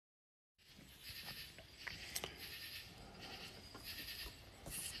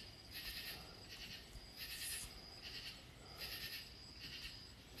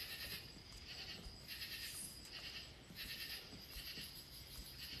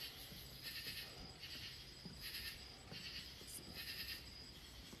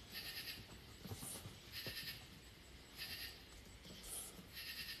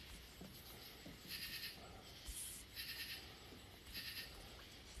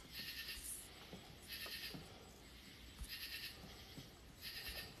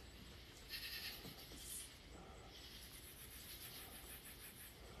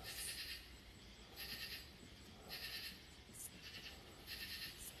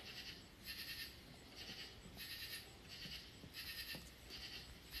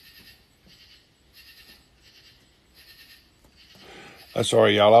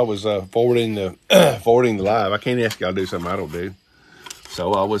Sorry, y'all. I was forwarding the forwarding the live. I can't ask y'all to do something I don't do.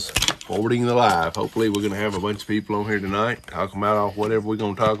 So I was forwarding the live. Hopefully we're going to have a bunch of people on here tonight talking about whatever we're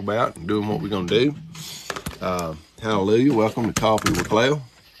going to talk about and doing what we're going to do. Hallelujah. Welcome to Coffee with Clell.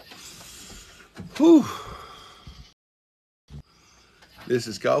 Whew. This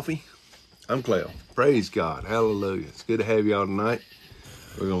is Coffee. I'm Clell. Praise God. Hallelujah. It's good to have y'all tonight.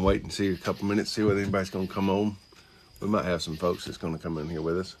 We're going to wait and see a couple minutes, see whether anybody's going to come on. We might have some folks that's going to come in here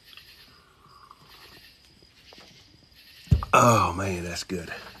with us. Oh, man, that's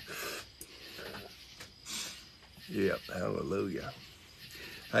good. Yep, hallelujah.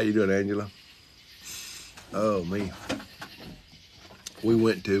 How you doing, Angela? Oh, me. We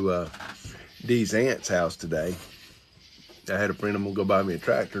went to Dee's aunt's house today. I had a friend of mine go buy me a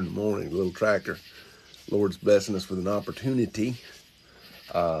tractor in the morning, a little tractor. Lord's blessing us with an opportunity.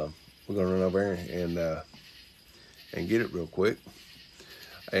 We're going to run over there and get it real quick.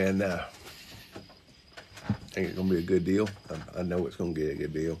 And I think it's going to be a good deal. I know it's going to get a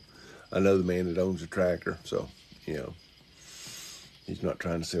good deal. I know the man that owns the tractor, so, you know, he's not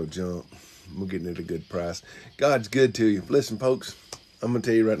trying to sell junk. We're getting it at a good price. God's good to you. Listen, folks, I'm going to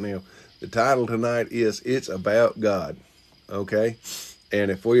tell you right now, the title tonight is It's About God, okay? And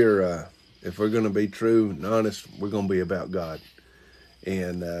if we're going to be true and honest, we're going to be about God.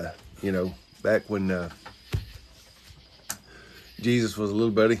 And, you know, back when Jesus was a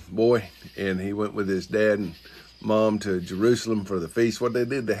little boy, and he went with his dad and mom to Jerusalem for the feast. What they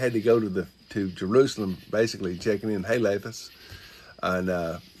did, they had to go to Jerusalem, basically checking in, hey, Lathis,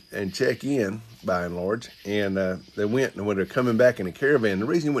 and check in by and large. And they went, and when they're coming back in a caravan, the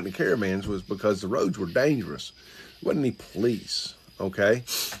reason he went in caravans was because the roads were dangerous. There wasn't any police, okay?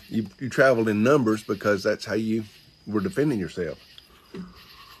 You traveled in numbers because that's how you were defending yourself.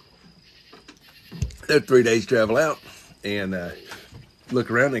 They're 3 days travel out, and look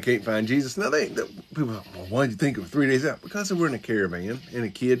around, they can't find Jesus. Now, people are, well, why did you think of 3 days out? Because they were in a caravan, and the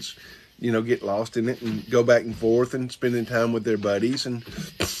kids, you know, get lost in it and go back and forth and spending time with their buddies, and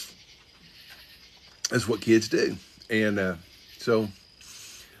that's what kids do. And so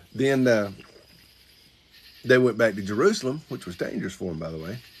then they went back to Jerusalem, which was dangerous for them, by the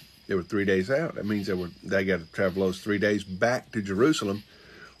way. They were 3 days out. That means they got to travel those 3 days back to Jerusalem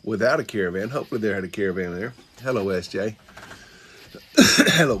without a caravan. Hopefully they had a caravan there. Hello, SJ.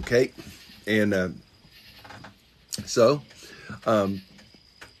 Hello, Kate. And so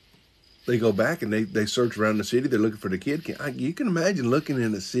they go back and they search around the city. They're looking for the kid. You can imagine looking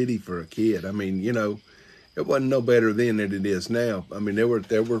in a city for a kid. I mean, you know, it wasn't no better then than it is now. I mean, there were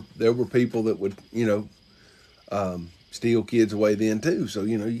people that would, you know, steal kids away then too. So,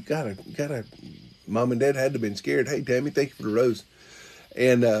 you know, you gotta. Mom and Dad had to have been scared. Hey, Tammy, thank you for the rose.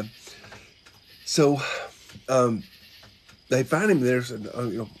 And so they find him there and said, oh,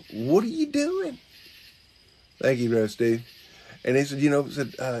 you know, what are you doing? Thank you, Brother Steve. And he said, you know,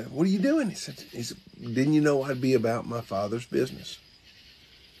 what are you doing? He said, didn't you know I'd be about my Father's business?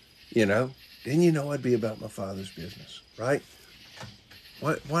 You know, didn't you know I'd be about my Father's business, right?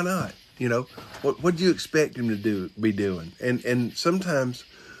 Why not? You know, what do you expect him to be doing? And sometimes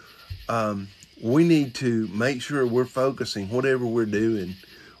we need to make sure we're focusing whatever we're doing.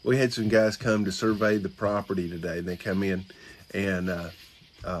 We had some guys come to survey the property today. They come in, and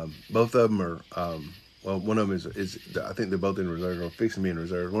both of them are, well, one of them is I think they're both in reserve, or fixing to be in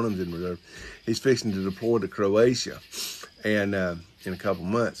reserve. One of them's in reserve. He's fixing to deploy to Croatia, and in a couple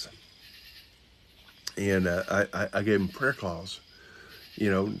months. And I gave him a prayer clause, you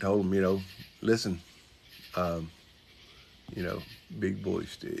know, told him, you know, listen, you know, big boy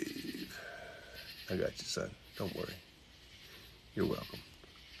Steve, I got you, son. Don't worry. You're welcome.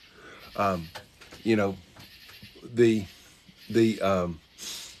 You know, the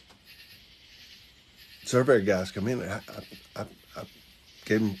surveyor guys come in. I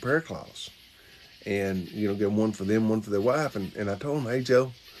gave them a prayer clause, and you know, gave one for them, one for their wife, and I told them, hey,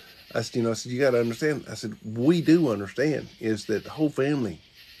 Joe, I said, you got to understand. I said, we do understand is that the whole family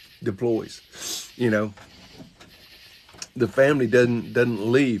deploys. You know, the family doesn't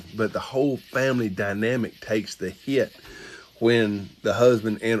leave, but the whole family dynamic takes the hit when the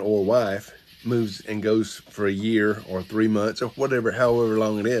husband and or wife moves and goes for a year or 3 months or whatever, however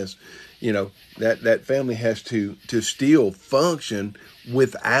long it is. You know, that family has to still function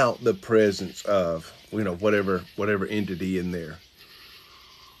without the presence of, you know, whatever entity in there.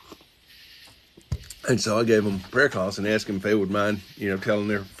 And so I gave them prayer calls and asked them if they would mind, you know, telling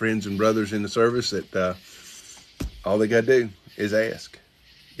their friends and brothers in the service that all they got to do is ask.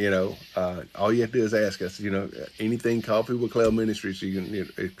 You know, all you have to do is ask us, you know, anything Coffee with Clell Ministries. So you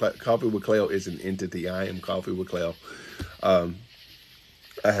can, Coffee with Clell is an entity. I am Coffee with Clell.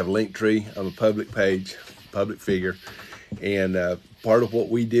 I have Linktree. I'm a public page, public figure. And part of what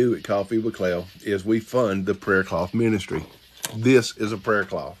we do at Coffee with Clell is we fund the prayer cloth ministry. This is a prayer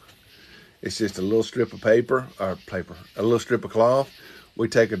cloth. It's just a little strip of paper, a little strip of cloth. We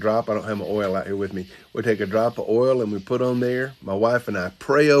take a drop. I don't have my oil out here with me. We take a drop of oil and we put on there. My wife and I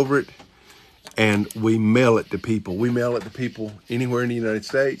pray over it, and we mail it to people. We mail it to people anywhere in the United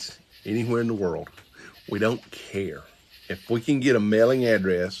States, anywhere in the world. We don't care. If we can get a mailing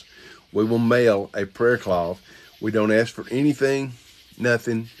address, we will mail a prayer cloth. We don't ask for anything,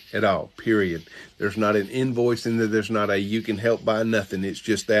 nothing at all, period. There's not an invoice in there. There's not a you can help buy nothing. It's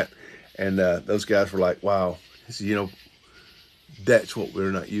just that. And those guys were like, wow, that's what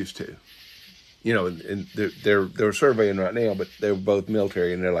we're not used to. And they're surveying right now, but they're both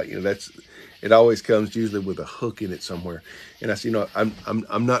military, and they're like, it always comes usually with a hook in it somewhere. And I said,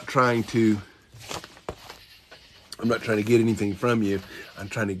 I'm not trying to get anything from you. I'm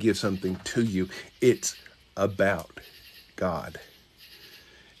trying to give something to you. It's about God.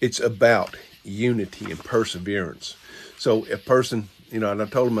 It's about unity and perseverance. So a person, and I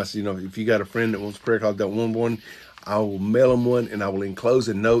told him, I said, if you got a friend that wants a prayer cloth, don't want one, I will mail them one, and I will enclose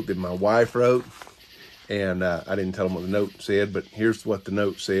a note that my wife wrote. And I didn't tell them what the note said, but here's what the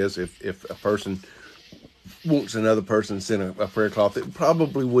note says. If a person wants another person to send a prayer cloth, it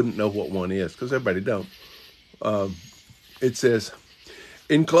probably wouldn't know what one is, because everybody don't. It says,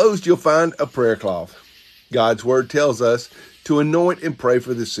 enclosed you'll find a prayer cloth. God's word tells us to anoint and pray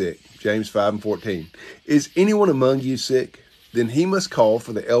for the sick. James 5:14. Is anyone among you sick? Then he must call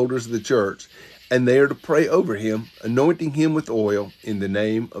for the elders of the church, and they are to pray over him, anointing him with oil in the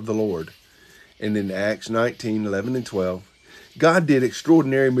name of the Lord. And in Acts 19:11 and 12, God did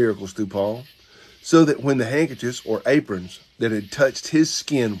extraordinary miracles through Paul, so that when the handkerchiefs or aprons that had touched his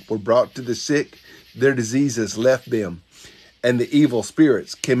skin were brought to the sick, their diseases left them, and the evil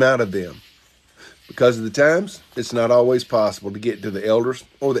spirits came out of them. Because of the times, it's not always possible to get to the elders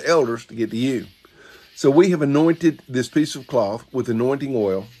or the elders to get to you. So we have anointed this piece of cloth with anointing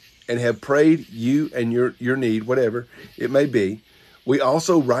oil and have prayed you and your need, whatever it may be. We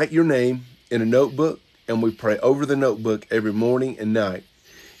also write your name in a notebook, and we pray over the notebook every morning and night.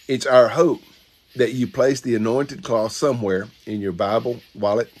 It's our hope that you place the anointed cloth somewhere in your Bible,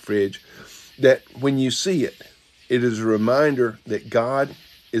 wallet, fridge, that when you see it, it is a reminder that God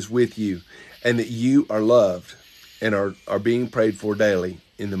is with you and that you are loved and are being prayed for daily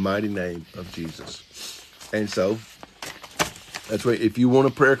in the mighty name of Jesus. And so that's why if you want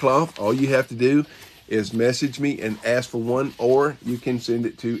a prayer cloth, all you have to do is message me and ask for one, or you can send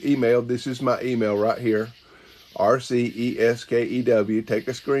it to email. This is my email right here, RCESKEW. Take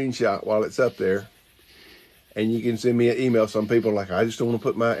a screenshot while it's up there, and you can send me an email. Some people are like, I just don't want to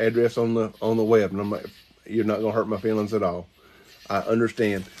put my address on the web, and I'm like, you're not gonna hurt my feelings at all. I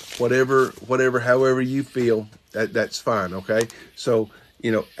understand. Whatever, however you feel, that's fine. Okay, so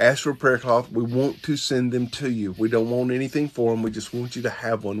ask for a prayer cloth. We want to send them to you. We don't want anything for them. We just want you to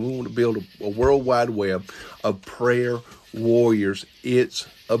have one. We want to build a worldwide web of prayer warriors. It's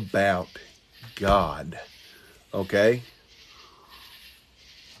about God. Okay?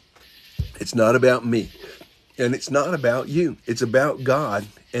 It's not about me. And it's not about you. It's about God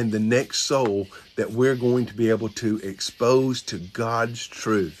and the next soul that we're going to be able to expose to God's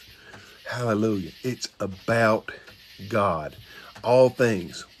truth. Hallelujah. It's about God. All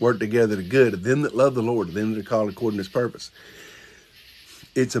things work together to good of them that love the Lord, of them that are called according to his purpose.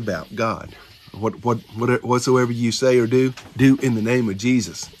 It's about God. Whatsoever you say or do in the name of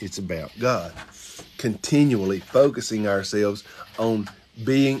Jesus. It's about God. Continually focusing ourselves on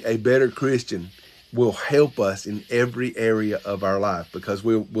being a better Christian will help us in every area of our life, because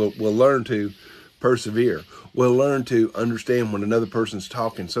we'll learn to persevere. We'll learn to understand when another person's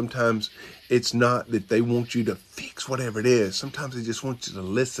talking. Sometimes it's not that they want you to fix whatever it is. Sometimes they just want you to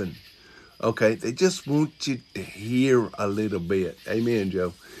listen. Okay? They just want you to hear a little bit. Amen,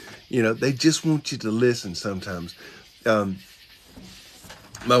 Joe. They just want you to listen sometimes. My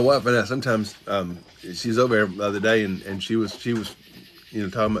wife and I, sometimes, she's over there the other day, and she was talking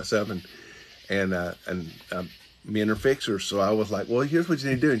about something, and me and her fixer. So I was like, well, here's what you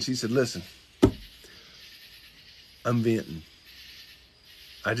need to do. And she said, listen, I'm venting.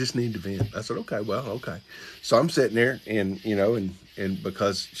 I just need to vent. I said, okay. So I'm sitting there, and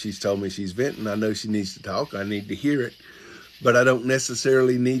because she's told me she's venting, I know she needs to talk. I need to hear it, but I don't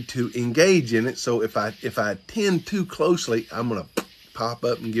necessarily need to engage in it. So if I attend too closely, I'm going to pop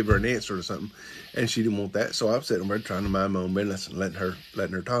up and give her an answer or something. And she didn't want that. So I'm sitting there trying to mind my own business and letting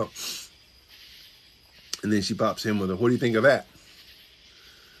her talk. And then she pops in with a, what do you think of that?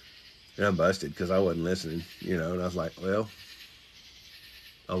 And I'm busted because I wasn't listening, and I was like, well,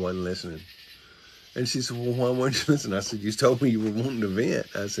 I wasn't listening. And she said, well, why weren't you listening? I said, you told me you were wanting to vent.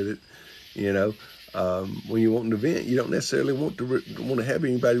 I said, when you want to vent, you don't necessarily want to have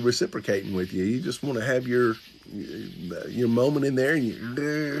anybody reciprocating with you. You just want to have your moment in there,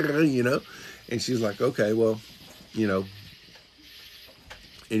 and And she's like, okay, well,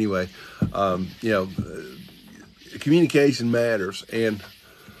 anyway, communication matters, and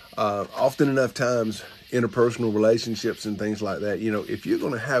often enough times, interpersonal relationships and things like that, if you're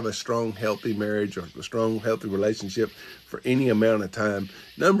going to have a strong, healthy marriage or a strong, healthy relationship for any amount of time,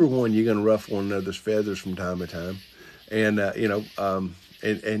 number one, you're going to ruffle one another's feathers from time to time. And,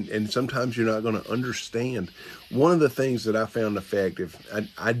 and sometimes you're not going to understand. One of the things that I found effective,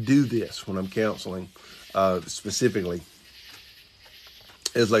 I do this when I'm counseling specifically,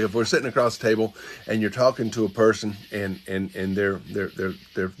 is like if we're sitting across the table and you're talking to a person and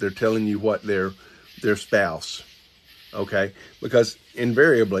they're telling you what their spouse, okay? Because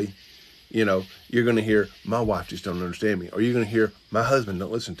invariably, you're going to hear, my wife just don't understand me, or you're going to hear, my husband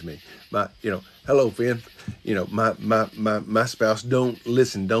don't listen to me. Hello, Finn. My spouse don't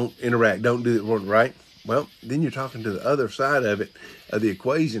listen, don't interact, don't do it right. Well, then you're talking to the other side of it, of the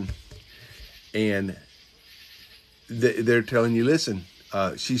equation, and they're telling you, listen,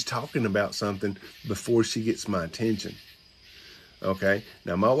 she's talking about something before she gets my attention. Okay.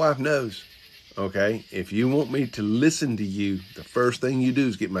 Now my wife knows, okay, if you want me to listen to you, the first thing you do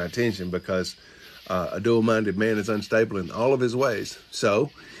is get my attention, because a dual-minded man is unstable in all of his ways. So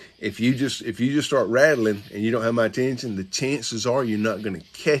if you just start rattling and you don't have my attention, the chances are you're not going to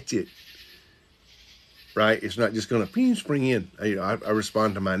catch it. Right. It's not just going to spring in. I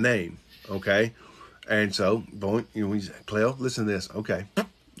respond to my name. Okay. And so, Cleo, listen to this. Okay,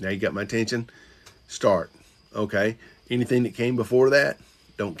 now you got my attention. Start. Okay, anything that came before that,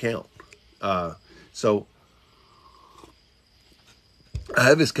 don't count. So, I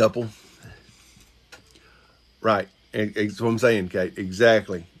have this couple. Right, that's what I'm saying, Kate.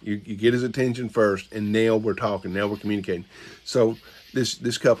 Exactly. You get his attention first, and now we're talking. Now we're communicating. So,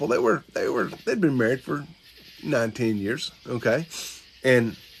 this couple, they'd been married for 9-10 years. Okay,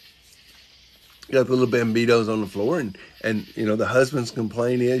 and got the little bambitos on the floor, and the husband's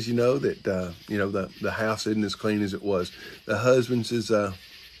complaint is, that the house isn't as clean as it was. The husband's is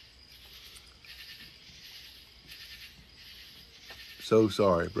so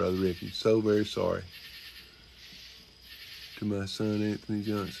sorry, Brother Ricky, so very sorry to my son Anthony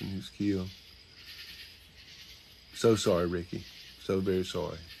Johnson, who's killed. So sorry, Ricky, so very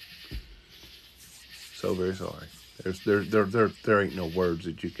sorry, so very sorry. There ain't no words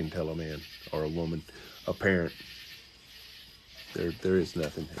that you can tell a man or a woman, a parent. There is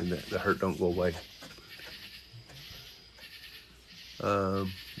nothing, and the hurt don't go away.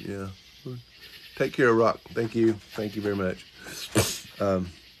 Yeah. Take care of Rock. Thank you very much.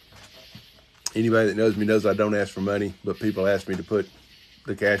 Anybody that knows me knows I don't ask for money, but people ask me to put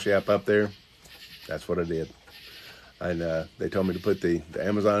the Cash App up there. That's what I did. And they told me to put the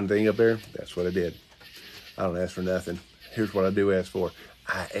Amazon thing up there. That's what I did. I don't ask for nothing. Here's what I do ask for.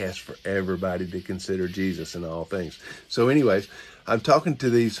 I ask for everybody to consider Jesus in all things. So anyways, I'm talking to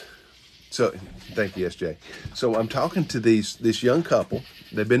these. So thank you, SJ. So I'm talking to this young couple.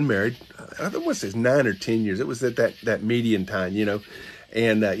 They've been married, I don't know what's this, 9 or 10 years. It was at that median time,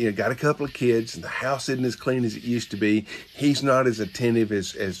 and got a couple of kids, and the house isn't as clean as it used to be. He's not as attentive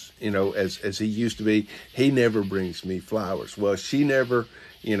as he used to be. He never brings me flowers. Well, she never,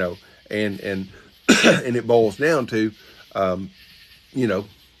 and and it boils down to,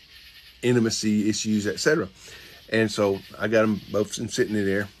 intimacy issues, etc. And so I got them both sitting in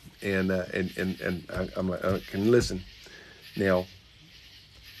there, and I'm like, can you listen? Now,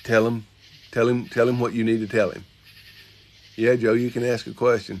 tell him what you need to tell him. Yeah, Joe, you can ask a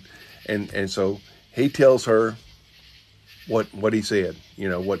question. And so he tells her what he said,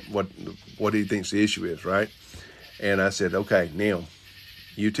 what he thinks the issue is, right? And I said, okay, now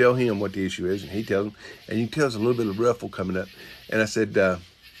you tell him what the issue is, and he tells him, and he tells a little bit of ruffle coming up. And I said,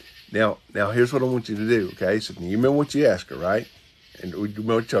 now here's what I want you to do, okay? So you remember what you asked her, right? And we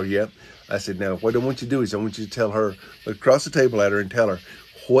remember what you told her, yep. I said, now what I want you to do is I want you to tell her, look across the table at her and tell her,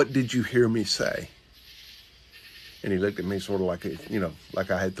 what did you hear me say? And he looked at me sort of like,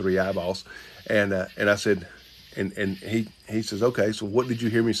 like I had 3 eyeballs. And I said, and he says, okay, so what did you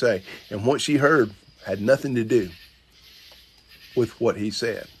hear me say? And what she heard had nothing to do with what he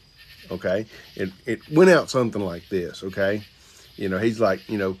said, okay? It went out something like this, okay? He's like,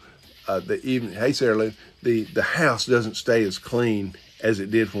 hey, Sarah Lou, the house doesn't stay as clean as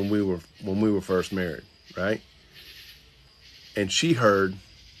it did when we were first married, right? And she heard,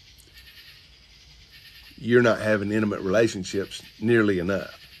 you're not having intimate relationships nearly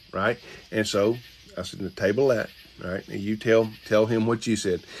enough. right? And so I said, table that, right? And you tell him what you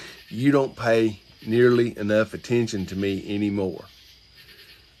said. You don't pay nearly enough attention to me anymore.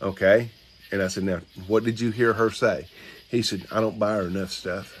 Okay? And I said, now, what did you hear her say? He said, I don't buy her enough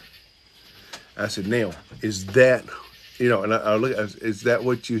stuff. I said, now, is that, and I look, is that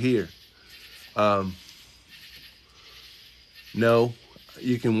what you hear? No,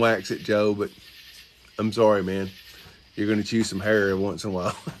 you can wax it, Joe, but I'm sorry, man. You're going to chew some hair every once in a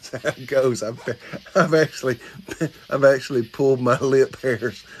while. That's how it goes. I've actually pulled my lip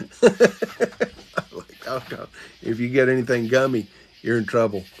hairs. Like, oh, if you get anything gummy, you're in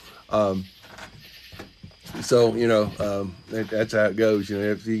trouble. So that's how it goes.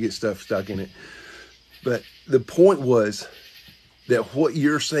 If you get stuff stuck in it. But the point was that what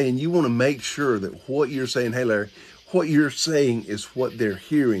you're saying, you want to make sure that what you're saying, hey Larry, what you're saying is what they're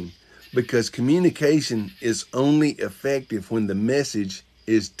hearing. Because communication is only effective when the message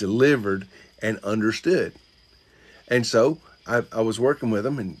is delivered and understood. And so I was working with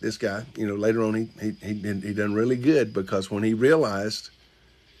him, and this guy, later on he done really good, because when he realized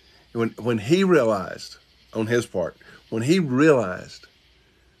on his part, when he realized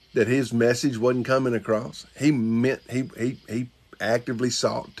that his message wasn't coming across, he actively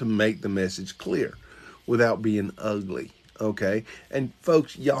sought to make the message clear without being ugly. Okay. And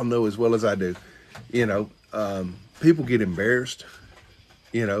folks, y'all know as well as I do, people get embarrassed.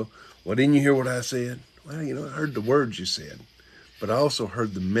 Well, didn't you hear what I said? Well, I heard the words you said, but I also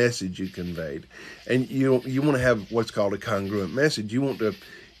heard the message you conveyed. And you want to have what's called a congruent message. You want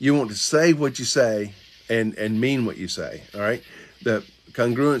to say what you say and mean what you say. All right. The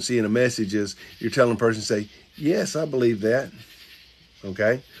congruency in a message is you're telling a person, say, yes, I believe that.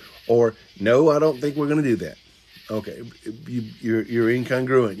 Okay. Or no, I don't think we're going to do that. Okay, you're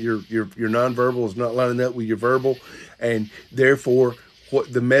incongruent. Your nonverbal is not lining up with your verbal, and therefore,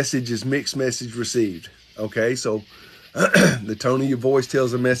 what the message is mixed message received. Okay, so the tone of your voice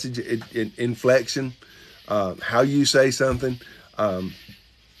tells a message. Inflection, how you say something. I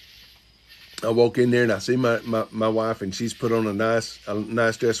walk in there and I see my wife, and she's put on a nice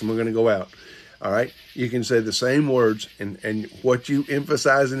dress, and we're going to go out. All right, you can say the same words, and what you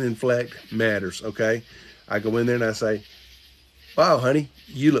emphasize and inflect matters. Okay. I go in there and I say, wow, honey,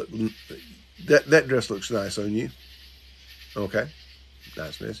 you look, that dress looks nice on you. Okay.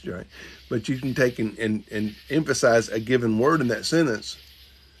 Nice message, right? But you can take and emphasize a given word in that sentence,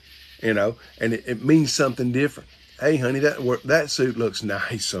 and it means something different. Hey, honey, that suit looks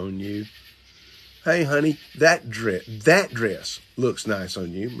nice on you. Hey, honey, that dress looks nice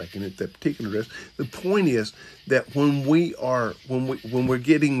on you, making it that particular dress. The point is that when we're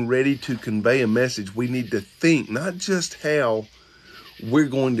getting ready to convey a message, we need to think not just how we're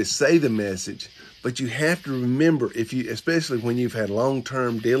going to say the message, but you have to remember, especially when you've had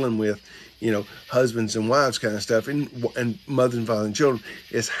long-term dealing with, husbands and wives kind of stuff, and mothers and fathers and children,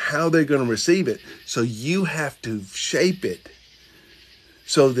 is how they're going to receive it. So you have to shape it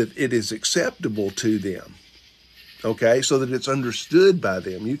so that it is acceptable to them, okay? So that it's understood by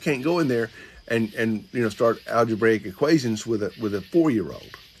them. You can't go in there and start algebraic equations with a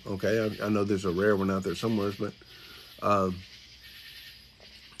 4-year-old, okay? I know there's a rare one out there somewhere, but oh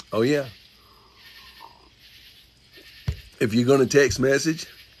yeah. If you're going to text message,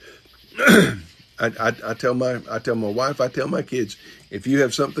 I tell my wife, I tell my kids, if you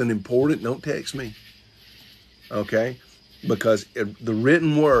have something important, don't text me, okay? Because the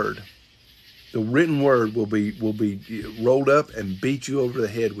written word will be rolled up and beat you over the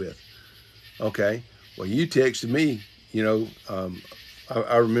head with. Okay. Well, you texted me,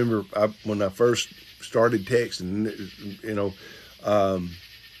 I remember when I first started texting,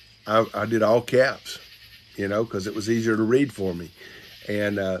 I did all caps, because it was easier to read for me.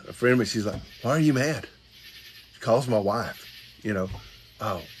 And a friend of mine, she's like, why are you mad? She calls my wife,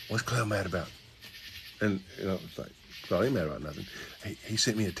 oh, what's Clell mad about? And, it's like, I ain't mad about nothing. He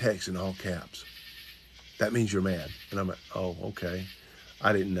sent me a text in all caps. That means you're mad. And I'm like, oh, okay.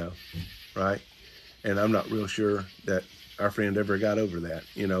 I didn't know, right? And I'm not real sure that our friend ever got over that.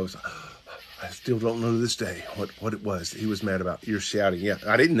 So I still don't know to this day what it was that he was mad about. You're shouting. Yeah,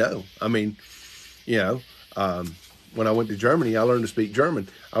 I didn't know. I mean, when I went to Germany, I learned to speak German.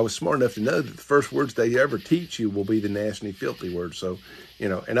 I was smart enough to know that the first words they ever teach you will be the nasty, filthy words. So,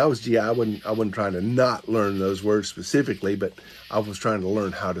 and I wasn't trying to not learn those words specifically, but I was trying to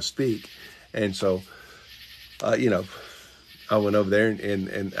learn how to speak. And so, I went over there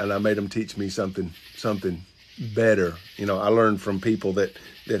and I made them teach me something better. I learned from people that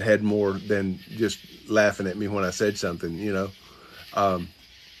had more than just laughing at me when I said something, And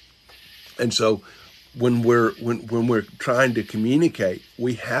so when we're trying to communicate,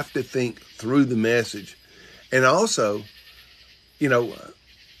 we have to think through the message. And also, you know,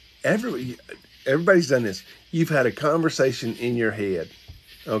 everybody's done this. You've had a conversation in your head,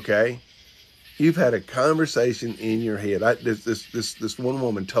 okay? You've had a conversation in your head. This one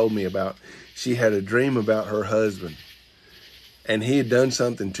woman told me about, she had a dream about her husband, and he had done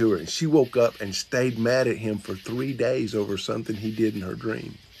something to her, and she woke up and stayed mad at him for 3 days over something he did in her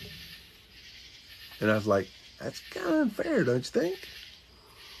dream. And I was like, that's kind of unfair, don't you think?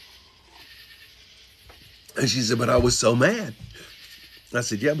 And she said, but I was so mad. I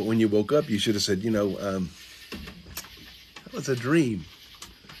said, yeah, but when you woke up, you should have said, that was a dream.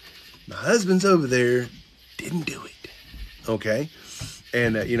 My husband's over there, didn't do it. Okay?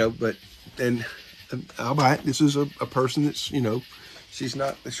 And, and I'll buy it. This is a person that's, she's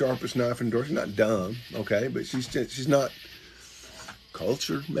not the sharpest knife in the drawer. She's not dumb, okay? But she's not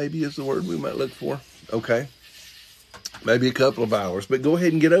cultured, maybe is the word we might look for, okay? Maybe a couple of hours, but go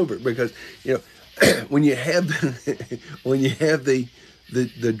ahead and get over it, because, when you have the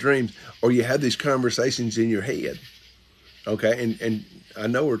dreams, or you have these conversations in your head, okay, and I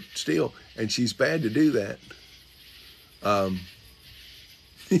know her still, and she's bad to do that.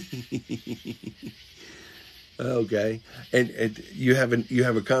 Okay, and you have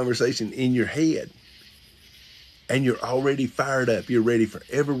a conversation in your head, and you're already fired up. You're ready for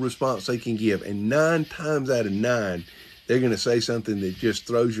every response they can give, and 9 times out of 9, they're going to say something that just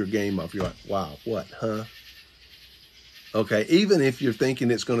throws your game off. You're like, wow, what, huh? Okay, even if you're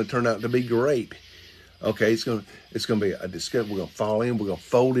thinking it's going to turn out to be great, okay, it's going to be a discussion. We're going to fall in. We're going to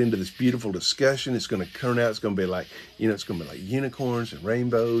fold into this beautiful discussion. It's going to turn out. It's going to be like, it's going to be like unicorns and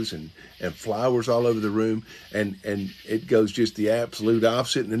rainbows and flowers all over the room. And it goes just the absolute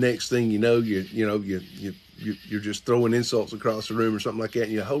opposite. And the next thing you know, you're just throwing insults across the room or something like that.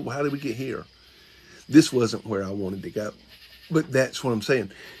 And how did we get here? This wasn't where I wanted to go. But that's what I'm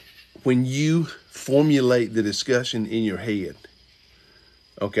saying. When you formulate the discussion in your head,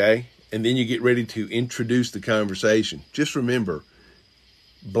 okay, and then you get ready to introduce the conversation, just remember,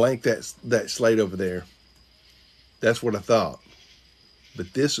 blank that slate over there. That's what I thought.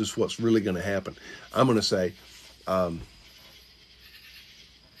 But this is what's really going to happen. I'm going to say,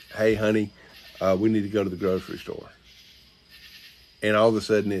 hey, honey, we need to go to the grocery store. And all of a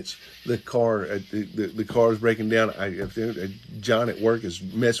sudden, it's the car. The car's breaking down. John at work is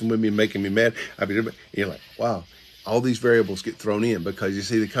messing with me and making me mad. You're like, wow. All these variables get thrown in, because you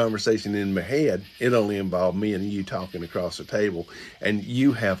see, the conversation in my head, it only involved me and you talking across the table. And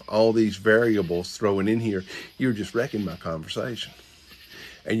you have all these variables thrown in here. You're just wrecking my conversation.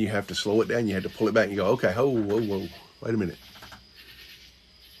 And you have to slow it down. You have to pull it back and you go, okay, whoa, wait a minute.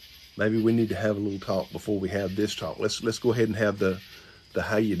 Maybe we need to have a little talk before we have this talk. Let's go ahead and have the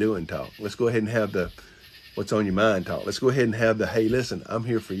how you doing talk. Let's go ahead and have the what's on your mind talk. Let's go ahead and have the, hey, listen, I'm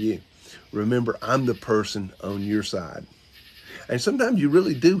here for you. Remember, I'm the person on your side. And sometimes you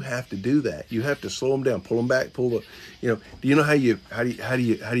really do have to do that. You have to slow them down, pull them back, do you know how do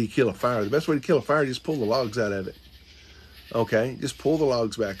you kill a fire? The best way to kill a fire is just pull the logs out of it. Okay, just pull the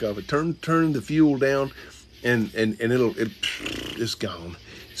logs back off it. Turn the fuel down, and it's gone.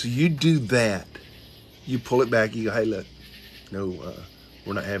 So you do that. You pull it back. You go, hey, look, no,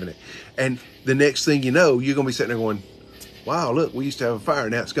 we're not having it. And the next thing you know, you're gonna be sitting there going, wow, look, we used to have a fire,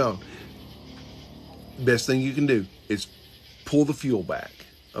 now it's gone. Best thing you can do is pull the fuel back.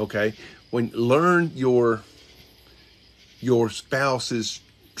 Okay, learn your spouse's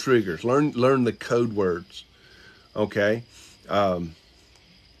triggers. Learn the code words. Okay, learn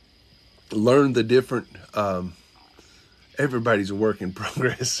the different. Everybody's a work in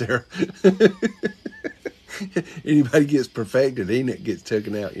progress, Sarah. Anybody gets perfected, it gets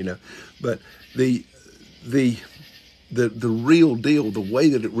taken out, But the real deal, the way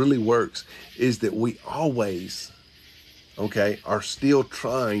that it really works, is that we always, okay, are still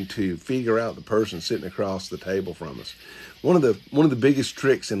trying to figure out the person sitting across the table from us. One of the biggest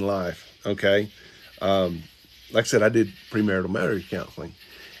tricks in life, okay, like I said, I did premarital marriage counseling,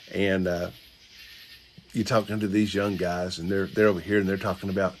 and you're talking to these young guys, and they're over here, and they're talking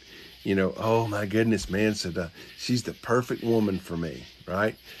about, oh my goodness, man, said she's the perfect woman for me,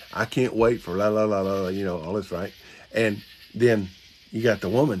 right? I can't wait for all this, right? And then you got the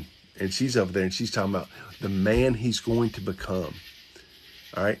woman, and she's over there, and she's talking about the man he's going to become,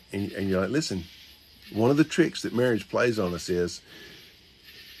 all right? And you're like, listen, one of the tricks that marriage plays on us is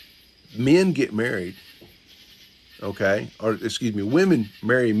men get married, okay? Or excuse me, women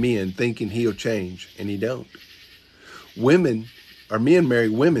marry men thinking he'll change, and he don't. Men marry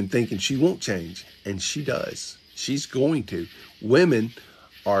women thinking she won't change, and she does. She's going to. Women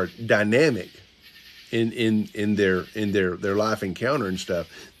are dynamic, in their life encounter and stuff,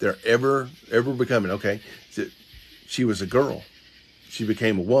 they're ever becoming, okay, so she was a girl, she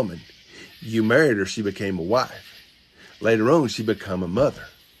became a woman. You married her, she became a wife. Later on, she became a mother.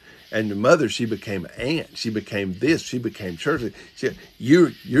 And the mother, she became an aunt. She became this. She became church.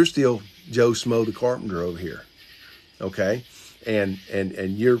 You're still Joe Smo the carpenter over here, okay? And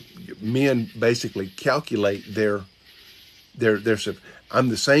your men basically calculate their stuff. I'm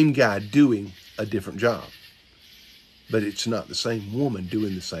the same guy doing a different job, but it's not the same woman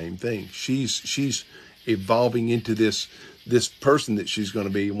doing the same thing. She's evolving into this person that she's going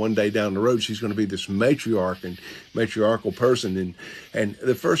to be one day down the road. She's going to be this matriarch and matriarchal person. And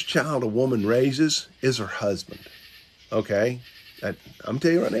the first child a woman raises is her husband. Okay. I'm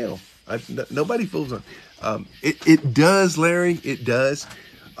telling you right now, nobody fools on. It does, Larry. It does.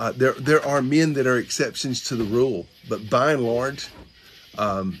 There are men that are exceptions to the rule, but by and large,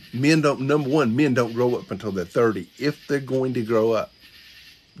 men don't grow up until they're 30. If they're going to grow up,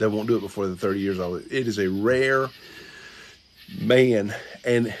 they won't do it before they're 30 years old. It is a rare man,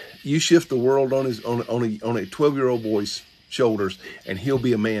 and you shift the world on a 12-year-old boy's shoulders, and he'll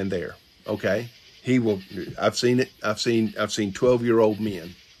be a man there. Okay, he will. I've seen it. I've seen 12-year-old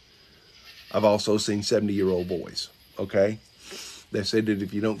men. I've also seen 70-year-old boys. Okay, they said that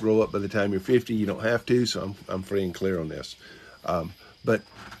if you don't grow up by the time you're 50, you don't have to. So I'm free and clear on this. But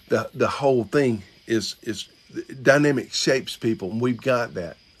the whole thing is dynamic shapes people, and we've got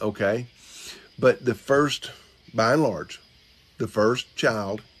that. Okay, but by and large, the first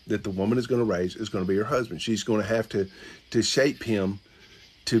child that the woman is going to raise is going to be her husband. She's going to have to shape him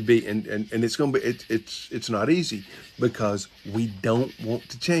to be, and it's going to be, it's not easy, because we don't want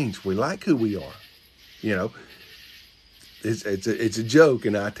to change. We like who we are, you know. It's a joke,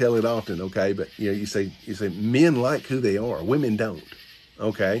 and I tell it often. Okay, but you know, you say men like who they are, women don't.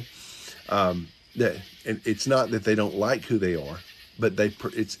 Okay, it's not that they don't like who they are, but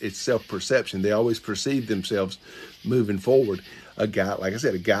it's self-perception. They always perceive themselves moving forward. A guy, like I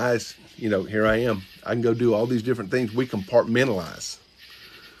said, a guy's, you know, here I am. I can go do all these different things. We compartmentalize.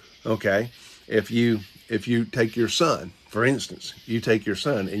 Okay, if you take your son, for instance, you take your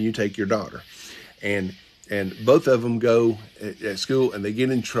son and you take your daughter, and both of them go at school and they get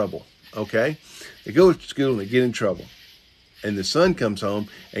in trouble. Okay, they go to school and they get in trouble. And the son comes home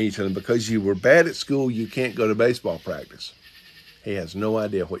and you tell him, because you were bad at school, you can't go to baseball practice. He has no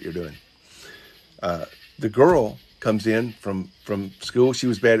idea what you're doing. The girl comes in from school. She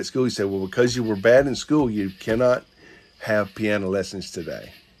was bad at school. He said, well, because you were bad in school, you cannot have piano lessons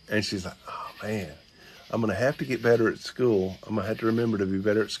today. And she's like, oh, man, I'm going to have to get better at school. I'm going to have to remember to be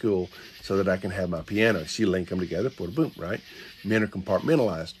better at school so that I can have my piano. She linked them together, put a boom, right? Men are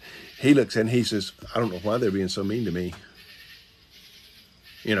compartmentalized. He looks and he says, I don't know why they're being so mean to me.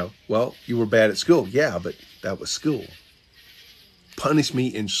 You know, well, you were bad at school. Yeah, but that was school. Punish me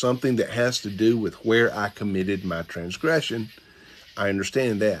in something that has to do with where I committed my transgression. I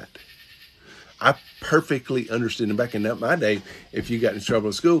understand that. I perfectly understood. And back in my day, if you got in trouble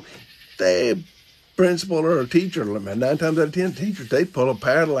at school, the principal or a teacher, 9 times out of 10 teachers, they'd pull a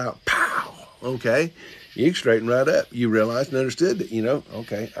paddle out. Pow! Okay? You straighten right up. You realized and understood that, you know,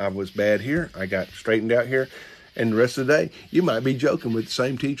 okay, I was bad here. I got straightened out here. And the rest of the day, you might be joking with the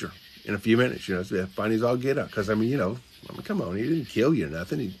same teacher in a few minutes. You know, it's funny as all get out. Because, I mean, you know, come on, he didn't kill you or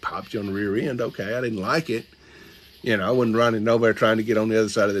nothing. He popped you on the rear end. Okay, I didn't like it. You know, I wasn't running nowhere trying to get on the other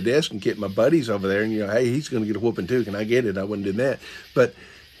side of the desk and get my buddies over there. And, you know, hey, he's going to get a whooping too. Can I get it? I wasn't doing that. But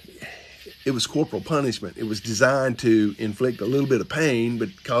it was corporal punishment. It was designed to inflict a little bit of pain,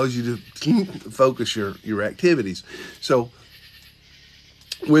 but cause you to focus your activities. So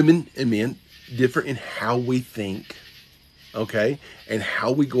women and men differ in how we think, okay, and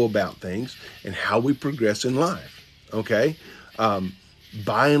how we go about things and how we progress in life, okay?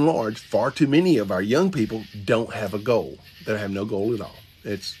 By and large, far too many of our young people don't have a goal. They have no goal at all.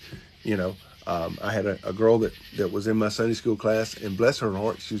 It's, you know, I had a girl that was in my Sunday school class, and bless her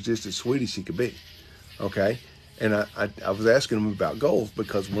heart, she was just as sweet as she could be, okay? And I was asking them about goals,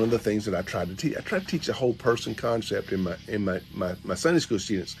 because one of the things that I tried to teach the whole person concept in my Sunday school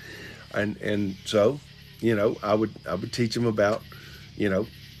students. And so, you know, I would teach them about, you know,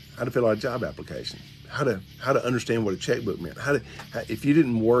 how to fill out a job application, how to understand what a checkbook meant, if you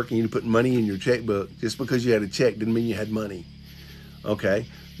didn't work and you put money in your checkbook, just because you had a check didn't mean you had money, okay,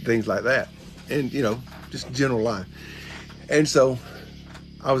 things like that, and you know, just general life. And so,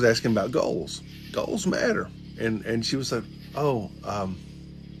 I was asking about goals. Goals matter, and she was like, oh, I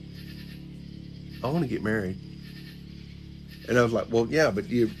want to get married. And I was like, well, yeah, but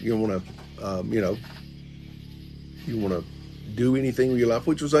you want to, you know, you want to do anything with your life,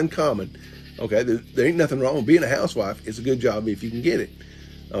 which was uncommon. Okay, there ain't nothing wrong with being a housewife. It's a good job if you can get it.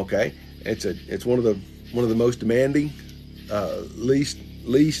 Okay, it's one of the most demanding, least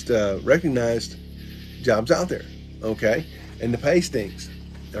recognized jobs out there. Okay, and the pay stinks.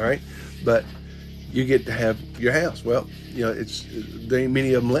 All right, but you get to have your house. Well, there ain't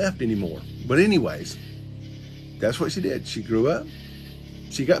many of them left anymore. But anyways, that's what she did. She grew up.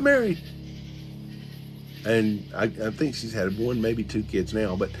 She got married. And I think she's had one, maybe two kids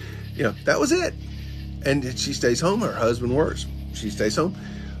now. But, that was it. And she stays home. Her husband works. She stays home.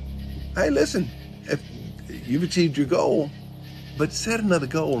 Hey, listen, if you've achieved your goal, but set another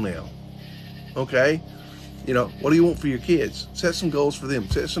goal now. Okay? What do you want for your kids? Set some goals for them.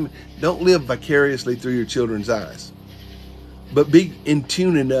 Don't live vicariously through your children's eyes. But be in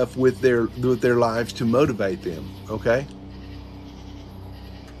tune enough with their lives to motivate them. Okay?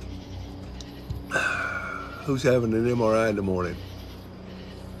 Who's having an MRI in the morning?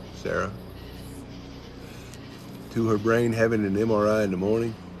 Sarah. To her brain having an MRI in the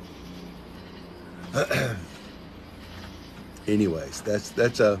morning. Anyways,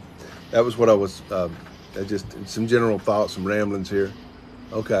 that was what I was. Just some general thoughts, some ramblings here.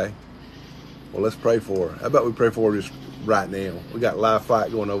 Okay. Well, let's pray for her. How about we pray for her just right now? We got live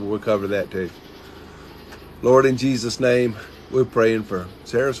fight going over. We'll cover that too. Lord, in Jesus' name, we're praying for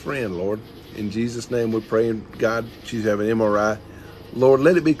Sarah's friend, Lord. In Jesus' name, we're praying, God, she's having MRI. Lord,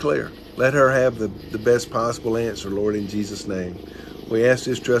 let it be clear. Let her have the best possible answer, Lord, in Jesus' name. We ask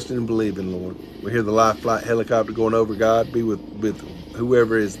this, trusting and believing, Lord. We hear the live flight helicopter going over, God. Be with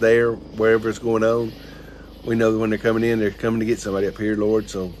whoever is there, wherever it's going on. We know that when they're coming in, they're coming to get somebody up here, Lord.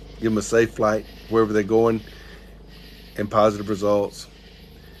 So give them a safe flight wherever they're going and positive results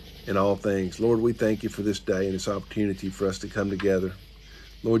in all things. Lord, we thank you for this day and this opportunity for us to come together.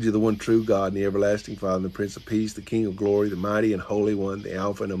 Lord, you're the one true God and the everlasting Father, the Prince of Peace, the King of Glory, the mighty and holy one, the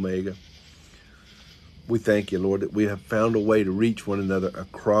Alpha and Omega. We thank you, Lord, that we have found a way to reach one another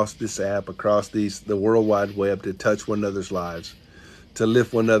across this app, across the World Wide Web, to touch one another's lives, to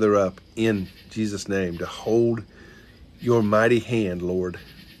lift one another up in Jesus' name, to hold your mighty hand, Lord,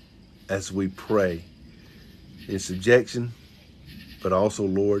 as we pray in subjection, but also,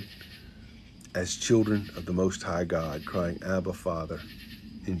 Lord, as children of the Most High God, crying, Abba, Father,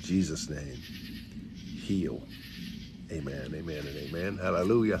 in Jesus' name, heal. Amen, amen, and amen.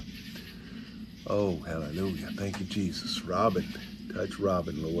 Hallelujah. Oh, hallelujah. Thank you, Jesus. Robin, touch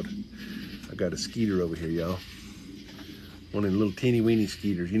Robin, Lord. I got a skeeter over here, y'all. One of the little teeny weeny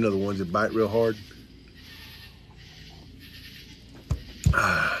skeeters. You know, the ones that bite real hard.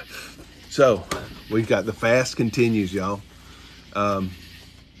 So, we've got the fast continues, y'all.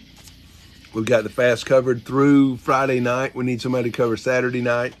 We've got the fast covered through Friday night. We need somebody to cover Saturday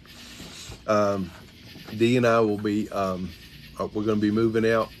night. Dee and I will be, we're going to be moving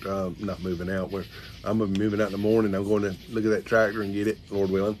out. Not moving out. I'm going to be moving out in the morning. I'm going to look at that tractor and get it, Lord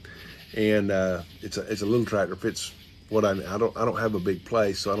willing. And it's a little tractor. Fits what I don't have a big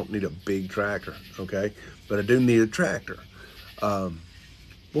place, so I don't need a big tractor. Okay, but I do need a tractor. Well,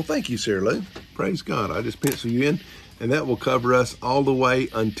 thank you, Sarah Lou. Praise God. I just pencil you in. And that will cover us all the way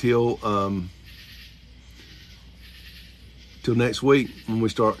until till next week. When we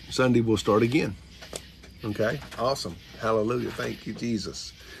start Sunday, we'll start again. Okay, awesome. Hallelujah. Thank you,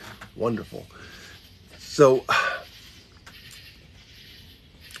 Jesus. Wonderful. So,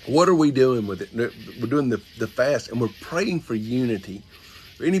 what are we doing with it? We're doing the fast, and we're praying for unity.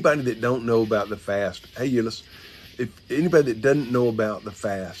 For anybody that don't know about the fast, hey, Eunice, if anybody that doesn't know about the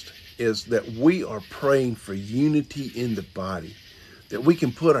fast, is that we are praying for unity in the body, that we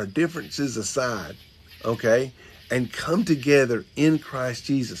can put our differences aside, okay, and come together in Christ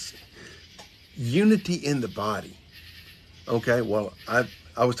Jesus. Unity in the body. Okay, well, I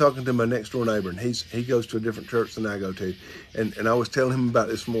was talking to my next door neighbor, and he goes to a different church than I go to, and I was telling him about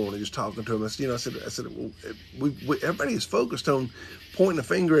this morning, just talking to him. I said, well, everybody is focused on pointing a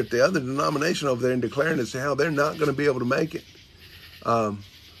finger at the other denomination over there and declaring as to how they're not going to be able to make it.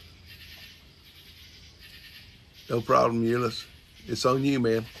 No problem, Eunice. It's on you,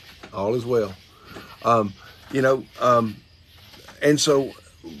 man. All is well. And so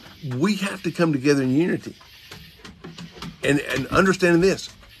we have to come together in unity. And understanding this,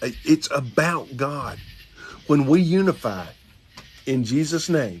 it's about God. When we unify in Jesus'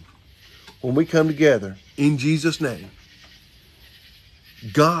 name, when we come together in Jesus' name,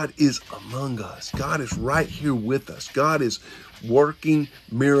 God is among us. God is right here with us. God is working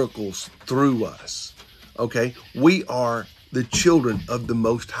miracles through us. Okay, we are the children of the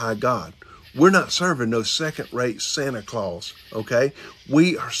Most High God. We're not serving no second-rate Santa Claus, okay?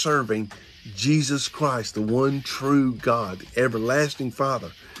 We are serving Jesus Christ, the one true God, the everlasting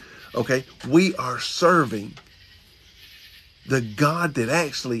Father. Okay? We are serving the God that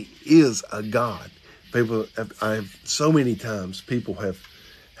actually is a God. People, I have so many times people have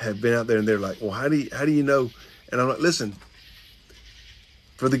been out there and they're like, well, how do you know? And I'm like, listen,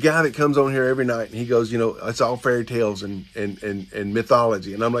 for the guy that comes on here every night and he goes, it's all fairy tales and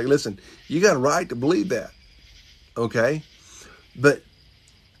mythology. And I'm like, listen, you got a right to believe that. Okay? But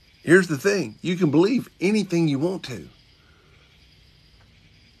here's the thing. You can believe anything you want to,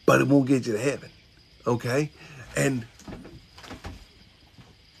 but it won't get you to heaven. Okay? And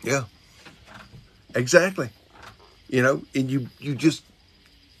yeah, exactly. And you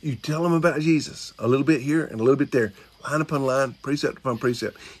tell them about Jesus a little bit here and a little bit there, line upon line, precept upon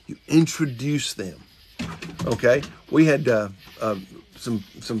precept. You introduce them. Okay, we had some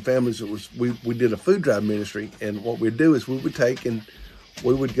families that we did a food drive ministry, and what we'd do is we would take and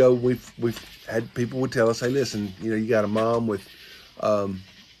we would go. We've had people would tell us, hey, listen, you got a mom with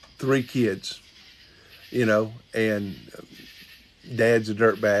 3 kids, and dad's a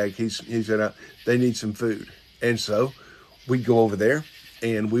dirtbag. He's out. They need some food, and so we'd go over there,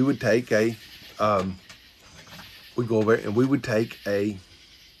 and we would take a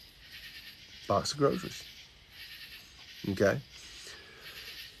box of groceries. Okay.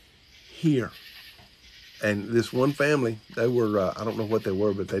 Here. And this one family, they were, I don't know what they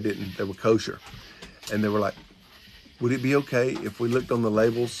were, but they were kosher. And they were like, would it be okay if we looked on the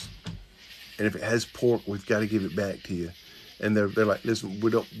labels and if it has pork, we've got to give it back to you? And they're like, listen,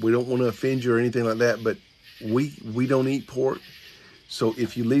 we don't want to offend you or anything like that, but we don't eat pork. So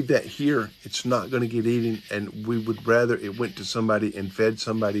if you leave that here, it's not going to get eaten, and we would rather it went to somebody and fed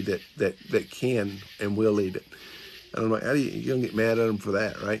somebody that can and will eat it. And I'm like, how do you don't get mad at them for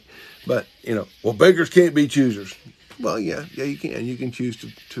that, right? But, well, beggars can't be choosers. Well, yeah, you can. You can choose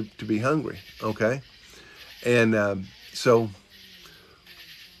to be hungry, okay? And so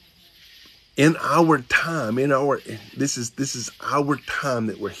in our time, this is our time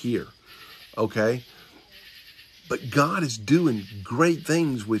that we're here, okay? But God is doing great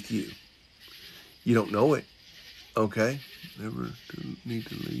things with you. You don't know it, okay? Never need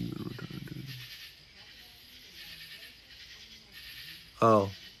to leave and return to them.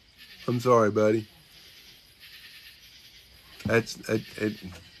 Oh, I'm sorry, buddy. I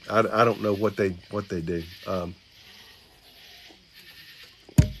don't know what they do.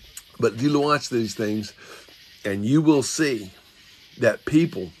 But you watch these things, and you will see that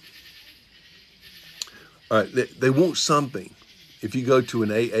people, they want something. If you go to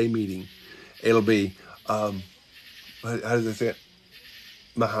an AA meeting, it'll be, how does they say it?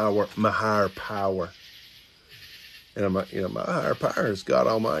 My higher power. And I'm like, my higher power is God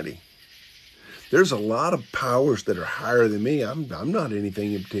Almighty. There's a lot of powers that are higher than me. I'm not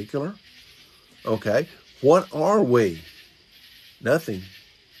anything in particular. Okay. What are we? Nothing.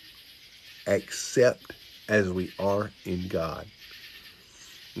 Except as we are in God.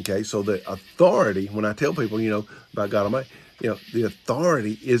 Okay. So the authority, when I tell people, about God Almighty, the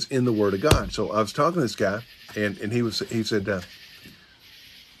authority is in the Word of God. So I was talking to this guy, and he said,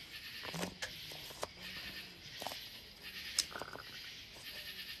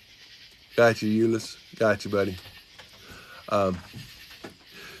 got you, Euless. Got you, buddy.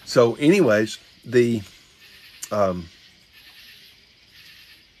 So anyways, the guy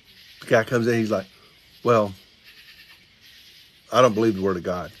comes in, he's like, well, I don't believe the Word of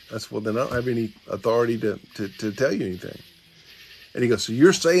God. That's, well, then I don't have any authority to tell you anything. And he goes, so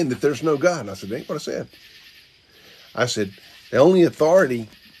you're saying that there's no God? And I said, that ain't what I said. I said, the only authority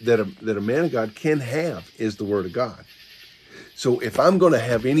that a man of God can have is the Word of God. So if I'm going to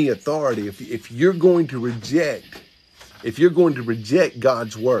have any authority, if you're going to reject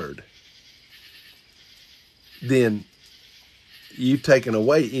God's Word, then you've taken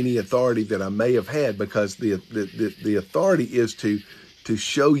away any authority that I may have had, because the authority is to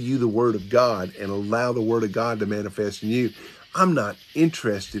show you the Word of God and allow the Word of God to manifest in you. I'm not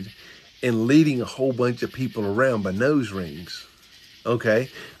interested in leading a whole bunch of people around by nose rings. Okay?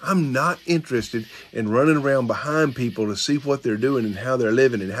 I'm not interested in running around behind people to see what they're doing and how they're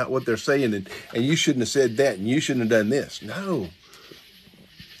living and what they're saying, and you shouldn't have said that and you shouldn't have done this. No.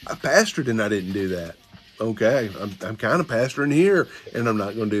 I pastored and I didn't do that. Okay? I'm kind of pastoring here, and I'm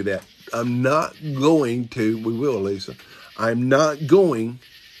not going to do that. I'm not going to, we will, Lisa. I'm not going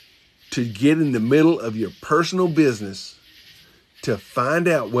to get in the middle of your personal business to find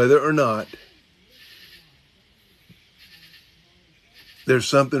out whether or not there's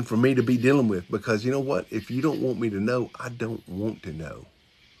something for me to be dealing with. Because you know what? If you don't want me to know, I don't want to know.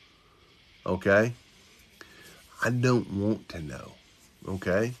 Okay? I don't want to know.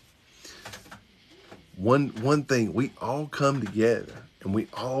 Okay? one thing, we all come together and we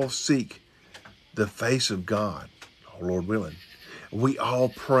all seek the face of God, oh Lord willing. We all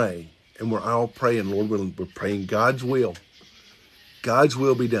pray, and we're all praying, Lord willing, we're praying God's will. God's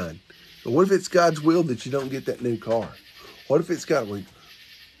will be done. But what if it's God's will that you don't get that new car? What if it's God? Well,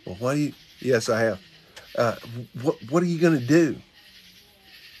 why do you? Yes, I have. What are you going to do?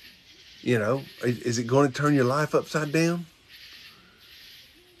 You know, is it going to turn your life upside down?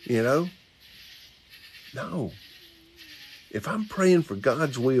 You know? No. If I'm praying for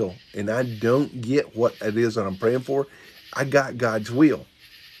God's will and I don't get what it is that I'm praying for, I got God's will.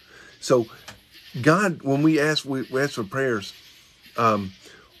 So God, when we ask for prayers,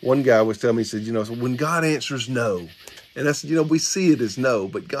 one guy was telling me, he said, you know, so when God answers no, and I said, you know, we see it as no,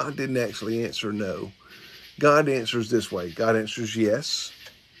 but God didn't actually answer no. God answers this way. God answers yes,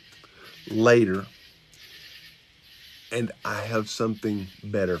 later, and I have something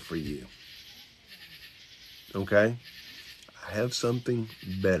better for you. Okay? I have something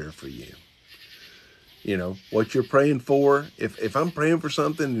better for you. You know, what you're praying for, if I'm praying for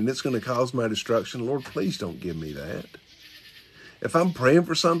something and it's going to cause my destruction, Lord, please don't give me that. If I'm praying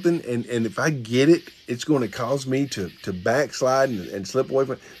for something and if I get it, it's going to cause me to backslide and slip away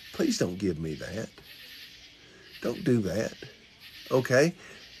from it, please don't give me that. Don't do that. Okay?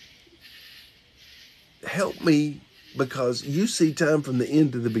 Help me, because you see time from the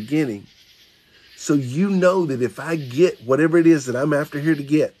end to the beginning. So you know that if I get whatever it is that I'm after here to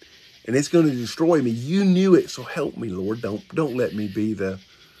get, and it's going to destroy me, you knew it. So help me, Lord. Don't let me be the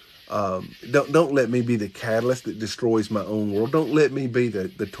don't let me be the catalyst that destroys my own world. Don't let me be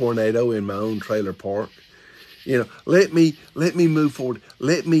the tornado in my own trailer park. You know, let me move forward.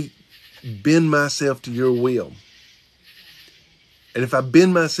 Let me bend myself to your will. And if I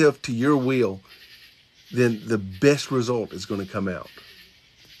bend myself to your will, then the best result is going to come out.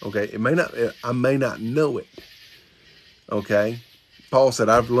 Okay, I may not know it. Okay, Paul said,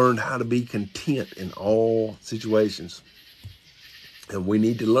 I've learned how to be content in all situations. And we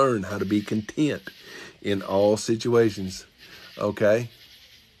need to learn how to be content in all situations. Okay?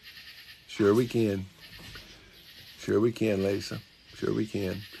 Sure we can. Sure we can, Lisa. Sure we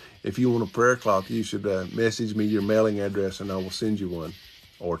can. If you want a prayer cloth, you should message me your mailing address and I will send you one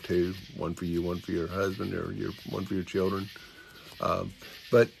or two. One for you, one for your husband, or one for your children.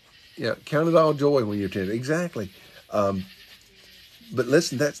 But yeah, count it all joy when you're tempted. Exactly. But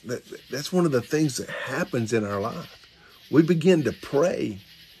listen, that's one of the things that happens in our life. We begin to pray,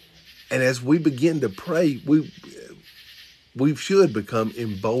 and as we begin to pray, we should become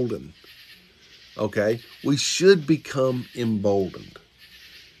emboldened. Okay, we should become emboldened,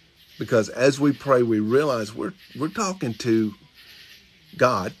 because as we pray, we realize we're talking to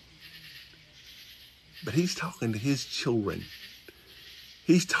God, but He's talking to His children.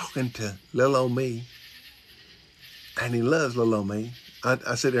 He's talking to little old me, and He loves little old me.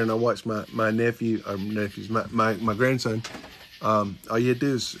 I sit there and I watch my grandson. All you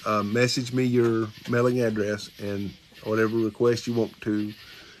do is message me your mailing address and whatever request you want to,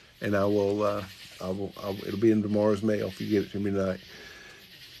 and I will. It'll be in tomorrow's mail if you give it to me tonight.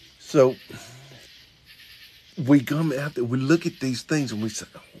 So we come out there, we look at these things, and we say,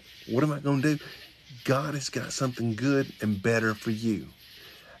 "What am I going to do?" God has got something good and better for you.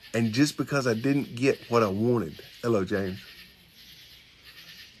 And just because I didn't get what I wanted, hello, James,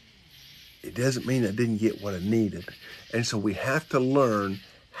 it doesn't mean I didn't get what I needed. And so we have to learn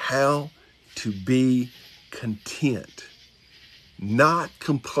how to be content, not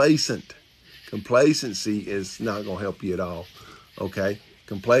complacent. Complacency is not going to help you at all. Okay?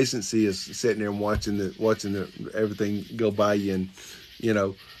 Complacency is sitting there and watching everything go by you, and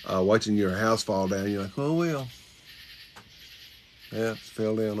watching your house fall down. You're like, oh well. Yeah, it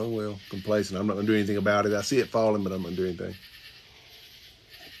fell down. Oh well. Complacent. I'm not going to do anything about it. I see it falling, but I'm not going to do anything.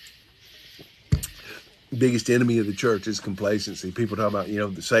 Biggest enemy of the church is complacency. People talk about,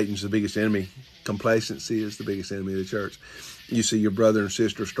 Satan's the biggest enemy. Complacency is the biggest enemy of the church. You see your brother and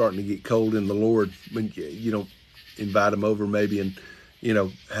sister starting to get cold in the Lord when you don't invite them over maybe and,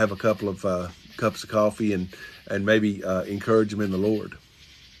 have a couple of cups of coffee and maybe encourage them in the Lord.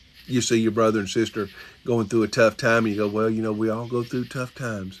 You see your brother and sister going through a tough time and you go, well, we all go through tough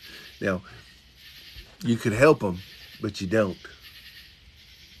times. Now, you could help them, but you don't.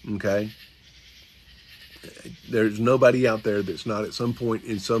 Okay? There's nobody out there that's not at some point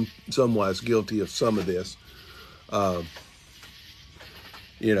in some wise guilty of some of this. But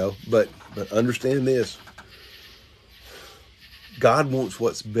understand this. God wants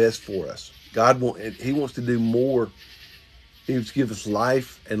what's best for us. He wants to do more. He wants to give us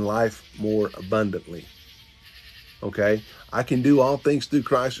life and life more abundantly. Okay? I can do all things through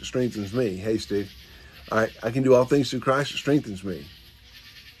Christ that strengthens me. Hey, Steve. I can do all things through Christ that strengthens me.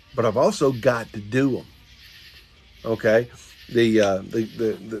 But I've also got to do them. Okay, the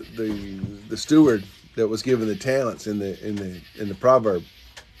steward that was given the talents in the proverb,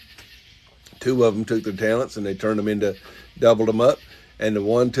 two of them took their talents and they turned them into, doubled them up, and the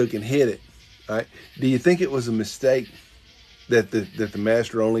one took and hid it. All right, do you think it was a mistake that the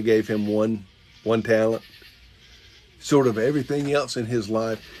master only gave him one talent? Sort of everything else in his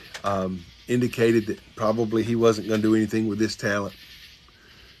life indicated that probably he wasn't going to do anything with this talent.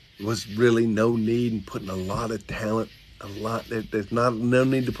 There was really no need in putting a lot of talent, there's no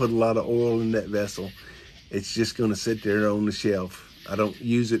need to put a lot of oil in that vessel. It's just going to sit there on the shelf. I don't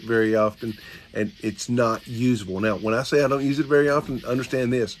use it very often, and it's not usable. Now, when I say I don't use it very often,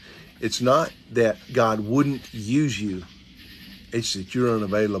 understand this. It's not that God wouldn't use you. It's that you're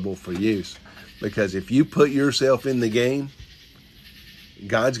unavailable for use. Because if you put yourself in the game,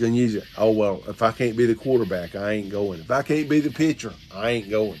 God's going to use it. Oh, well, if I can't be the quarterback, I ain't going. If I can't be the pitcher, I ain't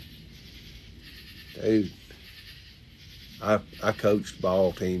going. Dude, I coached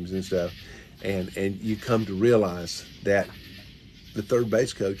ball teams and stuff, and you come to realize that the third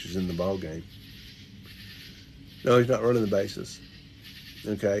base coach is in the ball game. No, he's not running the bases.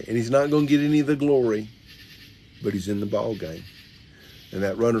 Okay, and he's not going to get any of the glory, but he's in the ball game. And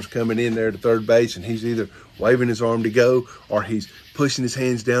that runner's coming in there to third base, and he's either waving his arm to go, or he's pushing his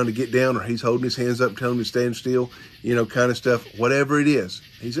hands down to get down, or he's holding his hands up, telling him to stand still, kind of stuff. Whatever it is,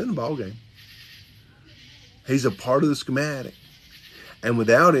 he's in the ball game. He's a part of the schematic. And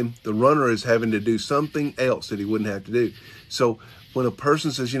without him, the runner is having to do something else that he wouldn't have to do. So when a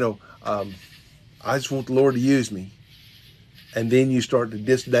person says, I just want the Lord to use me, and then you start to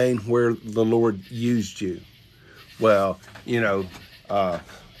disdain where the Lord used you. Well,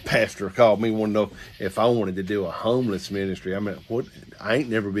 pastor called me, wanted to know if I wanted to do a homeless ministry. I mean, what? I ain't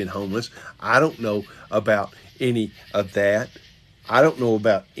never been homeless. I don't know about any of that. I don't know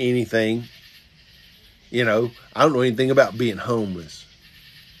about anything. I don't know anything about being homeless.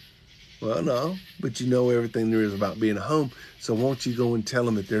 Well, no, but you know everything there is about being a home. So won't you go and tell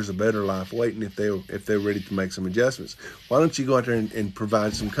them that there's a better life waiting if they're ready to make some adjustments? Why don't you go out there and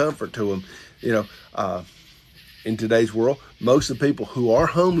provide some comfort to them? In today's world, most of the people who are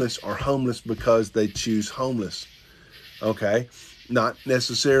homeless because they choose homeless. Okay, not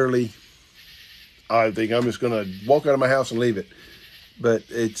necessarily. I think I'm just going to walk out of my house and leave it. But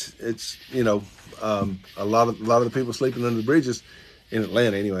it's a lot of the people sleeping under the bridges in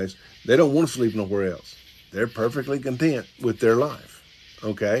Atlanta, anyways, they don't want to sleep nowhere else. They're perfectly content with their life.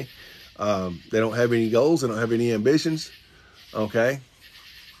 Okay, they don't have any goals. They don't have any ambitions. Okay,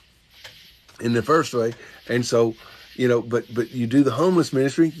 in the first way, and so but you do the homeless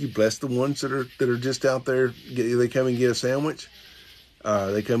ministry. You bless the ones that are just out there. They come and get a sandwich.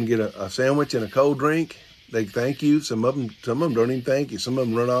 They come and get a sandwich and a cold drink. They thank you. Some of them don't even thank you. Some of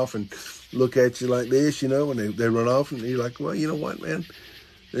them run off and look at you like this, and they run off, and you're like, well, you know what, man?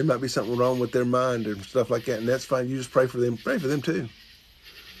 There might be something wrong with their mind and stuff like that, and that's fine. You just pray for them. Pray for them too.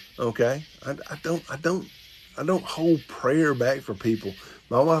 Okay? I don't hold prayer back for people.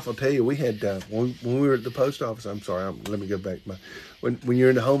 My wife will tell you, we had when we were at the post office. I'm sorry. Let me go back. When you're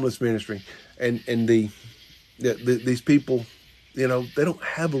in the homeless ministry, and these people, they don't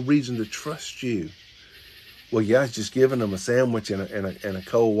have a reason to trust you. Well, yeah, it's just giving them a sandwich and a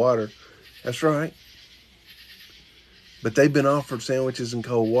cold water. That's right. But they've been offered sandwiches and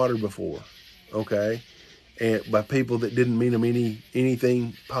cold water before, okay? And by people that didn't mean them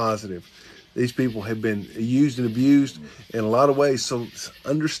anything positive. These people have been used and abused in a lot of ways. So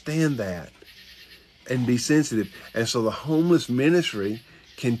understand that and be sensitive. And so the homeless ministry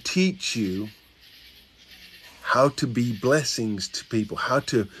can teach you how to be blessings to people, how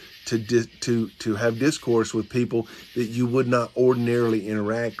to have discourse with people that you would not ordinarily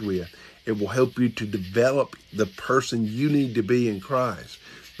interact with. It will help you to develop the person you need to be in Christ.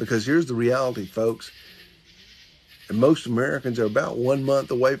 Because here's the reality, folks. And most Americans are about 1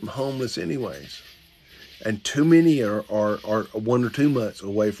 month away from homeless anyways. And too many are 1 or 2 months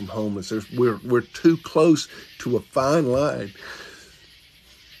away from homeless. We're too close to a fine line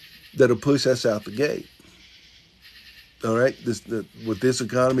that'll push us out the gate. All right, with this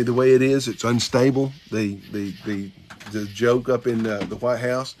economy the way it is, it's unstable. The joke up in the White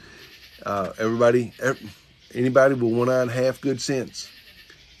House, anybody with 1 eye and a half good sense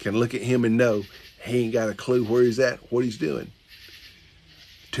can look at him and know he ain't got a clue where he's at, what he's doing.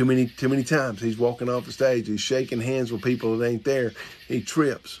 Too many times he's walking off the stage, he's shaking hands with people that ain't there. He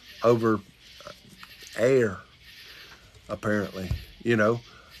trips over air, apparently,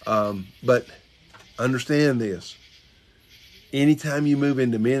 But understand this. Anytime you move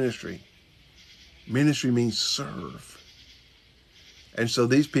into ministry, Ministry means serve. And so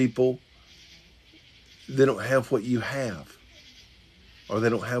these people, they don't have what you have, or they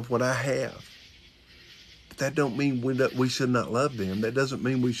don't have what I have. But that don't mean we should not love them. That doesn't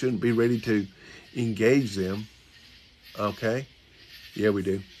mean we shouldn't be ready to engage them. Okay? Yeah, we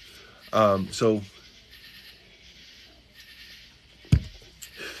do. So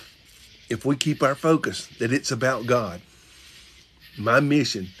if we keep our focus that it's about God, my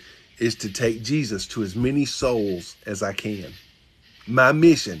mission is to take Jesus to as many souls as I can. My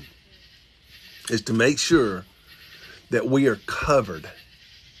mission is to make sure that we are covered.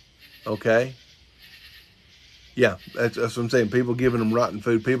 Okay? Yeah, that's what I'm saying. People giving them rotten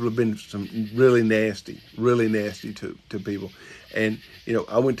food. People have been some really nasty to people. And, you know,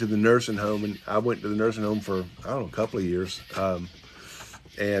 I went to the nursing home, and I went to the nursing home for, I don't know, a couple of years.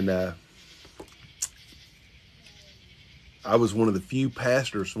 I was one of the few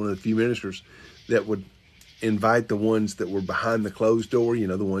pastors, one of the few ministers that would invite the ones that were behind the closed door, you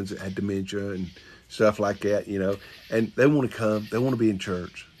know, the ones that had dementia and stuff like that, you know, and they want to come, they want to be in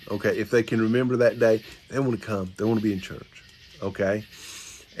church. Okay, if they can remember that day, they want to come, they want to be in church. Okay,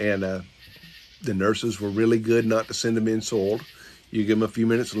 and the nurses were really good not to send them in soiled. You give them a few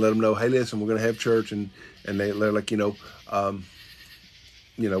minutes and let them know, hey, listen, we're going to have church, and they're like, we'll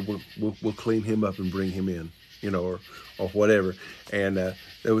clean him up and bring him in, you know, or whatever. And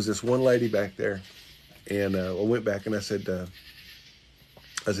there was this one lady back there, and I went back and I said,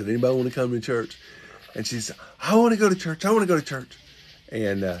 anybody want to come to church? And she said, I want to go to church. I want to go to church.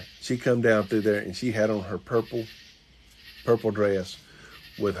 And she come down through there, and she had on her purple dress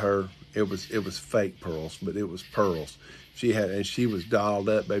with her. It was fake pearls, but it was pearls. She was dolled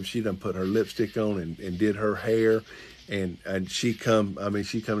up, baby. She done put her lipstick on and did her hair, and she come in,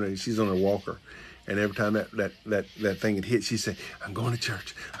 she's on her walker. And every time that thing had hit, she said, I'm going to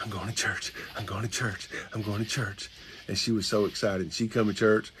church. I'm going to church. I'm going to church. I'm going to church. And she was so excited. She come to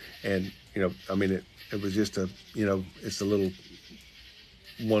church, and, you know, I mean, it was just it's a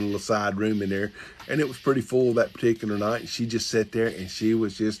one little side room in there. And it was pretty full that particular night. She just sat there, and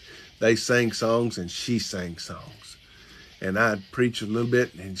they sang songs, and she sang songs. And I'd preach a little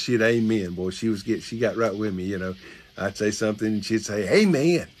bit, and she'd amen. Boy, she got right with me, you know. I'd say something, and she'd say,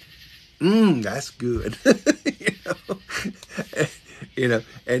 amen. That's good. you know,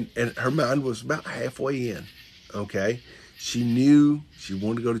 and her mind was about halfway in. Okay. She knew she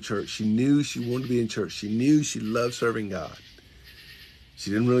wanted to go to church. She knew she wanted to be in church. She knew she loved serving God. She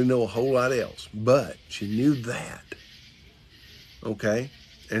didn't really know a whole lot else, but she knew that. Okay.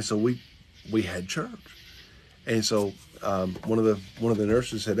 And so we had church. And so one of the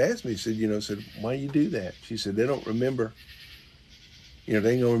nurses had asked me, said, why do you do that? She said, they don't remember. They ain't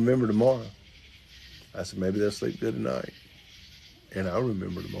going to remember tomorrow. I said, maybe they'll sleep good tonight, and I'll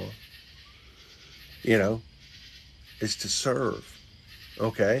remember tomorrow. It's to serve,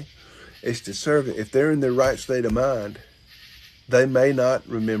 okay? It's to serve. If they're in their right state of mind, they may not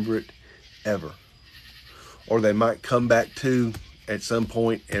remember it ever. Or they might come back to at some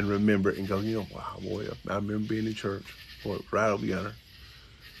point and remember it and go, wow, boy, I remember being in church. Boy, right over yonder.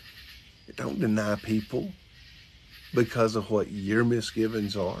 Don't deny people because of what your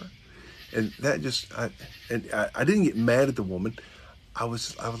misgivings are. And that I didn't get mad at the woman. I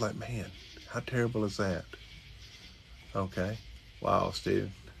was like, man, how terrible is that? Okay. Wow,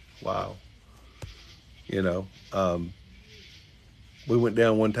 Steve. Wow. We went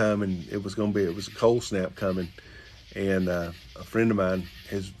down one time, and it was a cold snap coming. And a friend of mine,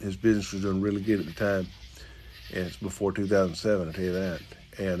 his business was doing really good at the time. And it's before 2007, I'll tell you that.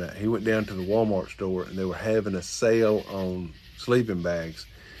 And he went down to the Walmart store, and they were having a sale on sleeping bags.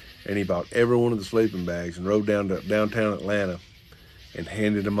 And he bought every one of the sleeping bags and rode down to downtown Atlanta and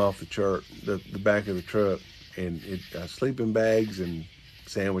handed them off the back of the truck. And sleeping bags and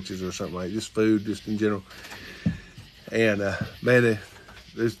sandwiches or something like just food, just in general. And man,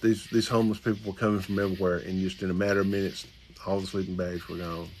 these homeless people were coming from everywhere, and just in a matter of minutes, all the sleeping bags were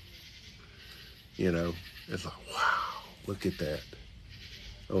gone. It's like, wow, look at that.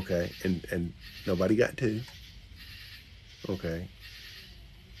 Okay, and nobody got two. Okay,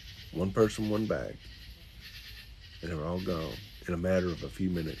 one person, one bag, and they were all gone in a matter of a few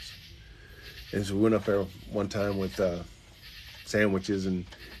minutes. And so we went up there one time with sandwiches and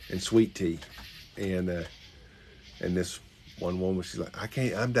sweet tea, and this one woman, she's like,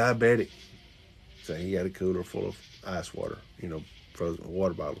 I'm diabetic. So he had a cooler full of ice water, frozen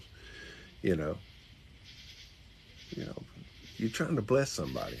water bottles, you're trying to bless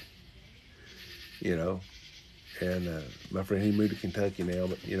somebody, and my friend, he moved to Kentucky now,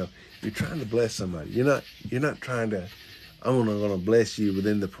 but you're trying to bless somebody. You're not trying to I'm only going to bless you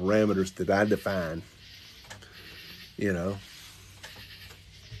within the parameters that I define. You know.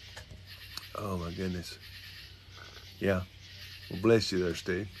 Oh my goodness. Yeah. Well, bless you there,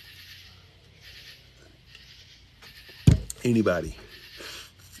 Steve. Anybody.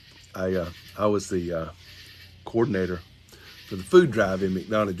 I was the coordinator for the food drive in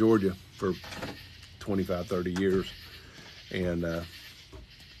McDonough, Georgia for 25, 30 years. And the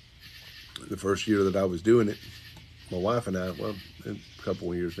first year that I was doing it, my wife and I, well, a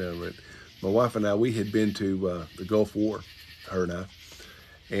couple of years down the road, my wife and I, we had been to the Gulf War, her and I.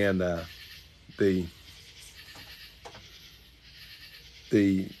 And the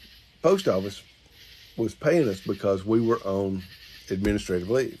post office was paying us because we were on administrative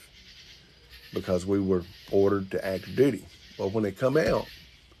leave, because we were ordered to active duty. Well, when they come out,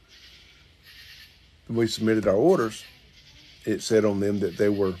 we submitted our orders. It said on them that they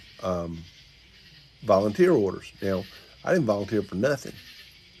were volunteer orders. Now, I didn't volunteer for nothing.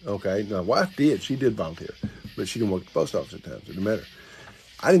 Okay, now my wife did. She did volunteer, but she didn't work at the post office at times. It didn't matter.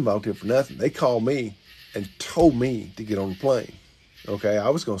 I didn't volunteer for nothing. They called me and told me to get on the plane. Okay, I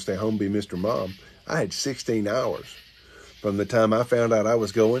was going to stay home and be Mr. Mom. I had 16 hours from the time I found out I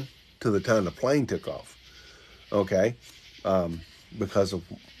was going to the time the plane took off. Okay, because of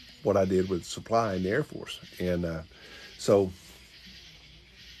what I did with supply in the Air Force. And so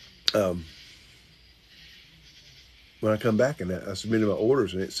when I come back and I submitted my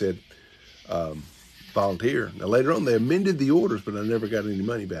orders and it said volunteer. Now later on they amended the orders, but I never got any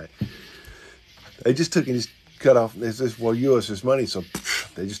money back. They just took and just cut off. They said, well, you owe us this money, so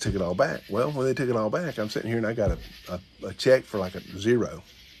they just took it all back. Well, when they took it all back, I'm sitting here and I got a check for like a $0.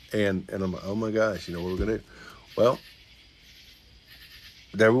 And I'm like, oh my gosh, you know what we're gonna do? Well,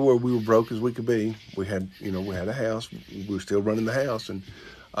 there we were broke as we could be. We had a house. We were still running the house. And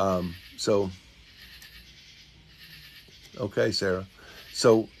so, okay, Sarah.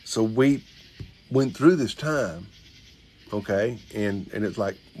 So we went through this time, okay, and it's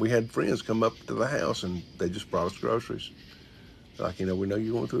like we had friends come up to the house and they just brought us groceries. Like, we know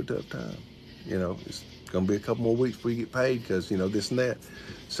you're going through a tough time. It's going to be a couple more weeks before you get paid because, this and that.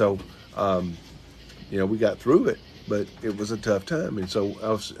 So, we got through it, but it was a tough time. And so I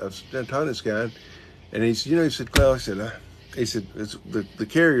was talking to this guy, and he said, Clell, he said, the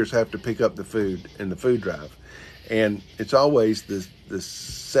carriers have to pick up the food in the food drive. And it's always the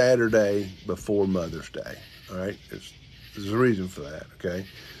Saturday before Mother's Day, all right? There's a reason for that, okay?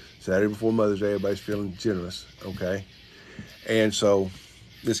 Saturday before Mother's Day, everybody's feeling generous, okay? And so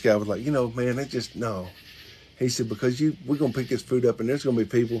this guy was like, man, no. He said, because we're going to pick this food up, and there's going to be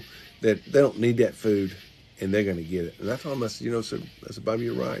people that they don't need that food, and they're going to get it. And I told him, I said, Bobby,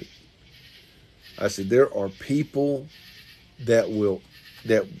 you're right. I said, there are people that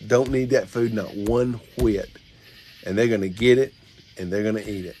don't need that food, not one whit, and they're going to get it, and they're going to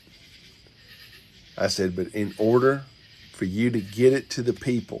eat it. I said, but in order for you to get it to the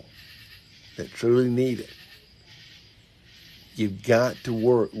people that truly need it, you've got to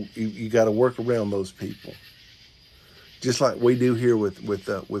work. You got to work around those people, just like we do here with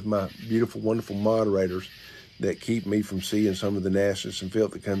my beautiful, wonderful moderators that keep me from seeing some of the nastiness and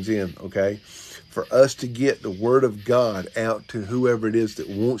filth that comes in. Okay, for us to get the word of God out to whoever it is that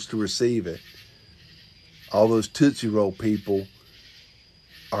wants to receive it, all those Tootsie Roll people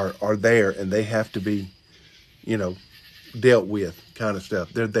are there, and they have to be, dealt with, kind of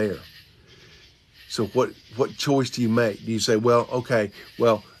stuff. They're there. So what choice do you make? Do you say, well, okay,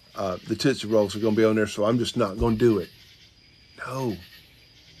 the Tootsie Rolls are going to be on there, so I'm just not going to do it?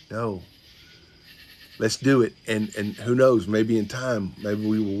 No. Let's do it, and who knows? Maybe in time, maybe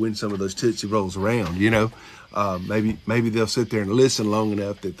we will win some of those Tootsie Rolls around. Maybe they'll sit there and listen long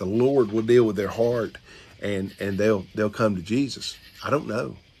enough that the Lord will deal with their heart, and they'll come to Jesus. I don't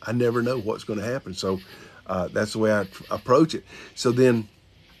know. I never know what's going to happen. So that's the way I approach it. So then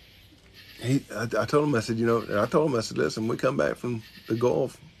I told him, I said, listen, we come back from the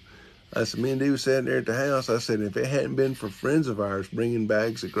Gulf. I said, me and Dee was sitting there at the house. I said, if it hadn't been for friends of ours bringing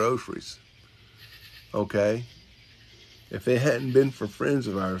bags of groceries, okay, if it hadn't been for friends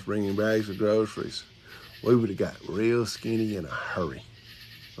of ours bringing bags of groceries, we would have got real skinny in a hurry,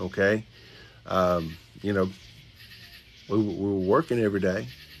 okay? We were working every day,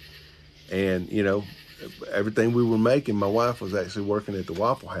 and, everything we were making, my wife was actually working at the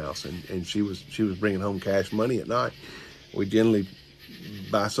Waffle House, and she was bringing home cash money at night. We generally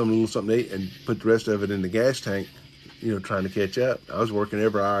buy something to eat and put the rest of it in the gas tank, trying to catch up. I was working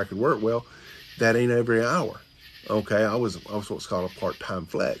every hour I could work. Well, that ain't every hour. Okay, I was what's called a part-time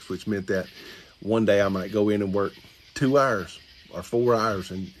flex, which meant that one day I might go in and work 2 hours or 4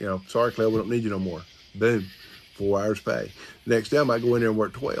 hours, and sorry, Claire, we don't need you no more. Boom, 4 hours pay. Next day I might go in there and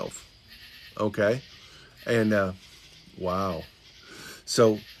work 12. Okay. And, wow.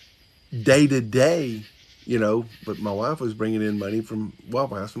 So day to day, you know, but my wife was bringing in money from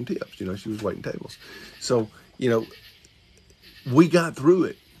Waffle House from tips. You know, she was waiting tables. So, you know, we got through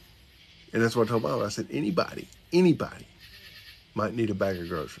it. And that's what I told Bob. I said, anybody might need a bag of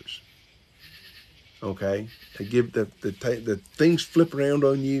groceries. Okay? They give the things flip around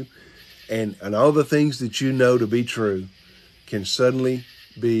on you, and all the things that you know to be true can suddenly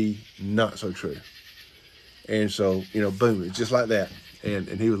be not so true. And so, you know, boom, it's just like that. And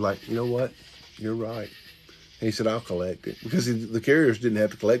he was like, you know what? You're right. And he said, I'll collect it. Because the carriers didn't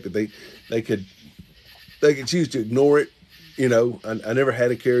have to collect it. They could choose to ignore it. You know, I never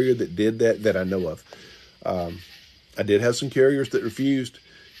had a carrier that did that I know of. I did have some carriers that refused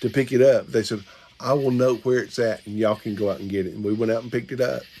to pick it up. They said, I will note where it's at and y'all can go out and get it. And we went out and picked it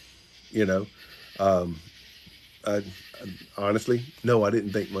up, you know. I honestly, no, I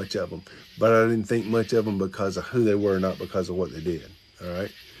didn't think much of them. But I didn't think much of them because of who they were, not because of what they did. All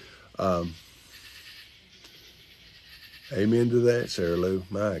right. Amen to that, Sarah Lou.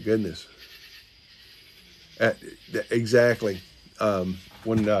 My goodness. Exactly.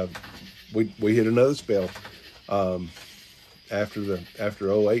 When we hit another spell after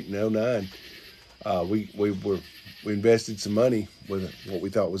 08 and 09, we invested some money with what we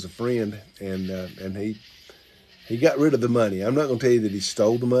thought was a friend, and he got rid of the money. I'm not going to tell you that he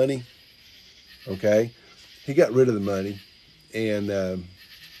stole the money. Okay, he got rid of the money, and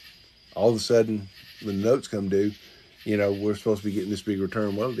all of a sudden, when the notes come due, you know, we're supposed to be getting this big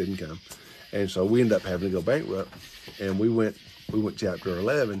return. Well, it didn't come. And so we ended up having to go bankrupt, and we went Chapter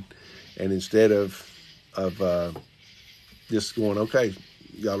 11, and instead of just going, okay,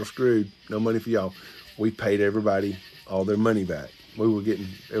 y'all are screwed, no money for y'all, we paid everybody all their money back. They were taking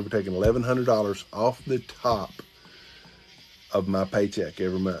 $1,100 off the top of my paycheck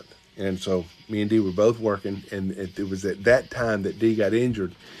every month. And so me and Dee were both working, and it was at that time that Dee got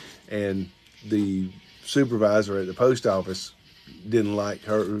injured, and the supervisor at the post office didn't like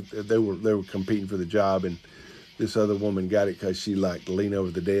her. They were competing for the job, and this other woman got it because she liked to lean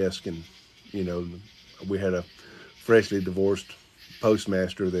over the desk, and you know, we had a freshly divorced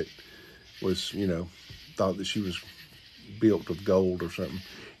postmaster that was, you know, thought that she was built of gold or something.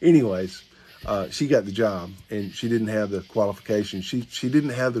 Anyways, she got the job, and she didn't have the qualifications. She didn't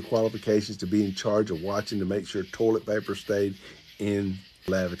have the qualifications to be in charge of watching to make sure toilet paper stayed in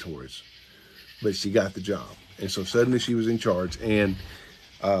lavatories, but she got the job. And so suddenly she was in charge, and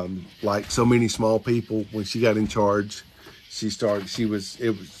like so many small people, when she got in charge,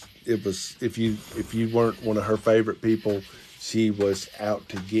 it was if you weren't one of her favorite people, she was out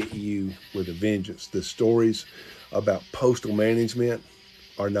to get you with a vengeance. The stories about postal management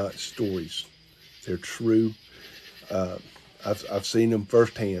are not stories; they're true. I've seen them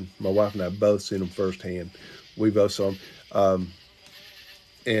firsthand. My wife and I both seen them firsthand. We both saw them,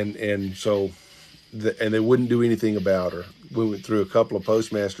 and so. And they wouldn't do anything about her. We went through a couple of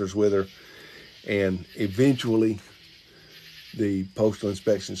postmasters with her, and eventually the Postal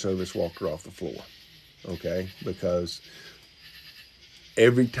Inspection Service walked her off the floor, okay? Because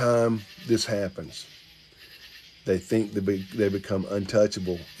every time this happens, they think they become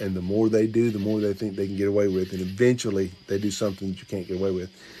untouchable, and the more they do, the more they think they can get away with, and eventually they do something that you can't get away with.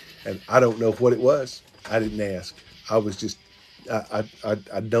 And I don't know what it was. I didn't ask. I was just,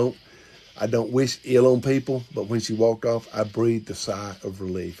 I don't wish ill on people, but when she walked off, I breathed a sigh of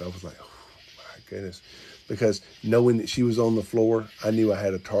relief. I was like, oh, my goodness. Because knowing that she was on the floor, I knew I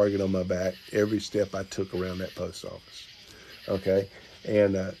had a target on my back every step I took around that post office. Okay?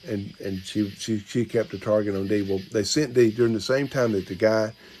 And she kept a target on Dee. Well, they sent Dee during the same time that the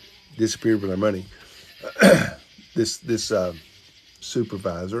guy disappeared with our money. This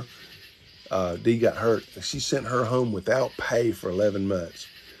supervisor, Dee got hurt. She sent her home without pay for 11 months.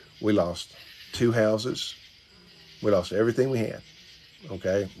 We lost 2 houses. We lost everything we had.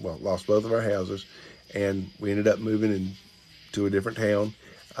 Okay, well, lost both of our houses, and we ended up moving into a different town.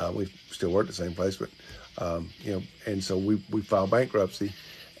 We still work at the same place, but you know, and so we filed bankruptcy.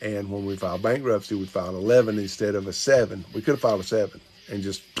 And when we filed bankruptcy, we filed 11 instead of a 7. We could have filed a 7, and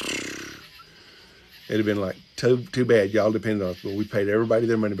just it'd have been like too bad. Y'all depended on us, but we paid everybody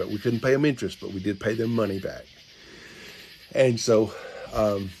their money back. We couldn't pay them interest, but we did pay them money back. And so.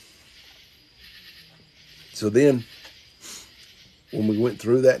 So then, when we went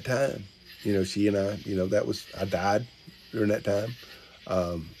through that time, you know, she and I, you know, I died during that time.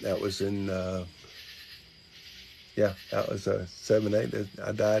 That was in, that was 7, 8.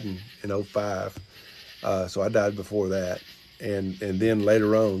 I died in 05. So I died before that. And then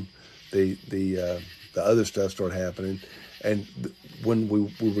later on, the the other stuff started happening. And when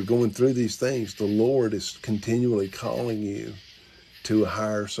we were going through these things, the Lord is continually calling you to a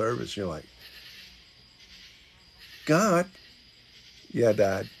higher service. You're like, God, yeah, I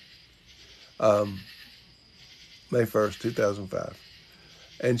died. May 1st, 2005.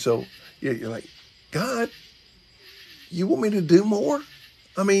 And so you're like, God, you want me to do more?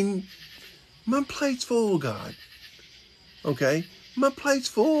 I mean, my plate's full, God. Okay? My plate's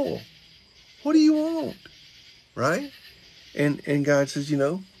full. What do you want? Right? And God says,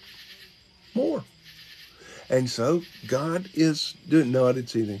 more. And so God is doing, no, I didn't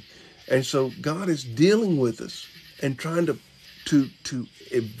see anything. And so God is dealing with us and trying to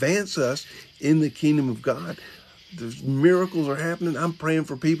advance us in the kingdom of God. There's miracles are happening. I'm praying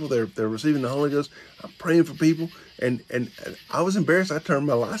for people. They're receiving the Holy Ghost. I'm praying for people. And I was embarrassed. I turned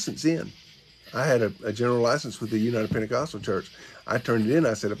my license in. I had a general license with the United Pentecostal Church. I turned it in.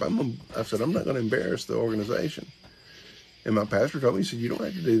 I said, I'm not going to embarrass the organization. And my pastor told me, he said, you don't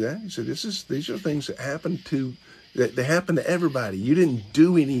have to do that. He said, these are things that happen they happen to everybody. You didn't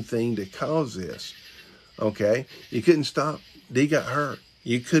do anything to cause this. Okay? You couldn't stop. Dee got hurt.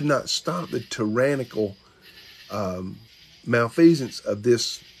 You could not stop the tyrannical malfeasance of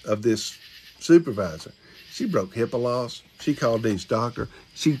this supervisor. She broke HIPAA laws. She called Dee's doctor.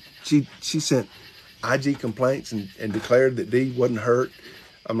 She sent IG complaints and declared that Dee wasn't hurt.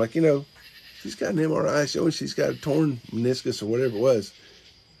 I'm like, she's got an MRI showing she's got a torn meniscus or whatever it was.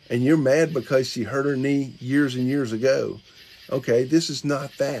 And you're mad because she hurt her knee years and years ago. Okay, this is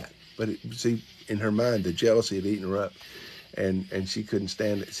not that. But see, in her mind, the jealousy had eaten her up. And she couldn't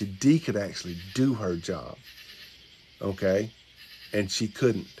stand it. See, Dee could actually do her job. Okay? And she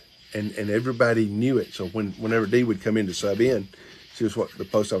couldn't. And everybody knew it. So whenever Dee would come in to sub in, she was what the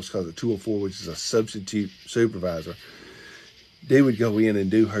post office calls a 204, which is a substitute supervisor. Dee would go in and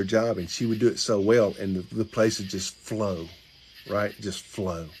do her job, and she would do it so well, and the place would just flow, right? Just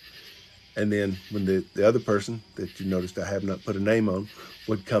flow. And then when the other person that you noticed I have not put a name on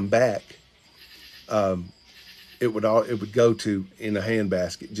would come back, it would go to in a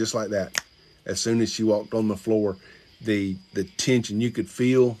handbasket, just like that. As soon as she walked on the floor, the tension, you could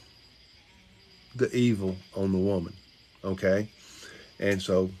feel the evil on the woman, okay? And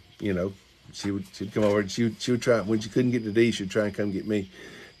so, she'd come over and she would try, when she couldn't get to Dee, she'd try and come get me.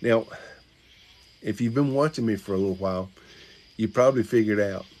 Now, if you've been watching me for a little while, you probably figured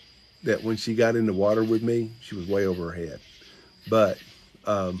out that when she got in the water with me, she was way over her head. But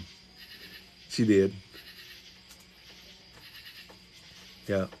she did.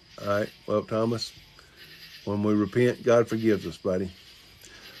 Yeah. All right. Well, Thomas, when we repent, God forgives us, buddy.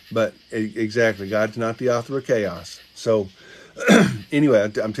 But exactly, God's not the author of chaos. So anyway,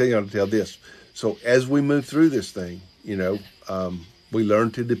 I'm telling you how to tell this. So as we move through this thing, we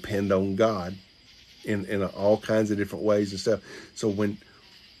learn to depend on God in all kinds of different ways and stuff. So when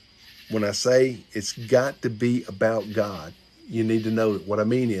I say it's got to be about God, you need to know that what I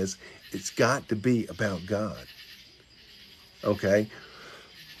mean is it's got to be about God. Okay?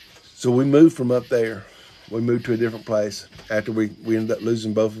 So we moved from up there. We moved to a different place. After we ended up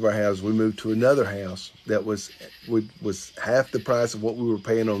losing both of our houses, we moved to another house that was half the price of what we were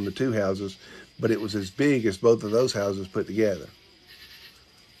paying on the two houses, but it was as big as both of those houses put together.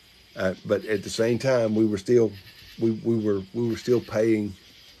 But at the same time, we were still paying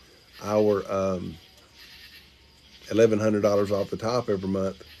our $1,100 off the top every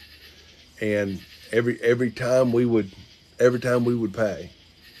month, and every time we would pay,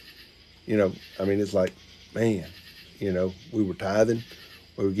 it's like, man, we were tithing,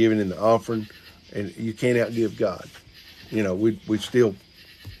 we were giving in the offering, and you can't outgive God. We still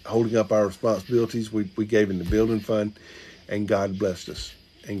holding up our responsibilities. We gave in the building fund, and God blessed us,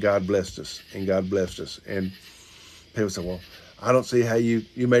 and God blessed us, and God blessed us. And people say, well, I don't see how you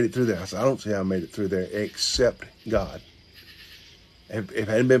made it through there. I said, I don't see how I made it through there except God. If it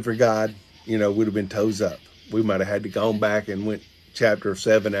hadn't been for God, we'd have been toes up. We might have had to go back and went chapter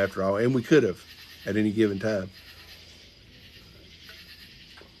 7 after all, and we could have at any given time.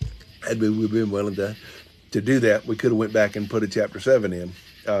 Had we been willing to do that, we could have went back and put a chapter 7 in.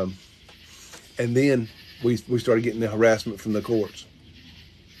 And then we started getting the harassment from the courts.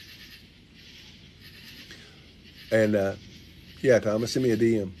 And yeah, Thomas, send me a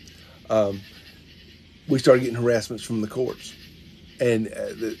DM. We started getting harassments from the courts. And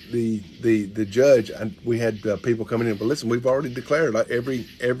the judge, we had people coming in, but listen, we've already declared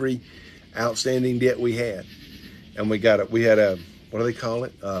every outstanding debt we had, and we had a what do they call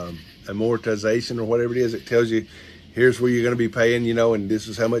it, amortization or whatever it is. It tells you here's where you're going to be paying, and this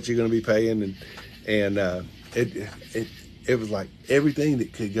is how much you're going to be paying, and it was like everything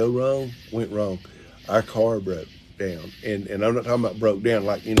that could go wrong went wrong. our car broke down. And I'm not talking about broke down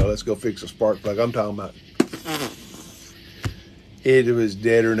like, let's go fix a spark plug. I'm talking about it was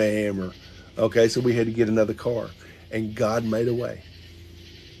deader than a hammer. Okay, so we had to get another car. And God made a way.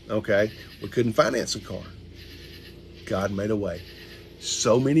 Okay, we couldn't finance a car. God made a way.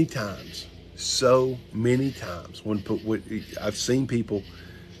 So many times when I've seen people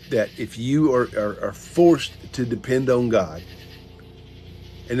that if you are forced to depend on God,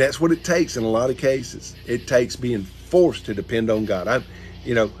 and that's what it takes in a lot of cases. It takes being forced to depend on God.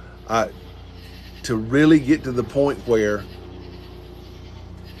 To really get to the point where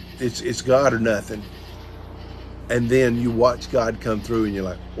it's God or nothing, and then you watch God come through, and you're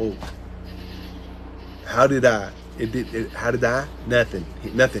like, whoa, how did I? How did I? Nothing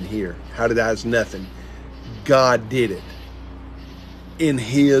here. How did I? It's nothing. God did it in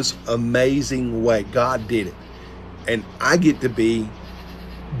His amazing way. God did it, and I get to be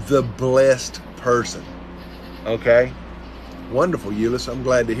the blessed person. Okay, wonderful, Euless. I'm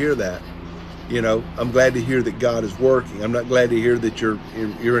glad to hear that. I'm glad to hear that God is working. I'm not glad to hear that you're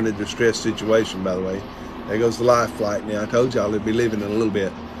in a distressed situation. By the way, there goes the life flight. Now I told y'all it'd be leaving in a little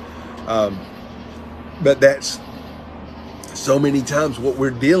bit. But that's so many times what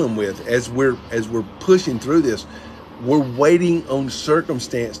we're dealing with as we're pushing through this. We're waiting on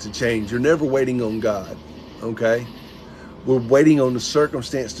circumstance to change. You're never waiting on God. Okay, we're waiting on the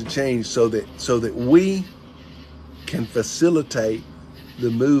circumstance to change so that we can facilitate the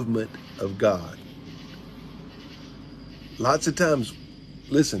movement of God. Lots of times,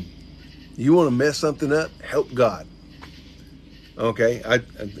 listen, you want to mess something up, help God. Okay,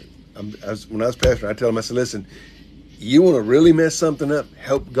 when I was pastor, I tell them, I said, listen, you want to really mess something up,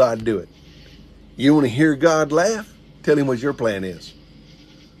 help God do it. You want to hear God laugh, tell Him what your plan is.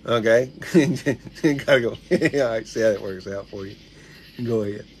 Okay, you gotta go. All right, see how that works out for you. Go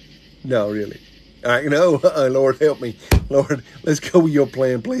ahead. No, really. All right, Lord, help me. Lord, let's go with your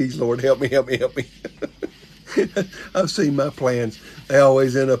plan, please. Lord, help me. I've seen my plans. They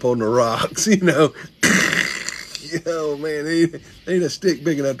always end up on the rocks, Oh, man, they ain't a stick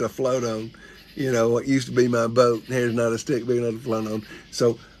big enough to float on. What used to be my boat, here's not a stick big enough to float on.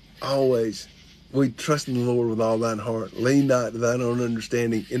 So always, we trust in the Lord with all thine heart. Lean not to thine own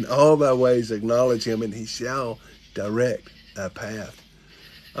understanding. In all thy ways acknowledge Him, and He shall direct thy path.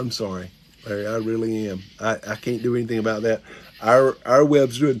 I'm sorry, Larry, I really am. I can't do anything about that. Our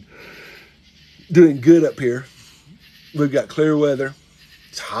web's doing good up here. We've got clear weather.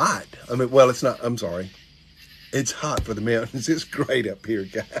 It's hot. It's not. I'm sorry. It's hot for the mountains. It's great up here,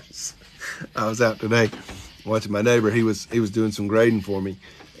 guys. I was out today watching my neighbor. He was doing some grading for me,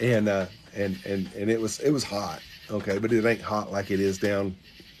 and it was hot. Okay, but it ain't hot like it is down.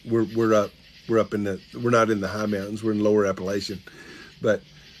 We're up in we're not in the high mountains. We're in lower Appalachian, but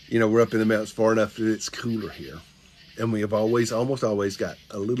we're up in the mountains far enough that it's cooler here. And we have almost always got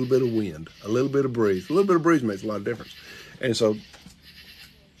a little bit of wind, a little bit of breeze. A little bit of breeze makes a lot of difference. And so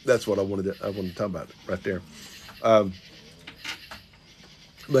that's what I wanted to talk about right there.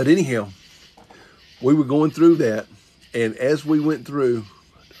 But anyhow, we were going through that. And as we went through,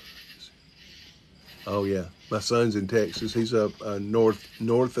 oh yeah, my son's in Texas. He's up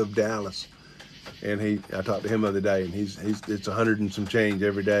north of Dallas. And I talked to him the other day, and it's 100 and some change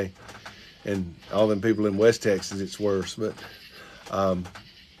every day. And all them people in West Texas, it's worse. But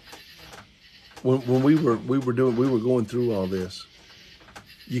when we were going through all this,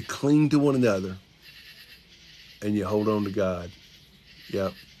 you cling to one another, and you hold on to God.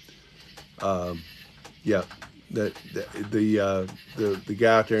 Yep. Yep. The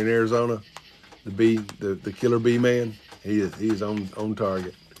guy out there in Arizona, the killer bee man, he is on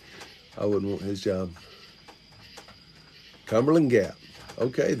target. I wouldn't want his job. Cumberland Gap.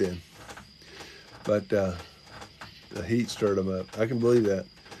 Okay then. But the heat stirred them up. I can believe that.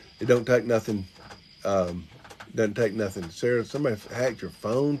 It don't take nothing. Doesn't take nothing. Sarah, somebody hacked your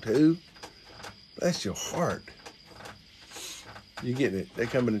phone too? Bless your heart. You getting it. They're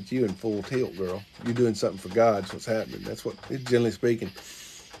coming at you in full tilt, girl. You're doing something for God. That's what's happening. That's what, generally speaking,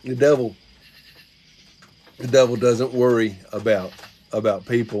 the devil doesn't worry about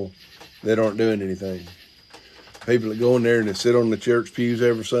people that aren't doing anything. People that go in there and they sit on the church pews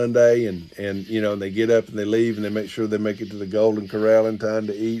every Sunday and they get up and they leave and they make sure they make it to the Golden Corral in time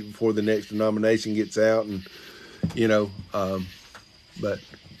to eat before the next denomination gets out. And, but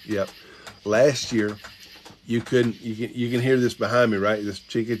yep. Last year, you can hear this behind me, right? This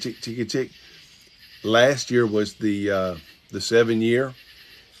chicka chick, chicka chick. Last year was the 7 year,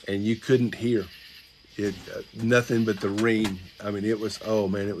 and you couldn't hear it, nothing but the ring. I mean, it was, oh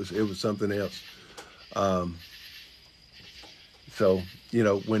man, it was something else. So,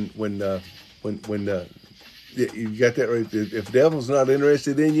 when when you got that right. If the devil's not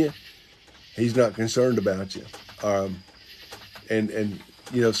interested in you, he's not concerned about you. And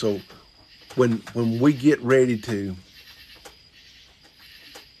you know, so when we get ready to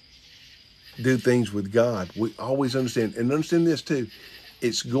do things with God, we always understand this too.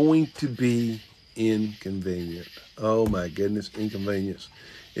 It's going to be inconvenient. Oh my goodness, inconvenience.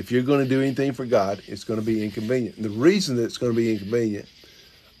 If you're going to do anything for God, it's going to be inconvenient. And the reason that it's going to be inconvenient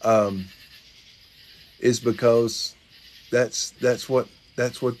is because that's what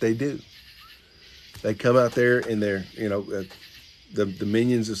they do. They come out there and they're, you know, the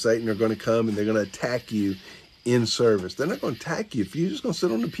minions of Satan are going to come and they're going to attack you in service. They're not going to attack you if you're just going to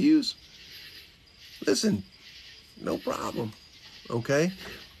sit on the pews. Listen, no problem, okay?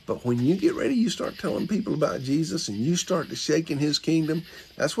 But when you get ready, you start telling people about Jesus and you start to shaking his kingdom.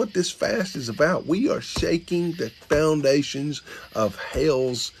 That's what this fast is about. We are shaking the foundations of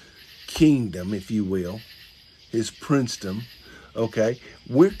hell's kingdom, if you will, his princedom, okay?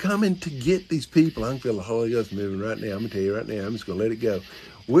 We're coming to get these people. I can feel the Holy Ghost moving right now. I'm going to tell you right now. I'm just going to let it go.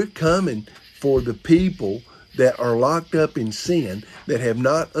 We're coming for the people that are locked up in sin, that have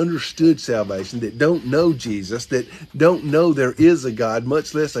not understood salvation, that don't know Jesus, that don't know there is a God,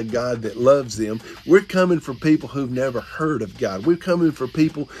 much less a God that loves them. We're coming for people who've never heard of God. We're coming for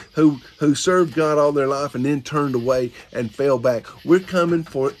people who served God all their life and then turned away and fell back. We're coming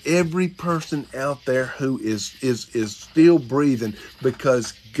for every person out there who is still breathing,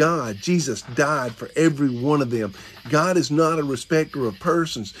 because God, Jesus died for every one of them. God is not a respecter of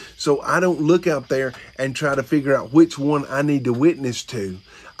persons. So I don't look out there and try to figure out which one I need to witness to.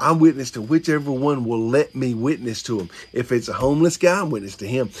 I witness to whichever one will let me witness to him. If it's a homeless guy, I'm witness to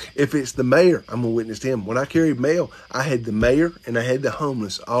him. If it's the mayor, I'm going to witness to him. When I carried mail, I had the mayor and I had the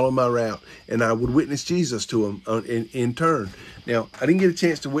homeless all on my route, and I would witness Jesus to them in turn. Now, I didn't get a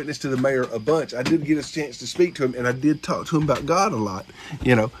chance to witness to the mayor a bunch. I did get a chance to speak to him, and I did talk to him about God a lot,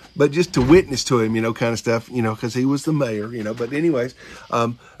 you know, but just to witness to him, you know, kind of stuff, you know, because he was the mayor, you know. But anyways,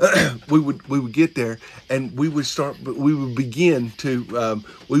 we would get there, and we would begin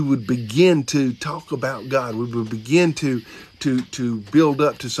to talk about God. We would begin to build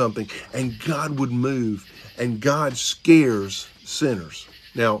up to something, and God would move, and God scares sinners.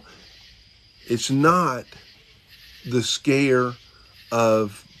 Now, it's not the scare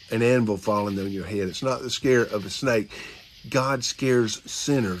of an anvil falling on your head. It's not the scare of a snake. God scares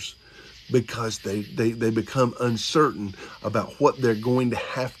sinners because they become uncertain about what they're going to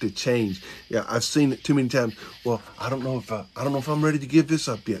have to change. Yeah, I've seen it too many times. Well, I don't know if I'm ready to give this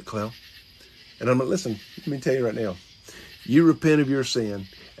up yet, Clell. And I'm like, listen, let me tell you right now. You repent of your sin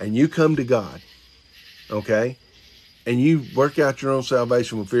and you come to God, okay? And you work out your own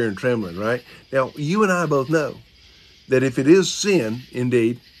salvation with fear and trembling, right? Now, you and I both know that if it is sin,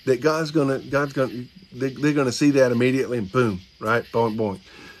 indeed, that they're gonna see that immediately and boom, right? Boing, boing.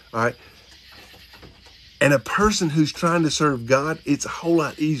 All right. And a person who's trying to serve God, it's a whole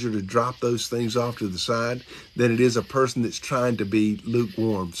lot easier to drop those things off to the side than it is a person that's trying to be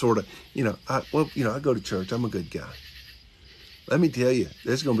lukewarm, sort of, you know, I go to church. I'm a good guy. Let me tell you,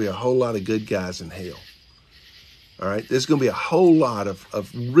 there's going to be a whole lot of good guys in hell. All right. There's going to be a whole lot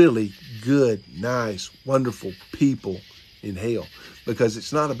of really good, nice, wonderful people in hell, because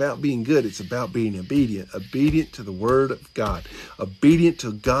it's not about being good. It's about being obedient to the word of God, obedient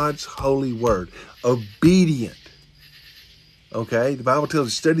to God's holy word, obedient. Okay. The Bible tells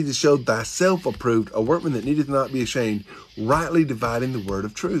us, study to show thyself approved, a workman that needeth not be ashamed, rightly dividing the word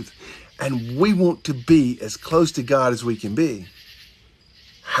of truth. And we want to be as close to God as we can be.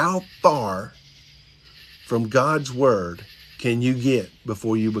 How far from God's word can you get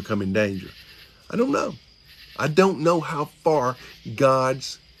before you become in danger? I don't know. I don't know how far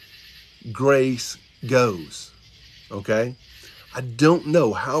God's grace goes, okay? I don't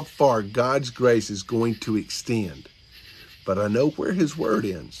know how far God's grace is going to extend, but I know where his word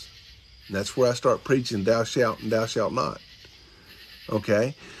ends. And that's where I start preaching, thou shalt and thou shalt not,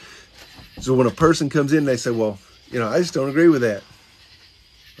 okay? So when a person comes in, they say, well, you know, I just don't agree with that.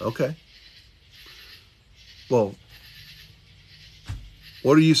 Okay. Well,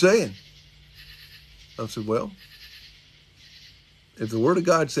 what are you saying? I said, well, if the word of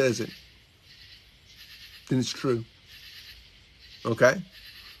God says it, then it's true. Okay?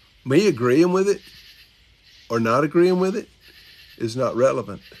 Me agreeing with it or not agreeing with it is not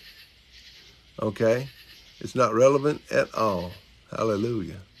relevant. Okay? It's not relevant at all.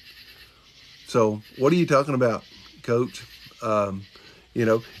 Hallelujah. So what are you talking about, Coach? You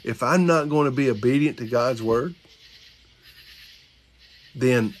know, if I'm not going to be obedient to God's word,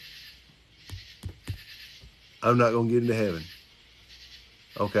 then I'm not going to get into heaven.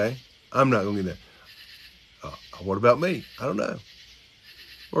 Okay? I'm not going to get that. What about me? I don't know.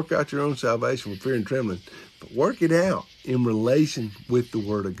 Work out your own salvation with fear and trembling. But work it out in relation with the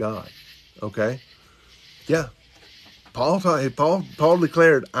Word of God. Okay? Yeah. Paul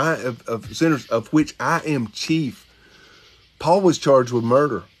declared, of sinners, of which I am chief. Paul was charged with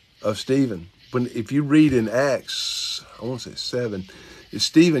murder of Stephen. If you read in Acts, I want to say 7,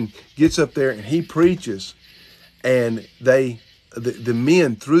 Stephen gets up there and he preaches, and the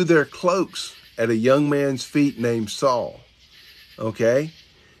men threw their cloaks at a young man's feet named Saul. Okay?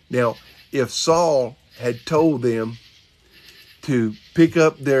 Now, if Saul had told them to pick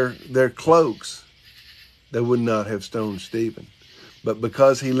up their cloaks, they would not have stoned Stephen. But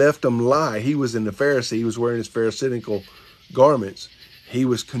because he left them lie, he was in the Pharisee, he was wearing his Pharisaical garments, he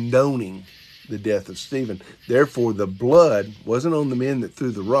was condoning the death of Stephen. Therefore, the blood wasn't on the men that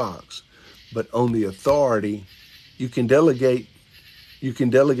threw the rocks, but on the authority. You can delegate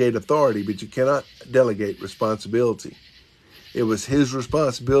authority, but you cannot delegate responsibility. It was his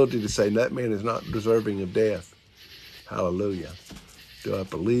responsibility to say, that man is not deserving of death. Hallelujah. Do I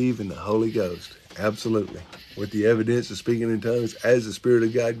believe in the Holy Ghost? Absolutely. With the evidence of speaking in tongues as the Spirit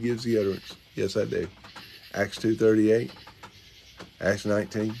of God gives the utterance. Yes, I do. Acts 2:38, Acts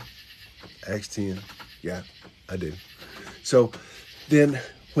 19, Acts 10. Yeah, I do. So then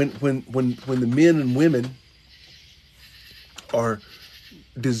when the men and women are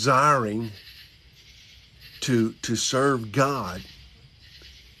desiring to serve God,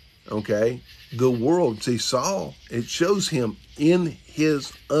 okay, the world, see, Saul, it shows him in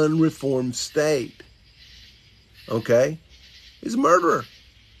his unreformed state, okay? He's a murderer.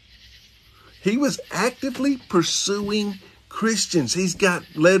 He was actively pursuing Christians. He's got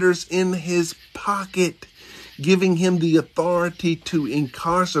letters in his pocket giving him the authority to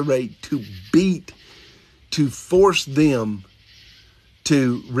incarcerate, to beat, to force them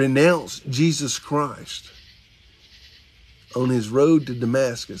to renounce Jesus Christ. On his road to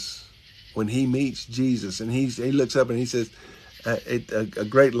Damascus, when he meets Jesus, and he looks up and he says, a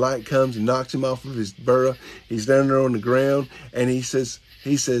great light comes and knocks him off of his burro. He's down there on the ground, and he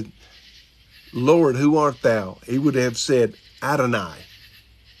said, Lord, who art thou? He would have said Adonai,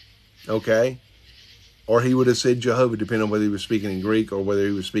 okay? Or he would have said Jehovah, depending on whether he was speaking in Greek or whether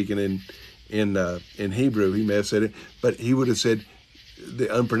he was speaking in Hebrew. He may have said it, but he would have said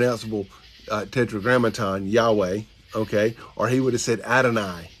the unpronounceable tetragrammaton, Yahweh, okay? Or he would have said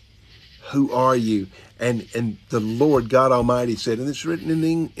Adonai, who are you? And the Lord God Almighty said, and it's written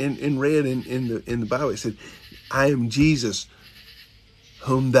in red in the Bible, it said, I am Jesus,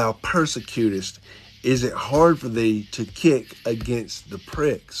 whom thou persecutest. Is it hard for thee to kick against the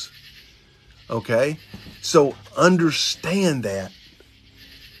pricks? Okay? So understand that.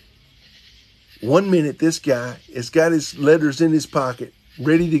 1 minute, this guy has got his letters in his pocket,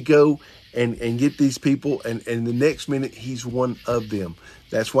 ready to go and get these people, and the next minute, he's one of them.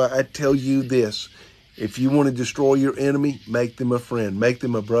 That's why I tell you this. If you want to destroy your enemy, make them a friend. Make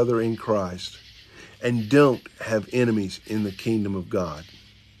them a brother in Christ. And don't have enemies in the kingdom of God.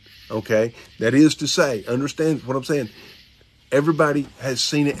 Okay? That is to say, understand what I'm saying. Everybody has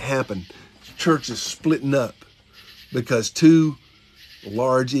seen it happen. Churches splitting up because two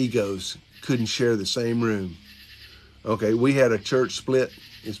large egos couldn't share the same room. Okay, we had a church split.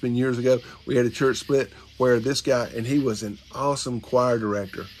 It's been years ago. We had a church split where this guy, and he was an awesome choir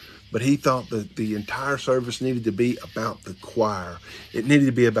director, but he thought that the entire service needed to be about the choir. It needed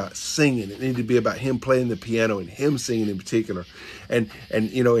to be about singing. It needed to be about him playing the piano and him singing in particular, and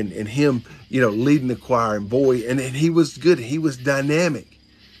him, leading the choir. And boy, and he was good. He was dynamic.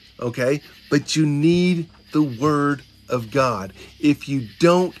 Okay, but you need the Word of God. If you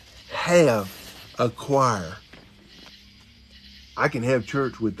don't have a choir, I can have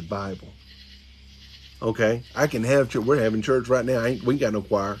church with the Bible. Okay, I can have church. We're having church right now. We ain't got no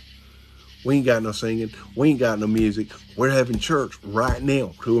choir. We ain't got no singing. We ain't got no music. We're having church right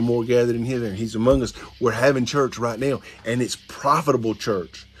now. 2 or more gathered in His name. He's among us. We're having church right now, and it's profitable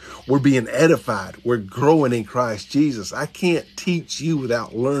church. We're being edified. We're growing in Christ Jesus. I can't teach you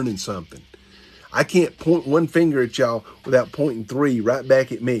without learning something. I can't point one finger at y'all without pointing 3 right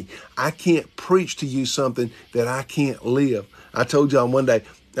back at me. I can't preach to you something that I can't live. I told y'all one day,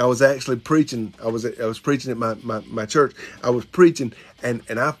 I was actually preaching. I was preaching at my church. I was preaching, and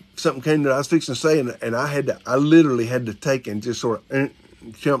something came that I was fixing to say, and I literally had to take and just sort of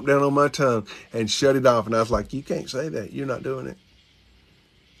jump down on my tongue and shut it off. And I was like, you can't say that. You're not doing it.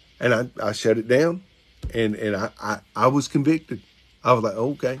 And I shut it down, and I was convicted. I was like,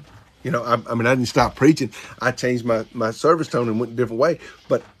 okay. I didn't stop preaching. I changed my service tone and went a different way.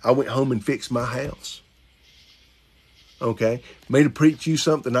 But I went home and fixed my house. Okay? Me to preach you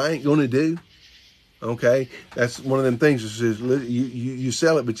something I ain't going to do. Okay? That's one of them things that says you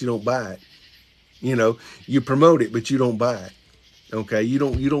sell it, but you don't buy it. You know, you promote it, but you don't buy it. Okay? You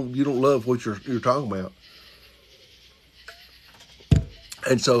don't love what you're talking about.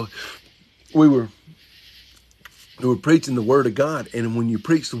 And so we were preaching the Word of God, and when you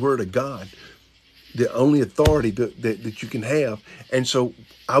preach the Word of God, the only authority that you can have. And so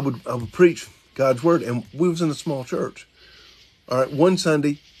I would preach God's Word, and we was in a small church. All right, one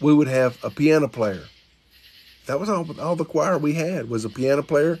Sunday we would have a piano player. That was all the choir we had was a piano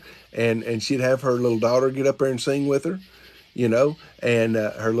player, and she'd have her little daughter get up there and sing with her, you know, and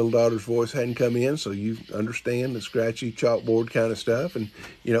her little daughter's voice hadn't come in, so you understand the scratchy chalkboard kind of stuff, and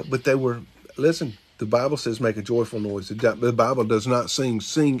you know, but they were, listen, the Bible says make a joyful noise. The Bible does not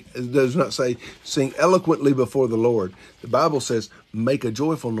does not say sing eloquently before the Lord. The Bible says make a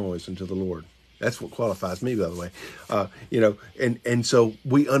joyful noise unto the Lord. That's what qualifies me, by the way. You know, and so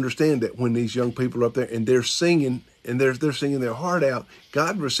we understand that when these young people are up there and they're singing and they're singing their heart out,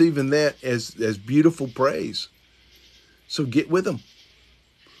 God receiving that as beautiful praise. So get with them.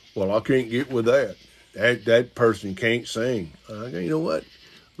 Well, I can't get with that. That person can't sing. You know what?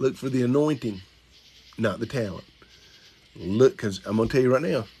 Look for the anointing, not the talent. Look, because I'm going to tell you right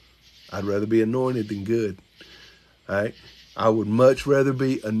now, I'd rather be anointed than good. All right? I would much rather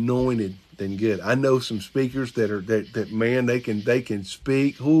be anointed than good. I know some speakers that man, they can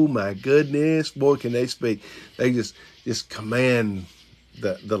speak. Oh my goodness, boy, can they speak. They just command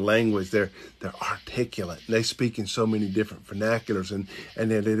the language. They're articulate. They speak in so many different vernaculars and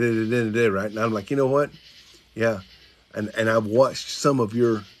right. And I'm like, you know what? Yeah. And I've watched some of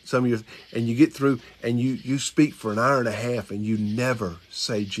your, and you get through and you speak for an hour and a half and you never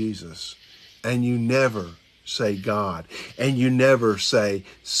say Jesus, and you never say God, and you never say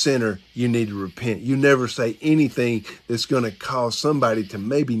sinner, you need to repent. You never say anything that's going to cause somebody to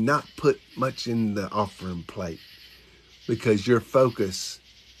maybe not put much in the offering plate, because your focus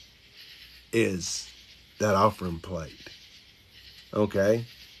is that offering plate. Okay?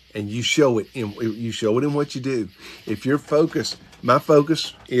 And you show it in what you do. If your focus, my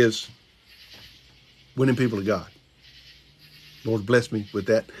focus is winning people to God. Lord bless me with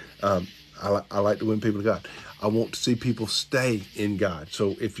that. I like to win people to God. I want to see people stay in God.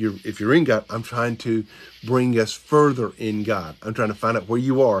 So if you're in God, I'm trying to bring us further in God. I'm trying to find out where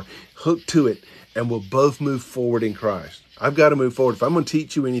you are, hook to it, and we'll both move forward in Christ. I've got to move forward. If I'm going to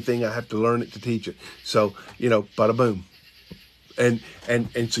teach you anything, I have to learn it to teach it. So, you know, bada boom. And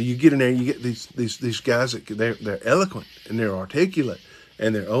so you get in there, and you get these guys that they're eloquent and they're articulate,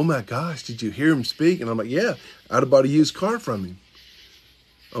 and they're, oh my gosh, did you hear him speak? And I'm like, yeah, I'd have bought a used car from him.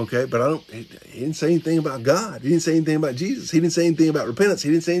 Okay, but he didn't say anything about God. He didn't say anything about Jesus. He didn't say anything about repentance.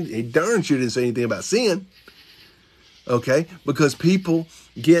 He darn sure didn't say anything about sin. Okay, because people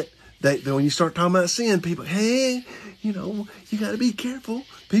get that when you start talking about sin, people, hey, you know, you got to be careful.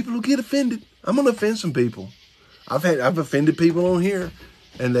 People will get offended. I'm going to offend some people. I've offended people on here,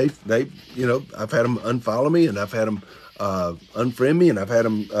 and they you know, I've had them unfollow me, and I've had them unfriend me, and I've had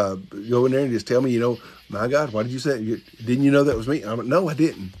them go in there and just tell me, you know, my God, why did you say it? Didn't you know that was me? I'm like, no, I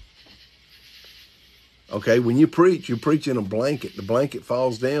didn't. Okay, when you preach in a blanket. The blanket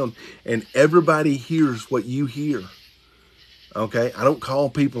falls down, and everybody hears what you hear. Okay, I don't call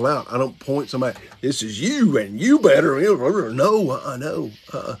people out. I don't point somebody, this is you, and you better. No.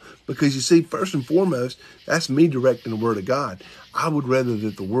 Because you see, first and foremost, that's me directing the Word of God. I would rather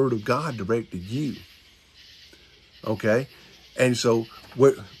that the Word of God directed you. Okay, and so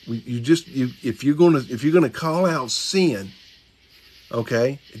if you're gonna call out sin,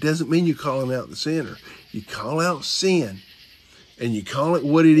 okay, it doesn't mean you're calling out the sinner. You call out sin, and you call it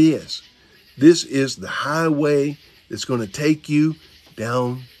what it is. This is the highway that's going to take you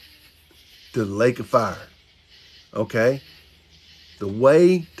down to the lake of fire. Okay, the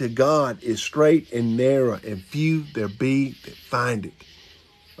way to God is straight and narrow, and few there be that find it.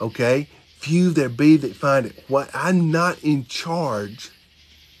 Okay. Few there be that find it. What, I'm not in charge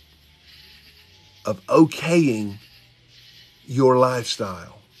of okaying your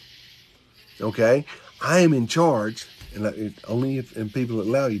lifestyle. Okay? I am in charge, and only if people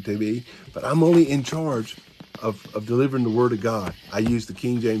allow you to be, but I'm only in charge of delivering the Word of God. I use the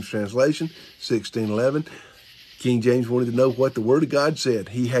King James translation, 1611. King James wanted to know what the Word of God said.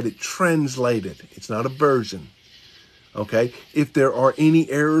 He had it translated. It's not a version. Okay? If there are any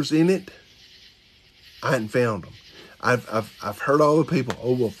errors in it, I hadn't found them. I've heard all the people,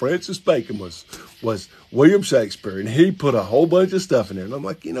 oh, well, Francis Bacon was William Shakespeare, and he put a whole bunch of stuff in there. And I'm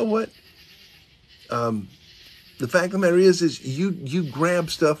like, you know what? The fact of the matter is you grab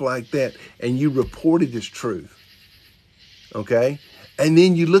stuff like that and you report it as truth. Okay? And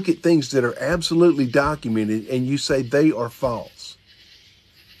then you look at things that are absolutely documented and you say they are false.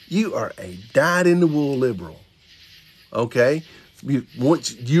 You are a dyed-in-the-wool liberal. Okay?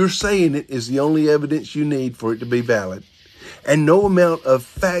 Once you're saying it is the only evidence you need for it to be valid. And no amount of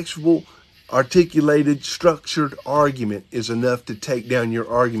factual, articulated, structured argument is enough to take down your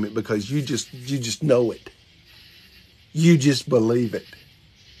argument because you just know it. You just believe it.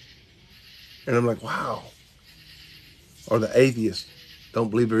 And I'm like, wow. Or the atheists don't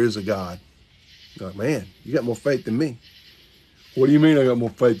believe there is a God. You're like, man, you got more faith than me. What do you mean I got more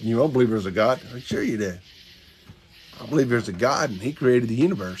faith than you? I don't believe there's a God. I'm like, sure you do. I believe there's a God and he created the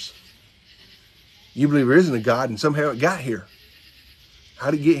universe. You believe there isn't a God and somehow it got here.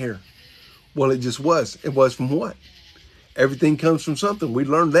 How did it get here? Well, it just was. It was from what? Everything comes from something. We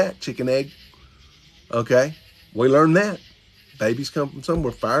learned that, chicken egg. Okay? We learned that. Babies come from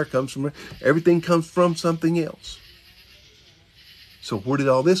somewhere. Fire comes from, everything comes from something else. So where did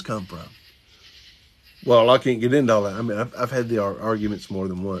all this come from? Well, I can't get into all that. I mean, I've had the arguments more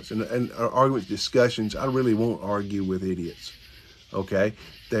than once. And arguments, discussions, I really won't argue with idiots. Okay?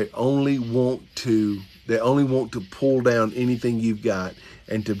 They only want to pull down anything you've got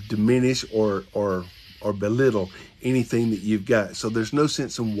and to diminish or belittle anything that you've got. So there's no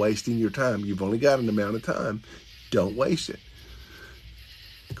sense in wasting your time. You've only got an amount of time. Don't waste it.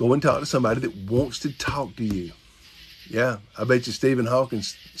 Go and talk to somebody that wants to talk to you. Yeah, I bet you Stephen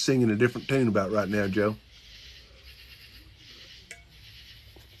Hawking's singing a different tune about right now, Joe.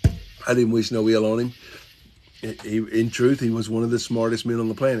 I didn't wish no ill on him. In truth, he was one of the smartest men on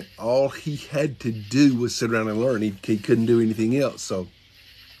the planet. All he had to do was sit around and learn. He couldn't do anything else. So,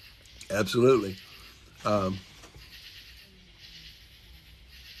 absolutely.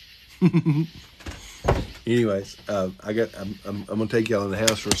 Anyways, I'm gonna take y'all in the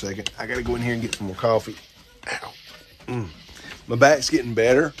house for a second. I gotta go in here and get some more coffee. Ow. My back's getting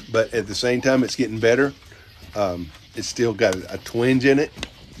better, but at the same time it's getting better. It's still got a twinge in it.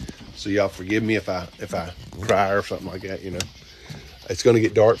 So y'all forgive me if I cry or something like that, you know. It's going to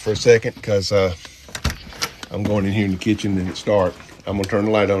get dark for a second because I'm going in here in the kitchen and it's dark. I'm going to turn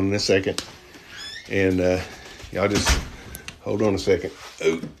the light on in a second. And y'all just hold on a second.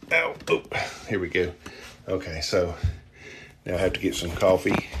 Oh, ow, oh, here we go. Okay, so now I have to get some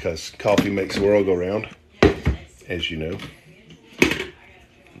coffee because coffee makes the world go round, as you know.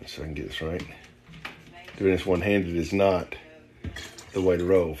 So I can get this right. Doing this one-handed is not the way to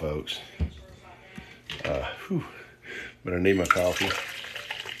roll, folks. But I need my coffee.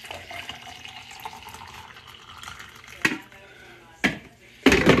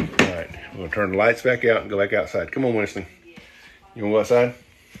 All right, we're gonna turn the lights back out and go back outside. Come on, Winston. You wanna go outside?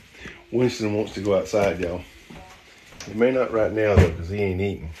 Winston wants to go outside, y'all. He may not right now though, because he ain't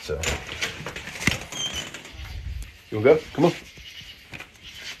eating. So, you wanna go? Come on.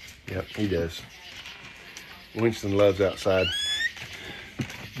 Yep, he does. Winston loves outside.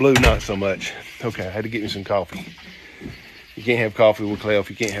 Blue, not so much. Okay, I had to get me some coffee. You can't have coffee with Clay if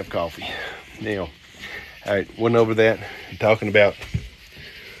you can't have coffee. Now, all right, went over that and talking about,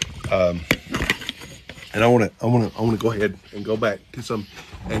 and I want to go ahead and go back to some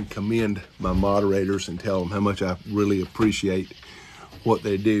and commend my moderators and tell them how much I really appreciate what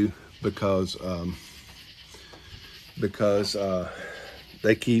they do because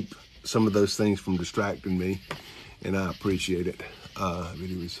they keep some of those things from distracting me, and I appreciate it. What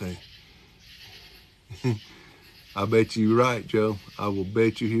did we say? I bet you're right, Joe. I will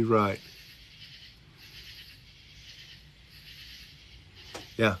bet you he's right.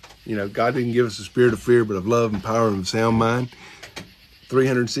 Yeah, you know, God didn't give us a spirit of fear, but of love and power and a sound mind.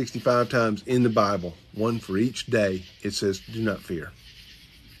 365 times in the Bible, one for each day, it says, do not fear.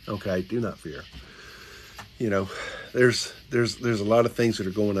 Okay, do not fear. You know, there's a lot of things that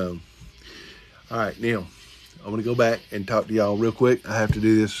are going on. All right, now, I'm going to go back and talk to y'all real quick. I have to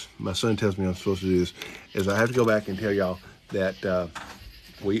do this. My son tells me I'm supposed to do this. Is I have to go back and tell y'all that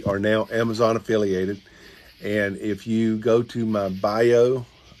we are now Amazon affiliated. And if you go to my bio,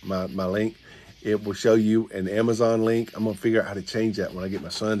 my link, it will show you an Amazon link. I'm going to figure out how to change that when I get my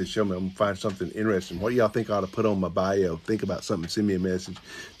son to show me. I'm going to find something interesting. What do y'all think I ought to put on my bio? Think about something, send me a message.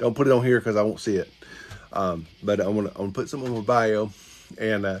 Don't put it on here because I won't see it. But I'm gonna put something on my bio.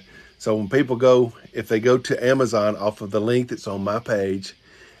 And so when people go, if they go to Amazon off of the link that's on my page,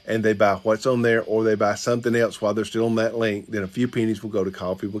 and they buy what's on there, or they buy something else while they're still on that link, then a few pennies will go to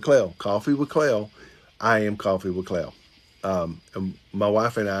Coffee with Clell. Coffee with Clell. I am Coffee with Clell. And my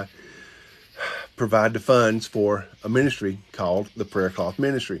wife and I provide the funds for a ministry called the Prayer Cloth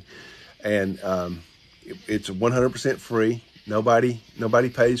Ministry. And it's 100% free. Nobody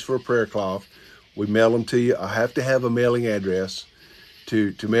pays for a prayer cloth. We mail them to you. I have to have a mailing address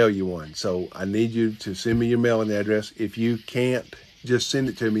to mail you one. So I need you to send me your mailing address. If you can't just send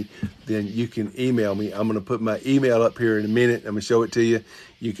it to me, then you can email me. I'm going to put my email up here in a minute. I'm going to show it to you.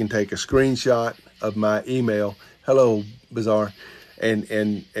 You can take a screenshot of my email. Hello, Bazaar. And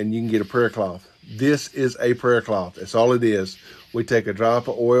you can get a prayer cloth. This is a prayer cloth. That's all it is. We take a drop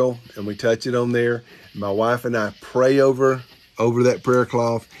of oil and we touch it on there. My wife and I pray over that prayer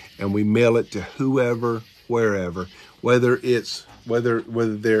cloth, and we mail it to whoever, wherever, whether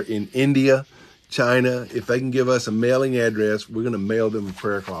they're in India, China. If they can give us a mailing address, we're going to mail them a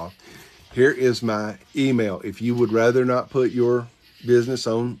prayer cloth. Here is my email. If you would rather not put your business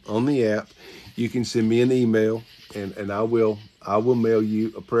on the app, you can send me an email, and I will mail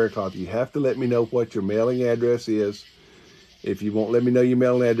you a prayer cloth. You have to let me know what your mailing address is. If you won't let me know your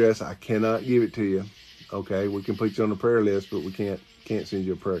mailing address, I cannot give it to you. Okay, we can put you on the prayer list, but we can't send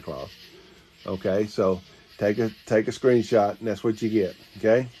you a prayer cloth. Okay, so take a screenshot, and that's what you get.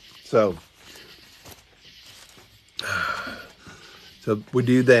 Okay, so we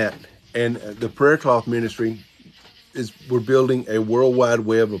do that, and the prayer cloth ministry we're building a worldwide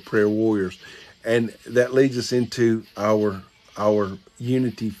web of prayer warriors, and that leads us into our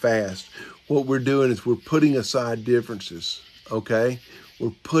unity fast. What we're doing is we're putting aside differences. Okay,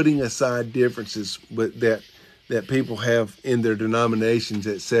 we're putting aside differences that people have in their denominations,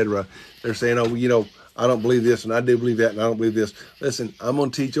 etc. They're saying, oh, I don't believe this, and I do believe that, and I don't believe this. Listen, I'm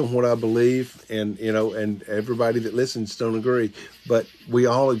going to teach on what I believe, and everybody that listens don't agree, but we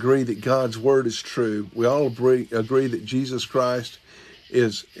all agree that God's word is true. We all agree that Jesus Christ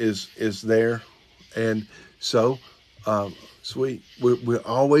is there, and so sweet. We're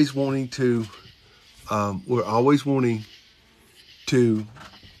always wanting to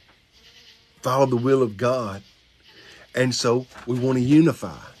follow the will of God, and so we want to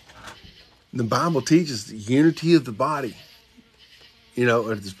unify. The Bible teaches the unity of the body,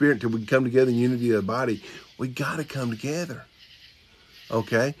 of the Spirit. Until we can come together in unity of the body, we got to come together.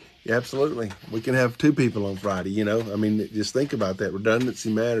 Okay? Yeah, absolutely. We can have 2 people on Friday, just think about that. Redundancy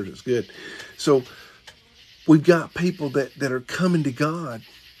matters. It's good. So we've got people that are coming to God.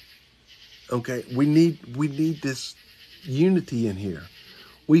 Okay? We need this unity in here.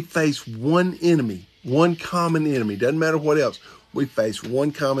 We face one enemy, one common enemy. Doesn't matter what else. We face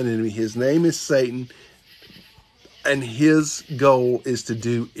one common enemy. His name is Satan, and his goal is to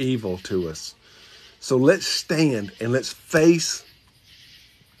do evil to us. So let's stand and let's face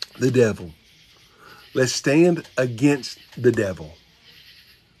the devil. Let's stand against the devil.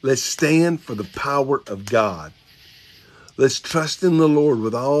 Let's stand for the power of God. Let's trust in the Lord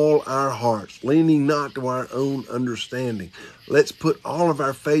with all our hearts, leaning not to our own understanding. Let's put all of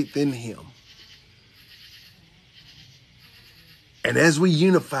our faith in him. And as we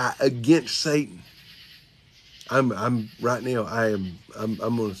unify against Satan, I'm going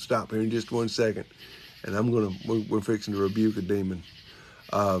to stop here in just 1 second, and we're fixing to rebuke a demon.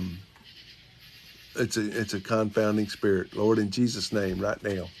 It's a confounding spirit. Lord, in Jesus' name, right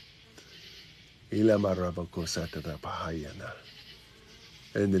now. In the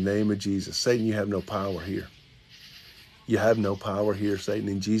name of Jesus. Satan, you have no power here. You have no power here, Satan.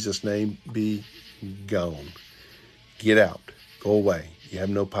 In Jesus' name, be gone. Get out. Go away. You have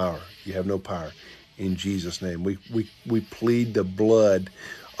no power. You have no power. In Jesus' name. We plead the blood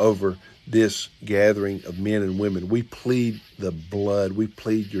over this gathering of men and women. We plead the blood. We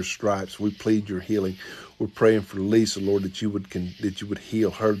plead your stripes. We plead your healing. We're praying for Lisa, Lord, that you would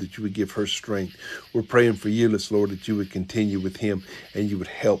heal her, that you would give her strength. We're praying for Eunice, Lord, that you would continue with him and you would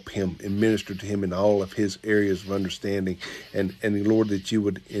help him and minister to him in all of his areas of understanding. And Lord, that you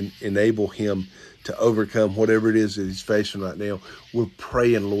would enable him to overcome whatever it is that he's facing right now. We're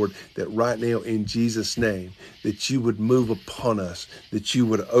praying, Lord, that right now in Jesus' name, that you would move upon us, that you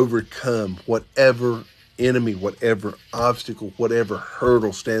would overcome whatever enemy, whatever obstacle, whatever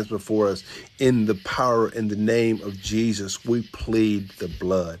hurdle stands before us. In the power and the name of Jesus, we plead the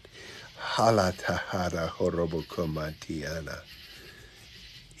blood.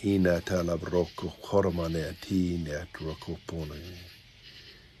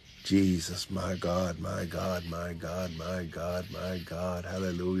 Jesus, my God, my God, my God, my God, my God.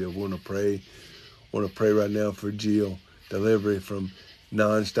 Hallelujah. I want to pray right now for Jill, delivery from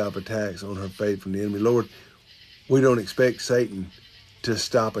nonstop attacks on her faith from the enemy. Lord, we don't expect Satan to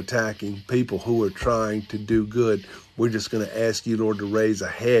stop attacking people who are trying to do good. We're just going to ask you, Lord, to raise a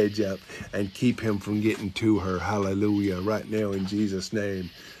hedge up and keep him from getting to her. Hallelujah. Right now in Jesus' name.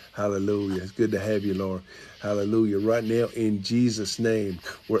 Hallelujah. It's good to have you, Lord. Hallelujah. Right now, in Jesus' name,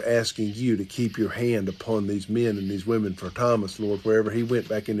 we're asking you to keep your hand upon these men and these women for Thomas, Lord, wherever he went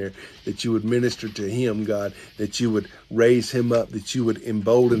back in there, that you would minister to him, God, that you would raise him up, that you would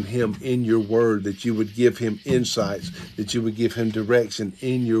embolden him in your word, that you would give him insights, that you would give him direction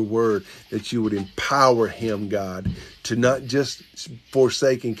in your word, that you would empower him, God, to not just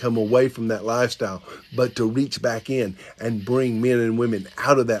forsake and come away from that lifestyle, but to reach back in and bring men and women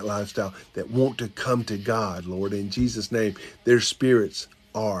out of that lifestyle that want to come to God, Lord. In Jesus' name, their spirits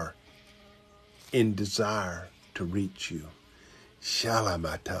are in desire to reach you. I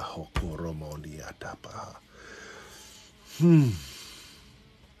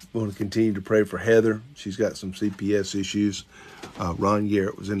want to continue to pray for Heather. She's got some CPS issues. Ron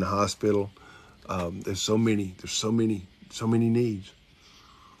Garrett was in the hospital. There's so many needs.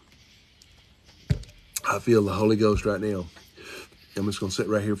 I feel the Holy Ghost right now. I'm just going to sit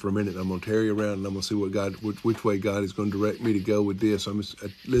right here for a minute. And I'm going to tarry around, and I'm going to see what God, which way God is going to direct me to go with this.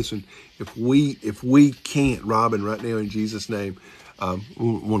 Listen. If we can't, Robin, right now in Jesus' name, we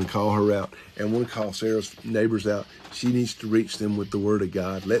want to call her out, and want to call Sarah's neighbors out. She needs to reach them with the word of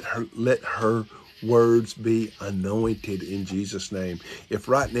God. Let her words be anointed in Jesus' name. If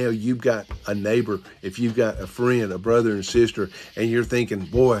right now you've got a neighbor, if you've got a friend, a brother and sister, and you're thinking,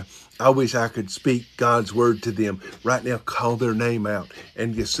 boy, I wish I could speak God's word to them. Right now, call their name out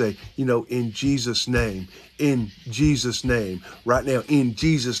and just say, in Jesus' name, right now, in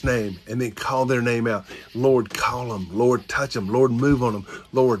Jesus' name, and then call their name out. Lord, call them. Lord, touch them. Lord, move on them.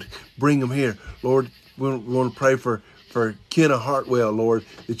 Lord, bring them here. Lord, we want to pray for Kenna Hartwell, Lord,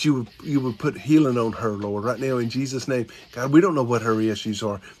 that you would put healing on her, Lord, right now in Jesus' name. God, we don't know what her issues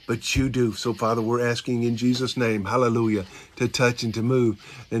are, but you do. So, Father, we're asking in Jesus' name, hallelujah, to touch and to move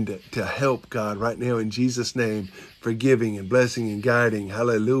and to help, God, right now in Jesus' name, forgiving and blessing and guiding.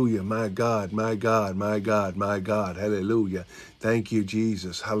 Hallelujah, my God, my God, my God, my God, hallelujah. Thank you,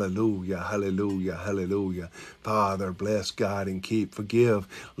 Jesus. Hallelujah, hallelujah, hallelujah. Father, bless, God, and keep, forgive,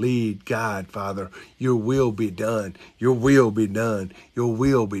 lead, God, Father. Your will be done. Your will be done. Your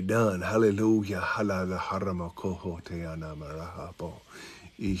will be done. Hallelujah.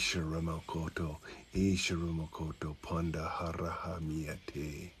 Isharamokoto Panda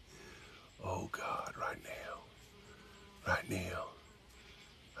Harahamiate. Oh God, right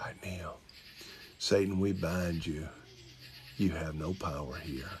now. Satan, we bind you. You have no power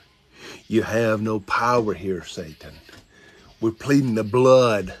here. You have no power here, Satan. We're pleading the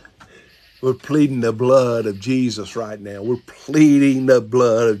blood. We're pleading the blood of Jesus right now. We're pleading the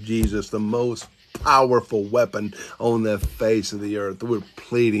blood of Jesus, the most powerful weapon on the face of the earth. We're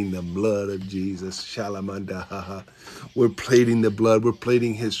pleading the blood of Jesus. Shalamanda. We're pleading the blood. We're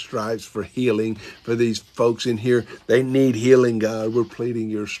pleading his stripes for healing for these folks in here. They need healing, God. We're pleading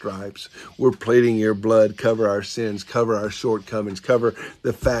your stripes. We're pleading your blood. Cover our sins. Cover our shortcomings. Cover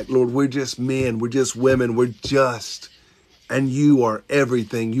the fact, Lord, we're just men. We're just women. We're just. And you are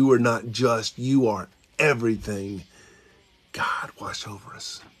everything. You are not just. You are everything. God, wash over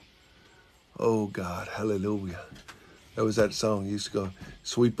us. Oh, God. Hallelujah. That was that song. You used to go,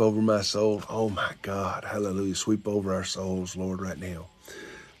 sweep over my soul. Oh, my God. Hallelujah. Sweep over our souls, Lord, right now.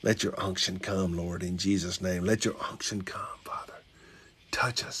 Let your unction come, Lord, in Jesus' name. Let your unction come, Father.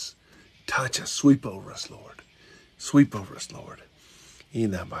 Touch us. Touch us. Sweep over us, Lord. Sweep over us, Lord.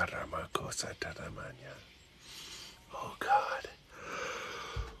 Oh, God.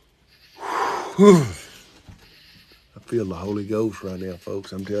 Whew. I feel the Holy Ghost right now,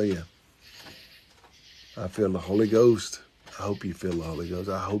 folks. I'm telling you. I feel the Holy Ghost. I hope you feel the Holy Ghost.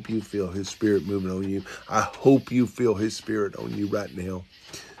 I hope you feel his spirit moving on you. I hope you feel his spirit on you right now.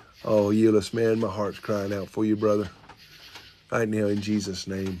 Oh, Euless, man, my heart's crying out for you, brother. Right now, in Jesus'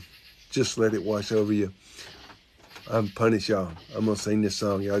 name. Just let it wash over you. I'm punished, y'all. I'm going to sing this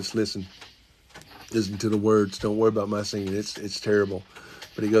song. Y'all just listen. Listen to the words. Don't worry about my singing. It's terrible.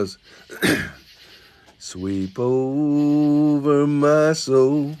 But he goes, sweep over my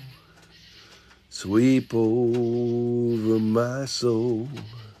soul. Sweep over my soul.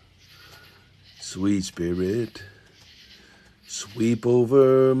 Sweet Spirit, sweep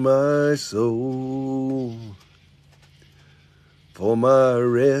over my soul. For my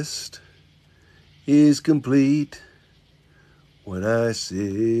rest is complete when I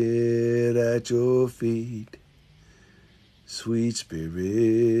sit at your feet. Sweet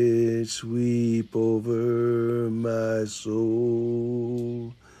Spirit, sweep over my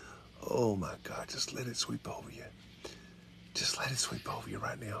soul. Oh my God, just let it sweep over you. Just let it sweep over you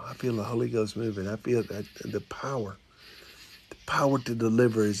right now. I feel the Holy Ghost moving. I feel that the power power to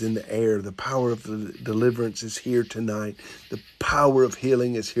deliver is in the air. The power of the deliverance is here tonight. The power of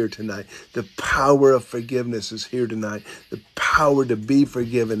healing is here tonight. The power of forgiveness is here tonight. The power to be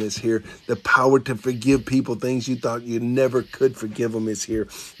forgiven is here. The power to forgive people things you thought you never could forgive them is here.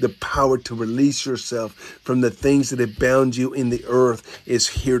 The power to release yourself from the things that have bound you in the earth is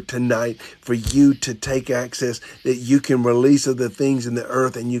here tonight, for you to take access, that you can release of the things in the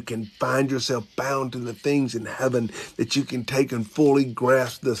earth and you can find yourself bound to the things in heaven, that you can take and fully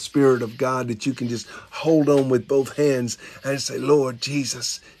grasp the Spirit of God, that you can just hold on with both hands and say, Lord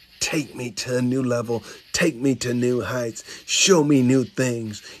Jesus, take me to a new level. Take me to new heights. Show me new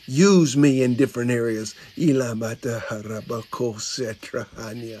things. Use me in different areas. It's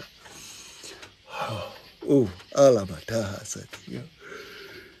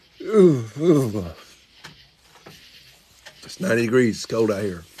 90 degrees. It's cold out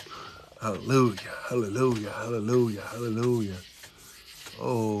here. Hallelujah, hallelujah, hallelujah, hallelujah.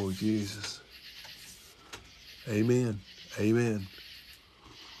 Oh, Jesus. Amen, amen,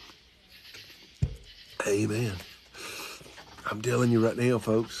 amen. I'm telling you right now,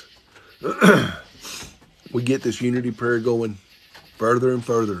 folks, we get this unity prayer going further and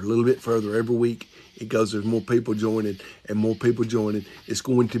further, a little bit further every week. It goes, there's more people joining and more people joining. It's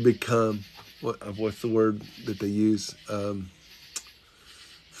going to become, what's the word that they use?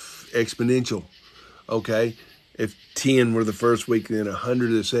 Exponential. Okay. If 10 were the first week, then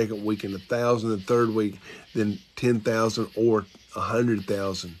 100 the second week, and 1,000 the third week, then 10,000 or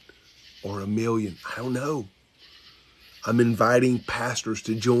 100,000 or 1,000,000. I don't know. I'm inviting pastors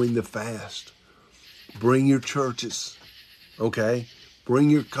to join the fast. Bring your churches. Okay. Bring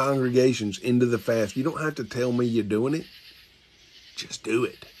your congregations into the fast. You don't have to tell me you're doing it. Just do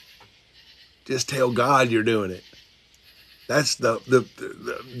it. Just tell God you're doing it. That's the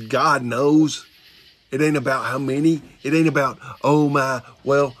God knows. It ain't about how many. It ain't about, oh my,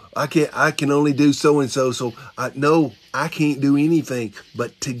 well, I can only do so and so. So no, I can't do anything.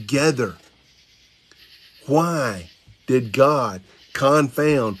 But together, why did God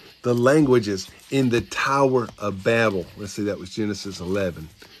confound the languages in the Tower of Babel? Let's see, that was Genesis 11.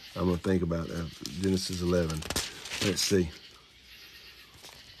 I'm going to think about that. Genesis 11. Let's see.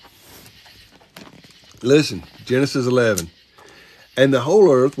 Listen, Genesis 11. And the whole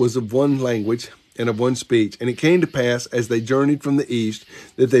earth was of one language and of one speech. And it came to pass, as they journeyed from the east,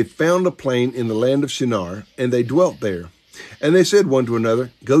 that they found a plain in the land of Shinar, and they dwelt there. And they said one to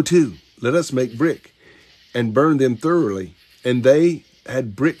another, Go to, let us make brick, and burn them thoroughly. And they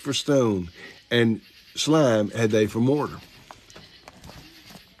had brick for stone, and slime had they for mortar.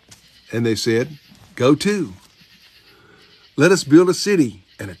 And they said, Go to, let us build a city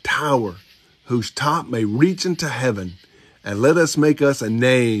and a tower, whose top may reach into heaven, and let us make us a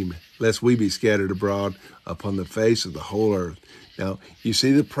name, lest we be scattered abroad upon the face of the whole earth. Now, you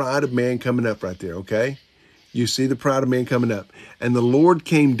see the pride of man coming up right there, okay? You see the pride of man coming up. And the Lord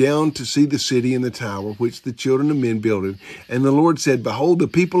came down to see the city and the tower, which the children of men builded. And the Lord said, Behold, the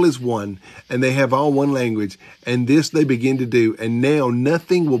people is one, and they have all one language. And this they begin to do. And now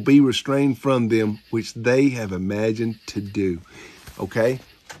nothing will be restrained from them, which they have imagined to do. Okay?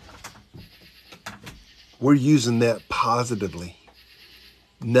 We're using that positively.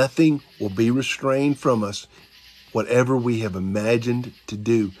 Nothing will be restrained from us, whatever we have imagined to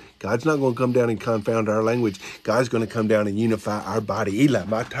do. God's not going to come down and confound our language. God's going to come down and unify our body.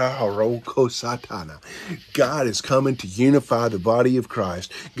 God is coming to unify the body of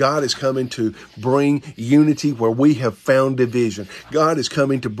Christ. God is coming to bring unity where we have found division. God is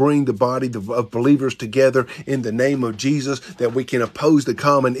coming to bring the body of believers together in the name of Jesus, that we can oppose the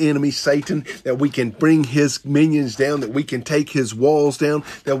common enemy, Satan, that we can bring his minions down, that we can take his walls down,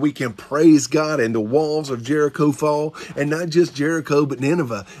 that we can praise God and the walls of Jericho fall, and not just Jericho, but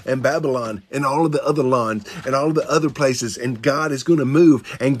Nineveh and Babylon and all of the other lands and all of the other places. And God is going to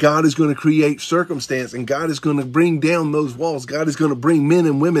move, and God is going to create circumstance, and God is going to bring down those walls. God is going to bring men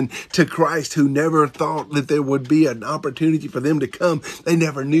and women to Christ who never thought that there would be an opportunity for them to come. They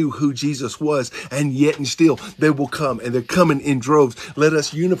never knew who Jesus was, and yet and still they will come, and they're coming in droves. Let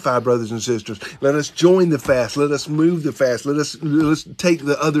us unify, brothers and sisters. Let us join the fast. Let us move the fast. Let's take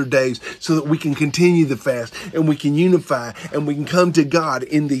the other days so that we can continue the fast, and we can unify, and we can come to God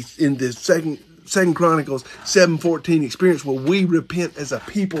in the Second Chronicles 7:14 experience, where we repent as a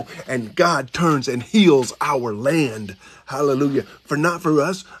people and God turns and heals our land. Hallelujah. For not for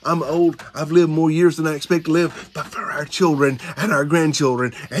us, I'm old, I've lived more years than I expect to live, but for our children and our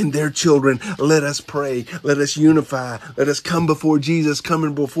grandchildren and their children, let us pray, let us unify, let us come before Jesus,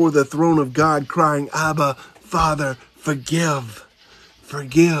 coming before the throne of God, crying, Abba, Father, forgive,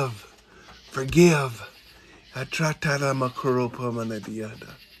 forgive, forgive. Atrataramakoropamanadiada.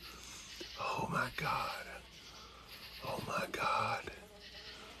 Oh my God. Oh my God.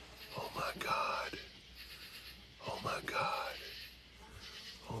 Oh my God. Oh my God.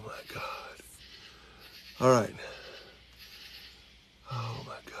 Oh my God. All right. Oh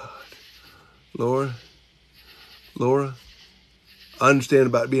my God. Laura, I understand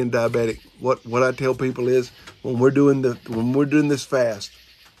about being diabetic. What I tell people is when we're doing this fast,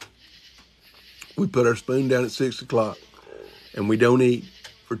 we put our spoon down at 6 o'clock and we don't eat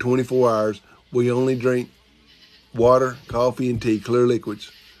for 24 hours. We only drink water, coffee, and tea, clear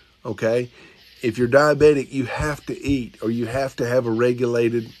liquids. Okay? If you're diabetic, you have to eat or you have to have a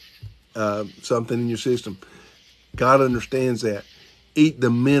regulated something in your system. God understands that. Eat the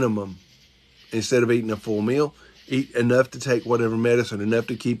minimum instead of eating a full meal. Eat enough to take whatever medicine, enough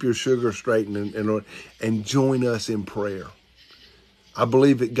to keep your sugar straight, and join us in prayer. I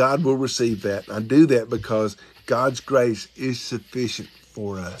believe that God will receive that. I do that because God's grace is sufficient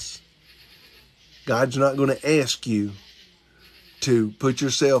for us. God's not going to ask you to put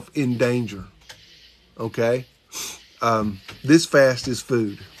yourself in danger. Okay? This fast is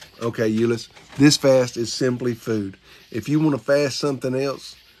food. Okay, Euless? This fast is simply food. If you want to fast something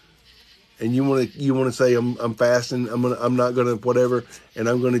else, and you want to say I'm fasting, I'm not gonna whatever, and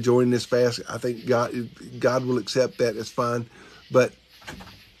I'm gonna join this fast, I think God will accept that. It's fine, but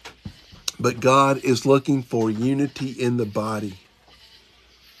God is looking for unity in the body.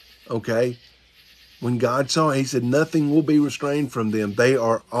 Okay, when God saw it, He said nothing will be restrained from them. They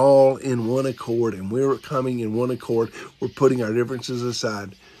are all in one accord, and we're coming in one accord. We're putting our differences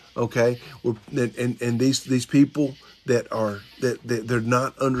aside. Okay, and these people that they're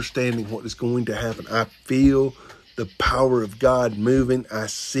not understanding what is going to happen. I feel the power of God moving. I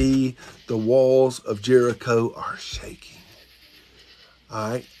see the walls of Jericho are shaking.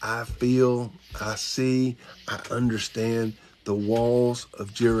 All right, I feel, I see, I understand. The walls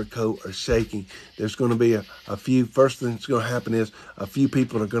of Jericho are shaking. There's going to be a few, first thing that's going to happen is a few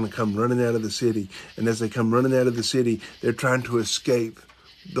people are going to come running out of the city. And as they come running out of the city, they're trying to escape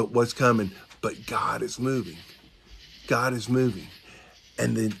what's coming. But God is moving. God is moving.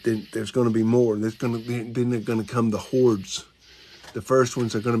 And then there's going to be more. Then they're going to come the hordes. The first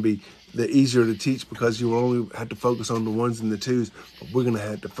ones are going to be the easier to teach because you will only have to focus on the ones and the twos. But we're going to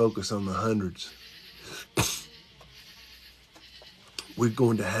have to focus on the hundreds. We're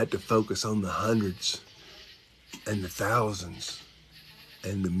going to have to focus on the hundreds and the thousands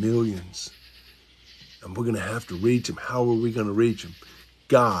and the millions. And we're going to have to reach them. How are we going to reach them?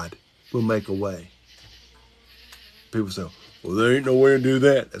 God will make a way. People say, well, there ain't no way to do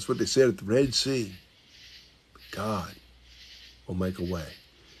that. That's what they said at the Red Sea. But God will make a way.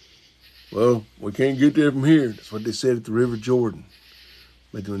 Well, we can't get there from here. That's what they said at the River Jordan.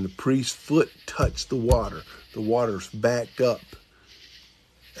 But when the priest's foot touched the water's backed up.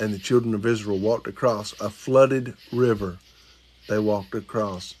 And the children of Israel walked across a flooded river. They walked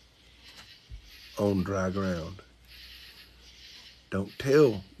across on dry ground. Don't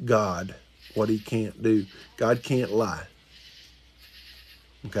tell God what He can't do. God can't lie.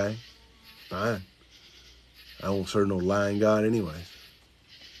 Okay? Fine. I won't serve no lying God anyways.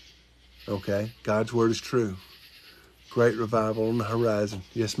 Okay? God's word is true. Great revival on the horizon.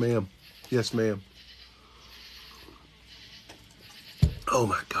 Yes, ma'am. Yes, ma'am. Oh,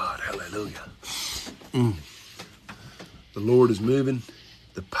 my God. Hallelujah. The Lord is moving.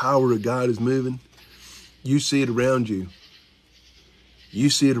 The power of God is moving. You see it around you. You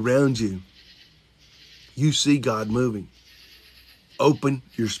see it around you. You see God moving. Open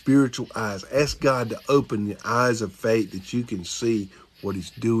your spiritual eyes. Ask God to open the eyes of faith that you can see what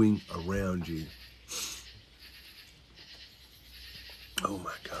He's doing around you. Oh,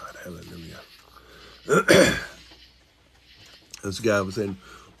 my God. Hallelujah. This guy was saying,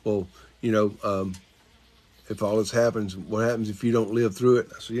 well, if all this happens, what happens if you don't live through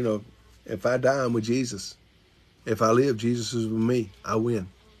it? I said, if I die, I'm with Jesus. If I live, Jesus is with me. I win.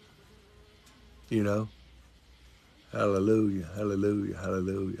 Hallelujah, hallelujah,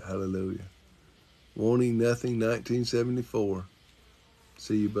 hallelujah, hallelujah. Wanting nothing, 1974.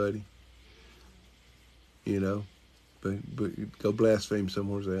 See you, buddy. But go blaspheme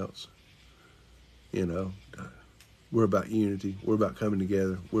somewhere else. We're about unity. We're about coming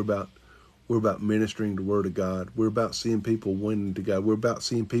together. We're about ministering the word of God. We're about seeing people winning to God. We're about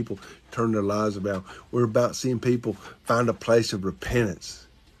seeing people turn their lives around. We're about seeing people find a place of repentance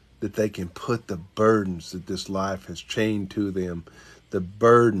that they can put the burdens that this life has chained to them, the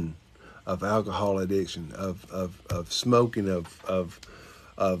burden of alcohol addiction, of smoking, of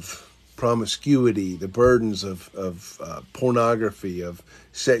promiscuity, the burdens of pornography, of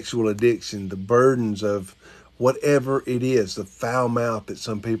sexual addiction, the burdens of whatever it is, the foul mouth that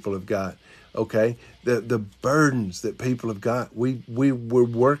some people have got, okay, the burdens that people have got, we're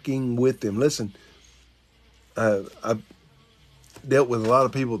working with them. Listen, I've dealt with a lot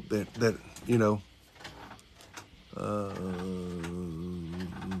of people that you know,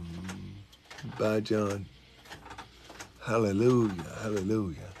 by John, hallelujah,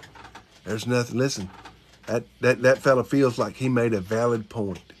 hallelujah. There's nothing. Listen, that fella feels like he made a valid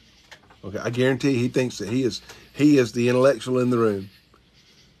point. Okay, I guarantee he thinks that he is the intellectual in the room,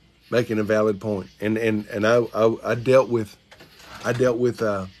 making a valid point. And I dealt with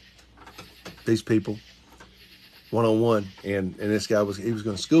these people one-on-one, and this guy was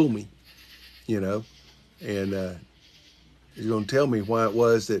going to school me, you know, and he's going to tell me why it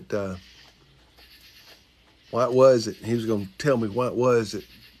was that he was going to tell me why it was that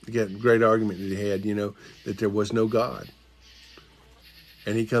he got a great argument that he had, you know, that there was no God.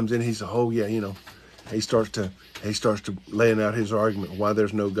 And he comes in, he says, oh yeah, you know, he starts to laying out his argument why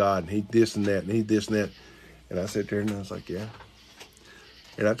there's no God, and he this and that, and he this and that. And I sat there and I was like, yeah.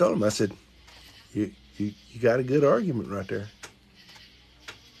 And I told him, I said, you got a good argument right there.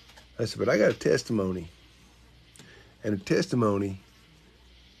 I said, but I got a testimony. And a testimony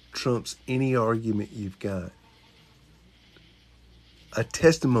trumps any argument you've got. A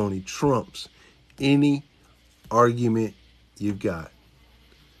testimony trumps any argument you've got.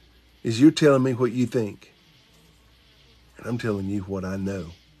 Is you're telling me what you think, and I'm telling you what I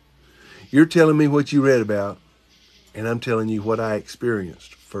know. You're telling me what you read about, and I'm telling you what I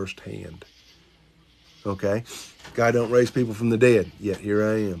experienced firsthand. Okay? God don't raise people from the dead, yet here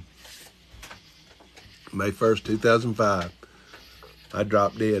I am. May 1st, 2005. I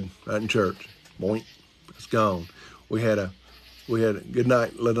dropped dead right in church. Boink. It's gone. We had a good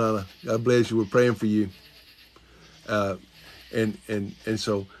night, LaDonna. God bless you. We're praying for you. And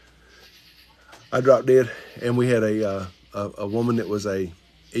so I dropped dead, and we had a woman that was a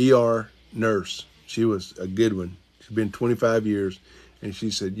ER nurse. She was a good one. She'd been 25 years, and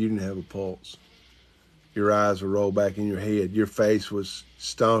she said, you didn't have a pulse. Your eyes were rolled back in your head. Your face was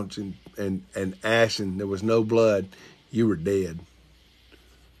staunch and ashen. There was no blood. You were dead.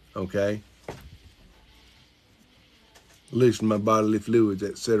 Okay? Loosened my bodily fluids,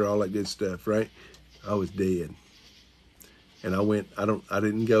 etc., all that good stuff, right? I was dead. And I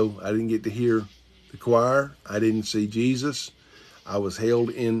didn't get to hear the choir. I didn't see Jesus. I was held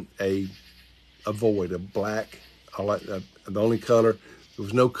in a void, a black, the only color. There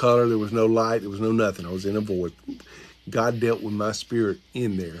was no color, there was no light, there was no nothing. I was in a void. God dealt with my spirit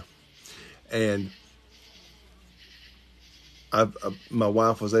in there. And my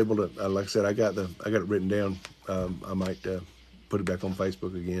wife was able to, like I said, I got it written down. I might put it back on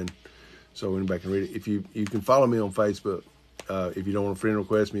Facebook again, so anybody can read it. If you can follow me on Facebook. If you don't want to friend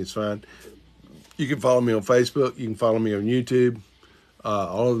request me, it's fine. You can follow me on Facebook. You can follow me on YouTube,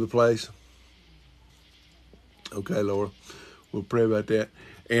 all over the place. Okay, Laura, we'll pray about that.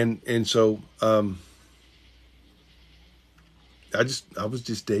 And so I was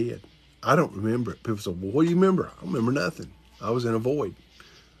just dead. I don't remember it. People say, well, what do you remember? I don't remember nothing. I was in a void.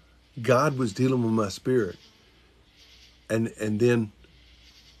 God was dealing with my spirit. And then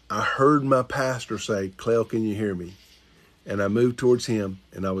I heard my pastor say, Clell, can you hear me? And I moved towards him,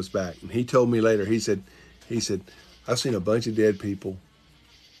 and I was back. And he told me later, he said, I've seen a bunch of dead people,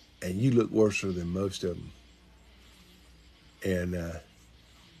 and you look worse than most of them. And,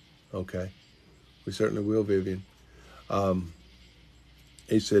 okay, we certainly will, Vivian.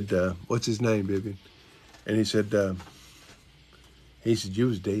 He said, what's his name, Vivian? And he said, you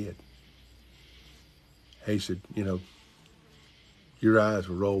was dead. He said, you know, your eyes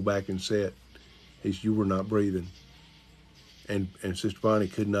were rolled back and set. He said, you were not breathing. And Sister Bonnie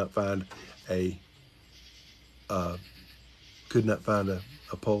could not find a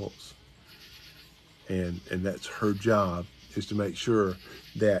pulse. And that's her job, is to make sure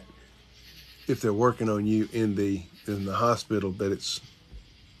that if they're working on you in the hospital, that it's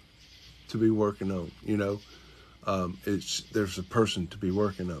to be working on, you know. There's a person to be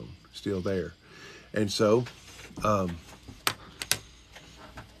working on still there. And so I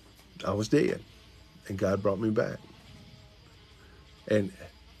was dead, and God brought me back. And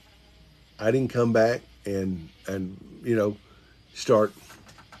I didn't come back and you know, start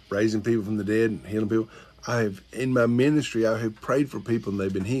raising people from the dead and healing people. In my ministry, I have prayed for people and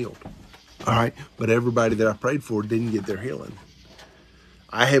they've been healed. All right, but everybody that I prayed for didn't get their healing.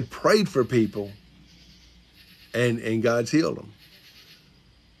 I have prayed for people and God's healed them.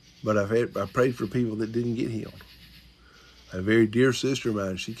 But I prayed for people that didn't get healed. A very dear sister of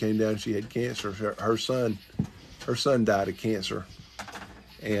mine, she came down, she had cancer. Her son died of cancer.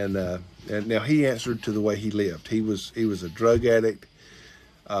 And now he answered to the way he lived. He was a drug addict.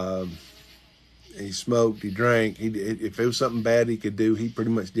 He smoked, he drank. If it was something bad he could do, he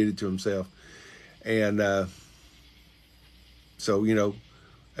pretty much did it to himself. And so, you know,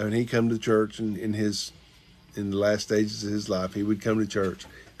 and he come to church, and in the last stages of his life, he would come to church,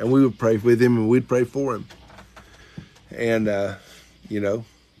 and we would pray with him, and we'd pray for him. And you know,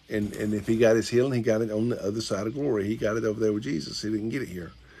 and if he got his healing, he got it on the other side of glory. He got it over there with Jesus. He didn't get it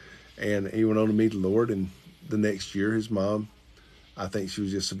here. And he went on to meet the Lord. And the next year, his mom, I think she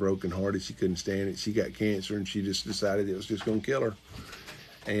was just so brokenhearted, she couldn't stand it. She got cancer, and she just decided it was just going to kill her.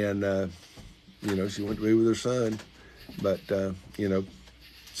 And you know, she went to be with her son. But you know,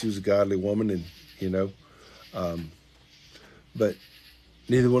 she was a godly woman, and you know, but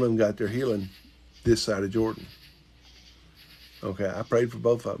neither one of them got their healing this side of Jordan. Okay, I prayed for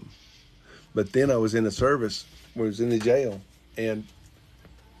both of them. But then I was in a service where I was in the jail, and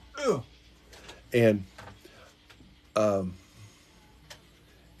so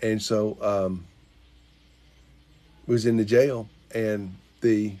was in the jail, and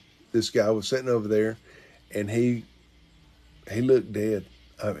this guy was sitting over there, and he looked dead.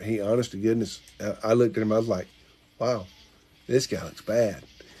 He, honest to goodness, I looked at him, I was like, wow, this guy looks bad.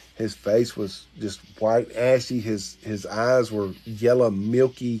 His face was just white, ashy. His eyes were yellow,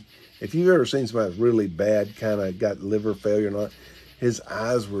 milky. If you've ever seen somebody really bad, kind of got liver failure or not, his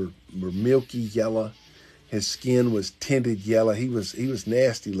eyes were milky yellow. His skin was tinted yellow. He was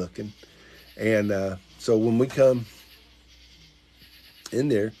nasty looking. And so when we come in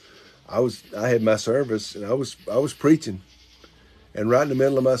there, I had my service, and I was preaching. And right in the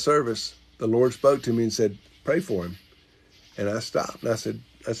middle of my service, the Lord spoke to me and said, pray for him. And I stopped, and I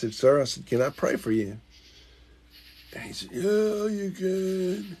said, sir, can I pray for you? And he said, yeah, you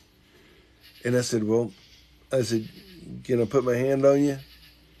can. And I said, can I put my hand on you?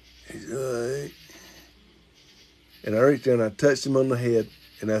 He said, all right. And I reached down, I touched him on the head,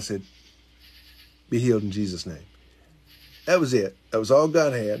 and I said, be healed in Jesus' name. That was it. That was all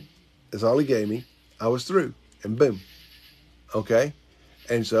God had. That's all he gave me. I was through. And boom. Okay?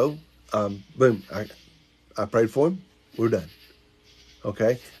 And so, boom. I prayed for him. We're done.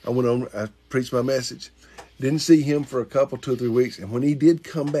 Okay? I went on, I preached my message. Didn't see him for a couple, 2 or 3 weeks. And when he did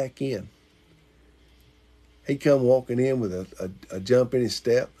come back in, he come walking in with a jump in his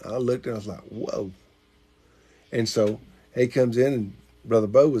step. I looked and I was like, whoa. And so he comes in, and Brother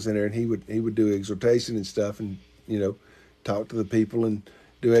Bo was in there, and he would do exhortation and stuff, and, you know, talk to the people and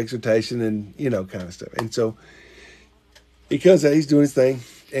do exhortation and, you know, kind of stuff. And so he comes out, he's doing his thing,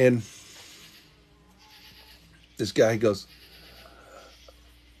 and this guy goes,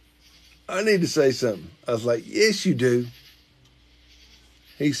 I need to say something. I was like, yes, you do.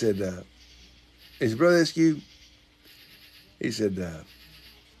 He said, Brother Askew, he said,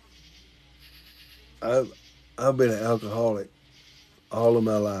 I've been an alcoholic all of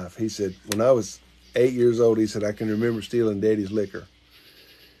my life. He said, when I was 8 years old, he said, I can remember stealing Daddy's liquor.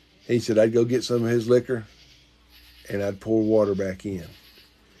 He said, I'd go get some of his liquor, and I'd pour water back in.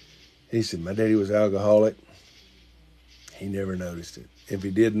 He said, my daddy was alcoholic. He never noticed it. If he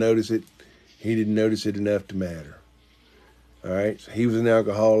did notice it, he didn't notice it enough to matter. All right? So he was an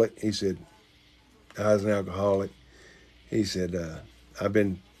alcoholic. He said, I was an alcoholic. He said, I've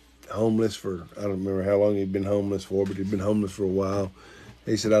been homeless for, I don't remember how long he'd been homeless for, but he'd been homeless for a while.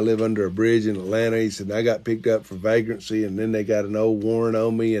 He said, I live under a bridge in Atlanta. He said, I got picked up for vagrancy, and then they got an old warrant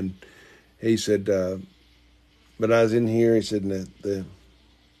on me. And he said, but I was in here, he said, and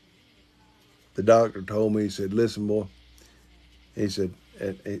the doctor told me, he said, listen, boy, he said,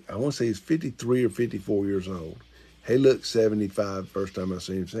 I want to say he's 53 or 54 years old. He looked 75 first time I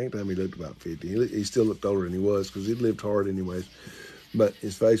seen him. Second time he looked about 50. He still looked older than he was because he'd lived hard anyways. But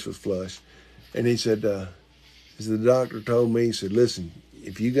his face was flush. And he said, the doctor told me, he said, listen,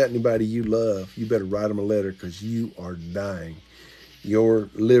 if you got anybody you love, you better write them a letter because you are dying. Your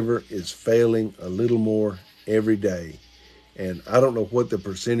liver is failing a little more every day. And I don't know what the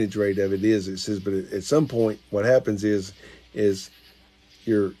percentage rate of it is. It says, but at some point, what happens is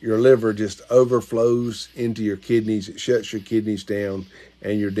your liver just overflows into your kidneys. It shuts your kidneys down,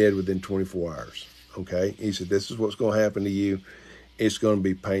 and you're dead within 24 hours. Okay? He said, this is what's going to happen to you. It's going to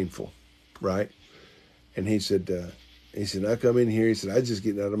be painful, right? And he said, I come in here. He said, I just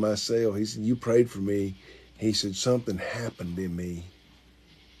getting out of my cell. He said, you prayed for me. He said, something happened in me.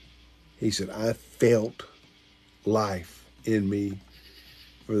 He said, I felt life in me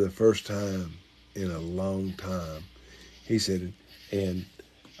for the first time in a long time. He said, and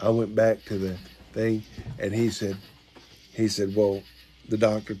I went back to the thing, and he said, well, the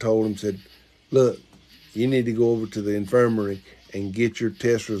doctor told him, said, look, you need to go over to the infirmary and get your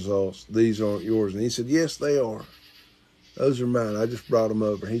test results. These aren't yours. And he said, yes, they are. Those are mine. I just brought them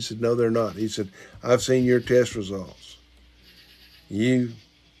over. He said, no, they're not. He said, I've seen your test results. You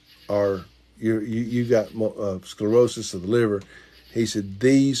got sclerosis of the liver. He said,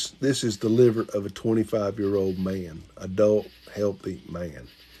 this is the liver of a 25-year-old man, adult, healthy man.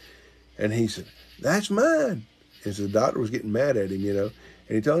 And he said, that's mine. And so the doctor was getting mad at him, And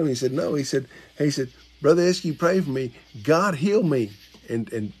he told him, he said, no. He said, Brother Eskey, pray for me. God heal me.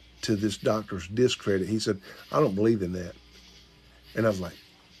 And to this doctor's discredit, he said, I don't believe in that. And I was like,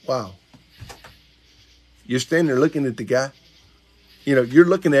 wow. You're standing there looking at the guy. You're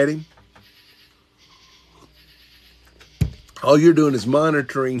looking at him. All you're doing is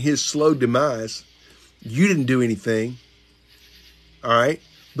monitoring his slow demise. You didn't do anything. All right?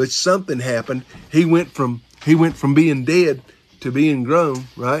 But something happened. He went from being dead to being grown,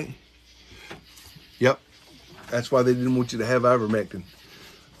 right? Yep. That's why they didn't want you to have ivermectin.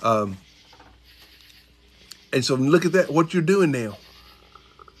 And so look at that, what you're doing now.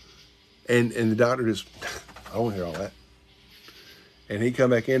 And the doctor just, I don't want to hear all that. And he come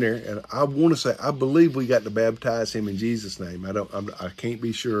back in there, and I want to say, I believe we got to baptize him in Jesus' name. I can't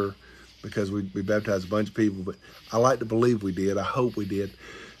be sure because we baptized a bunch of people, but I like to believe we did. I hope we did.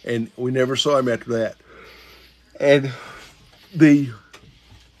 And we never saw him after that. And the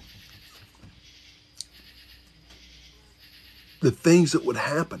things that would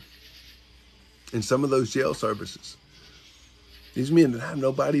happen in some of those jail services. These men that have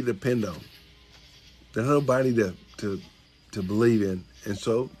nobody to depend on. They have nobody to believe in. And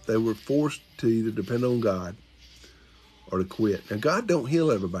so they were forced to either depend on God or to quit. And God don't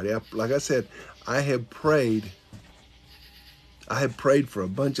heal everybody. Like I said, I have prayed for a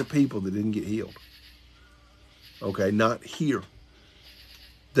bunch of people that didn't get healed. Okay, not here.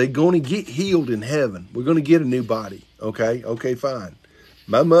 They're going to get healed in heaven. We're going to get a new body. Okay, fine.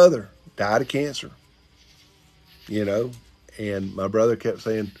 My mother died of cancer, and my brother kept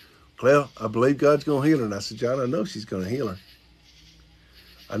saying, well, I believe God's going to heal her. And I said, John, I know she's going to heal her.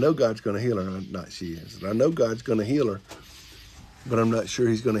 I know God's going to heal her. Not she is. And I know God's going to heal her, but I'm not sure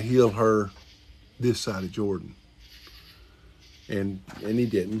he's going to heal her this side of Jordan. And he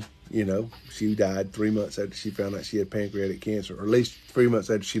didn't. She died 3 months after she found out she had pancreatic cancer, or at least 3 months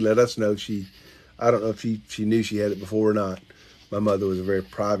after she let us know. I don't know if she knew she had it before or not. My mother was a very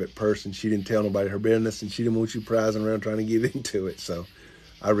private person. She didn't tell nobody her business, and she didn't want you prizing around trying to get into it. So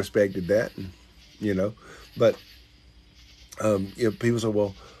I respected that, and, but, people say,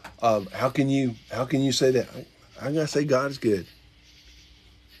 well, how can you say that? I gotta say God is good.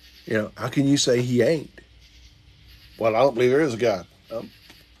 How can you say he ain't? Well, I don't believe there is a God.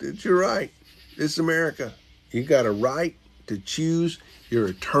 You're right. It's America. You got a right to choose your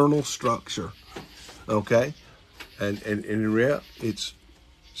eternal structure. Okay? And in reality, it's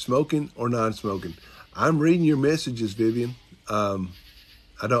smoking or non-smoking. I'm reading your messages, Vivian. I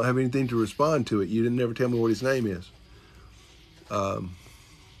don't have anything to respond to it. You didn't ever tell me what his name is.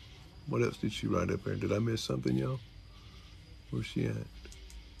 What else did she write up there? Did I miss something, y'all? Where's she at?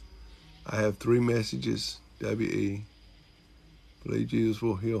 I have 3 messages. W.E. Believe Jesus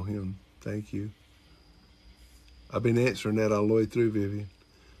will heal him. Thank you. I've been answering that all the way through, Vivian.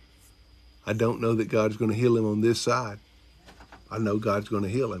 I don't know that God's going to heal him on this side. I know God's going to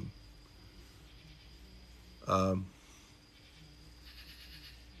heal him.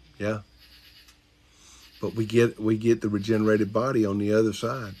 Yeah. But we get the regenerated body on the other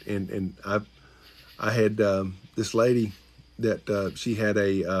side. And I had this lady that she had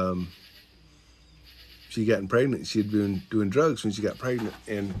she gotten pregnant. She'd been doing drugs when she got pregnant,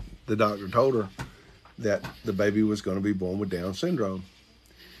 and the doctor told her that the baby was going to be born with Down syndrome.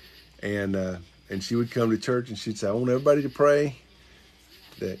 And she would come to church and she'd say, I want everybody to pray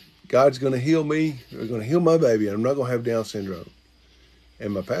that God's going to heal me. They're going to heal my baby, and I'm not going to have Down syndrome.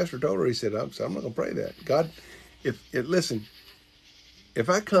 And my pastor told her, he said, I'm not going to pray that. God, listen, if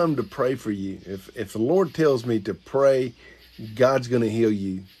I come to pray for you, if the Lord tells me to pray, God's going to heal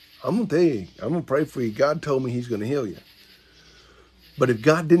you, I'm going to tell you, I'm going to pray for you. God told me he's going to heal you. But if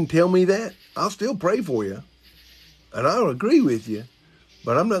God didn't tell me that, I'll still pray for you. And I'll agree with you.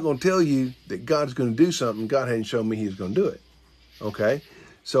 But I'm not going to tell you that God's going to do something God hadn't shown me he's going to do it. Okay?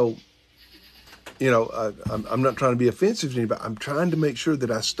 So, I'm not trying to be offensive to anybody. I'm trying to make sure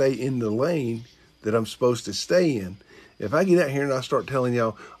that I stay in the lane that I'm supposed to stay in. If I get out here and I start telling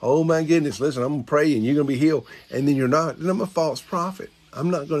y'all, oh my goodness, listen, I'm going to pray and you're going to be healed, and then you're not, then I'm a false prophet. I'm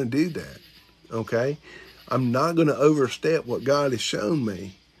not going to do that. Okay? I'm not going to overstep what God has shown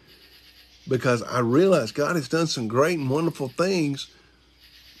me, because I realize God has done some great and wonderful things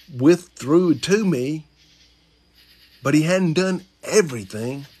through to me But he hadn't done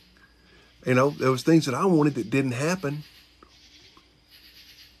everything. You know, there was things that I wanted that didn't happen.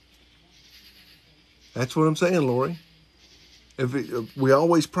 That's what I'm saying, Lori. If we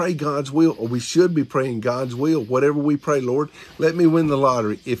always pray God's will, or we should be praying God's will. Whatever we pray, Lord, let me win the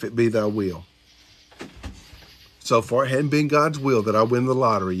lottery if it be thy will. So far, it hadn't been God's will that I win the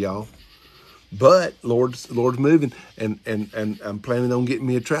lottery, y'all. But Lord's moving, and I'm planning on getting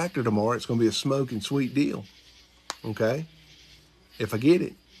me a tractor tomorrow. It's going to be a smoking sweet deal. Okay? If I get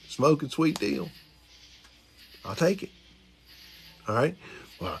it, smoking sweet deal. I'll take it. All right?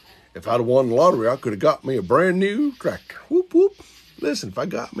 Well, if I'd have won the lottery, I could have got me a brand new tractor. Whoop, whoop. Listen, if I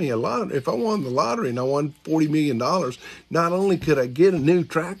won the lottery and I won $40 million, not only could I get a new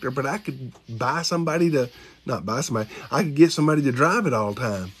tractor, but I could buy somebody to, not buy somebody, I could get somebody to drive it all the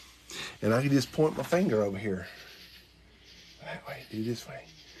time. And I could just point my finger over here. That way, do this way.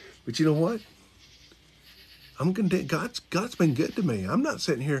 But you know what? I'm going to, God's been good to me. I'm not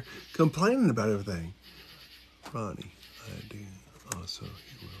sitting here complaining about everything. Ronnie, I do also,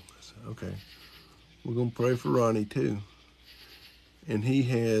 he will. Okay. We're going to pray for Ronnie too. And he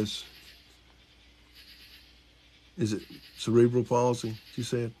has, is it cerebral palsy, you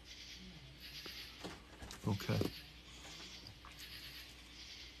said? Okay.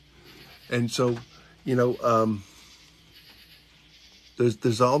 And so, you know,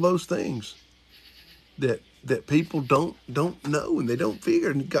 there's all those things that people don't know and they don't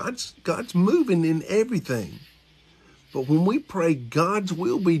figure. And God's moving in everything. But when we pray, God's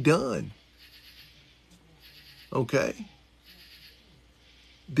will be done, okay,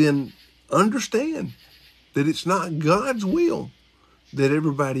 then understand that it's not God's will that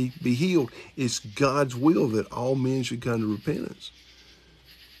everybody be healed. It's God's will that all men should come to repentance.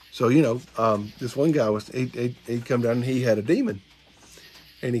 So, you know, this one guy he'd come down and he had a demon.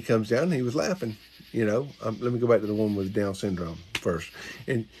 And he comes down and he was laughing, you know. Let me go back to the one with Down syndrome first.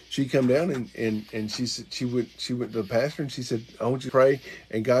 And she come down and she said, she went to the pastor and she said, I want you to pray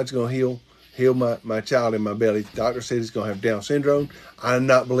and God's going to heal my child in my belly. The doctor said he's going to have Down syndrome. I'm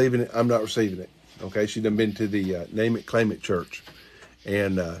not believing it. I'm not receiving it. Okay. She done been to the Name It, Claim It church.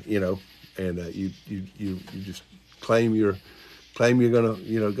 And, you know, and you just claim you're going to,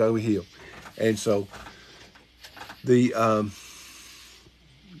 you know, go heal. And so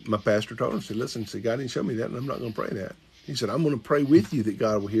my pastor told him, said, listen, God didn't show me that, and I'm not going to pray that. He said, I'm going to pray with you that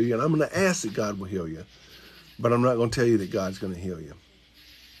God will heal you, and I'm going to ask that God will heal you, but I'm not going to tell you that God's going to heal you.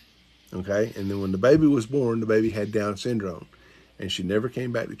 Okay? And then when the baby was born, the baby had Down syndrome, and she never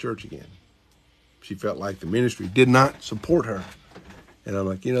came back to church again. She felt like the ministry did not support her. And I'm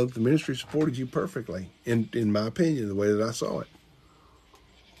like, you know, the ministry supported you perfectly, in my opinion, the way that I saw it.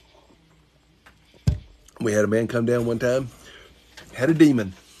 We had a man come down one time, had a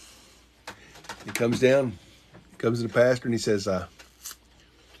demon. He comes down, comes to the pastor, and he says,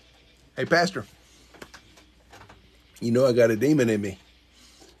 hey, pastor, you know I got a demon in me.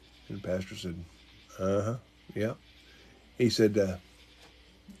 And the pastor said, yeah. He said,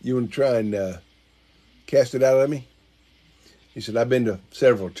 you want to try and cast it out of me? He said, I've been to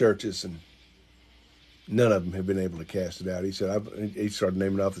several churches, and none of them have been able to cast it out. He said, he started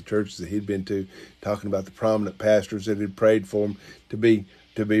naming off the churches that he'd been to, talking about the prominent pastors that had prayed for him to be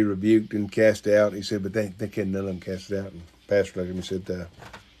rebuked and cast out. He said, but they can't, none of them cast it out. And the pastor looked at him and said,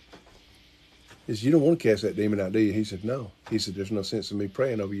 he said, you don't want to cast that demon out, do you? He said, no. He said, there's no sense in me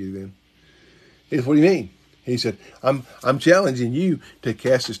praying over you then. He said, what do you mean? He said, I'm challenging you to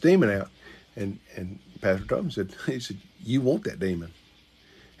cast this demon out. And Pastor Tom said, he said, you want that demon.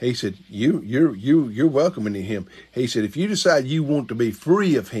 He said, you're welcoming him. He said, if you decide you want to be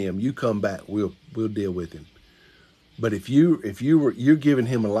free of him, you come back. We'll deal with him. But if you're giving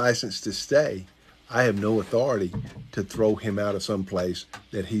him a license to stay, I have no authority to throw him out of some place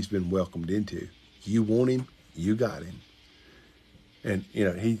that he's been welcomed into. You want him, you got him. And, you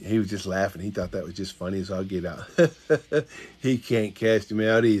know, he was just laughing. He thought that was just funny as all get out. He can't cast him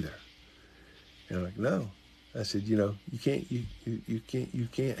out either. And I'm like, no. I said, you know, you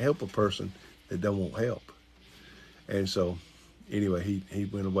can't help a person that don't want help. And so, anyway, he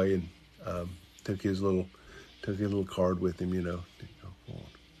went away and took his little card with him, you know.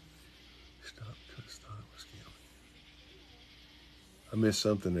 Stop. I missed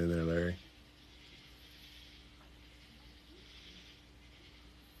something in there, Larry.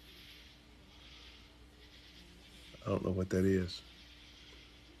 I don't know what that is.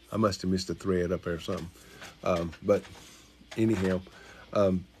 I must have missed a thread up there or something. But anyhow,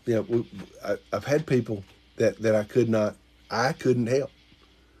 you know, I've had people that I couldn't help.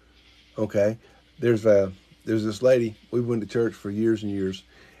 Okay. There's this lady, we went to church for years and years,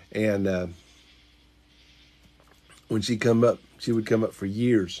 and when she would come up for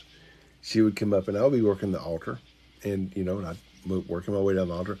years. She would come up, and I would be working the altar, and and I'd working my way down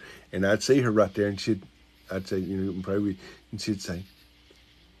the altar, and I'd see her right there, and I'd say, pray with you, and she'd say,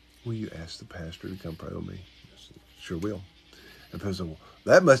 "Will you ask the pastor to come pray with me?" I said, "Sure will." And the pastor said, "Well,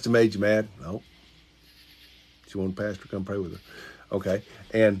 that must have made you mad." No, she wanted the pastor to come pray with her. Okay,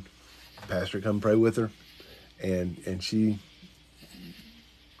 and the pastor come pray with her, and she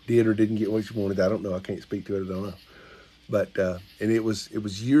did or didn't get what she wanted. I don't know. I can't speak to it. I don't know. But and it was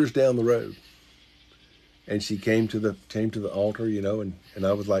years down the road, and she came to the altar, and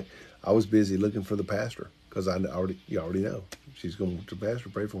I was like, I was busy looking for the pastor because you already know she's going to the pastor to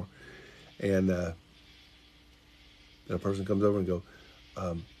pray for her, and then a person comes over and go,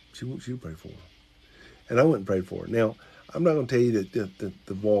 she wants you to pray for her, and I went and prayed for her. Now I'm not going to tell you that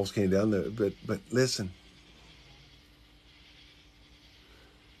the walls came down there, but listen,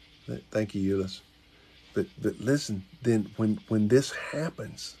 thank you, Euless. But listen, then when this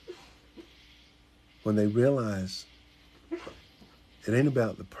happens, when they realize it ain't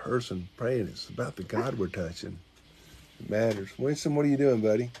about the person praying, it's about the God we're touching. It matters. Winston, what are you doing,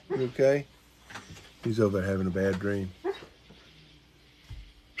 buddy? You okay? He's over there having a bad dream.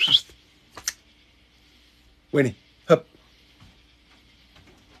 Winnie, hup.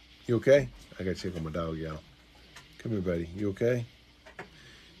 You okay? I got to check on my dog, y'all. Come here, buddy. You okay?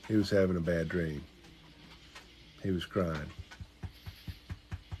 He was having a bad dream. He was crying.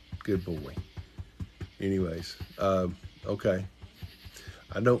 Good boy. Anyways, okay.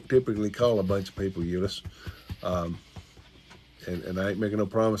 I don't typically call a bunch of people, Euless. And I ain't making no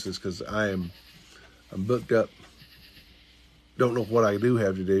promises because I'm booked up. Don't know what I do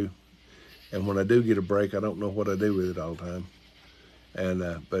have to do. And when I do get a break, I don't know what I do with it all the time.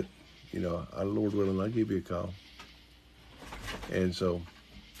 And, but, Lord willing, I'll give you a call. And so,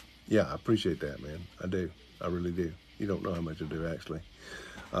 yeah, I appreciate that, man. I do. I really do. You don't know how much I do, actually.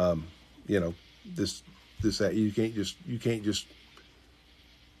 That you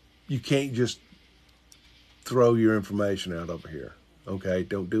can't just throw your information out over here. Okay,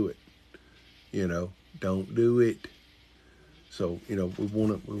 don't do it. Don't do it. So we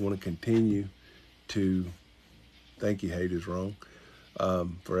want to continue to. Thank you. Hate is wrong.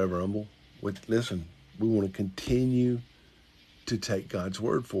 Forever humble. Listen, we want to continue to take God's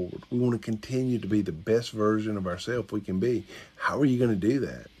word forward. We want to continue to be the best version of ourselves we can be. How are you going to do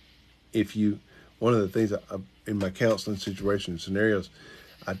that? One of the things in my counseling situation scenarios,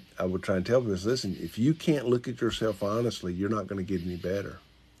 I would try and tell them is, listen, if you can't look at yourself honestly, you're not going to get any better.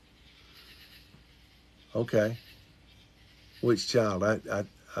 Okay. Which child?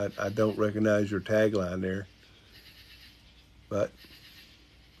 I don't recognize your tagline there, but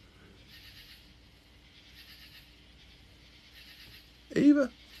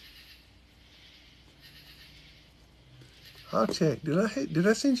Eva, I'll check. Did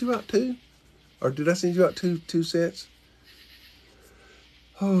I send you out two? Or did I send you out two sets?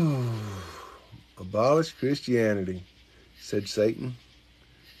 Oh, abolish Christianity, said Satan.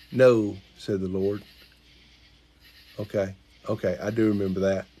 No, said the Lord. Okay, I do remember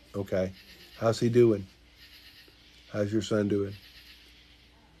that. Okay, how's he doing? How's your son doing?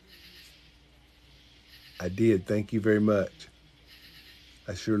 I did. Thank you very much.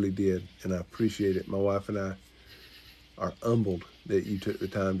 I surely did, and I appreciate it. My wife and I are humbled that you took the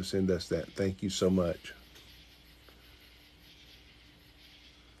time to send us that. Thank you so much.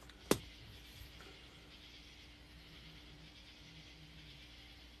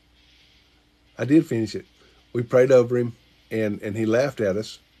 I did finish it. We prayed over him, and he laughed at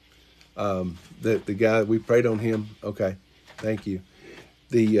us. The guy, we prayed on him. Okay, thank you.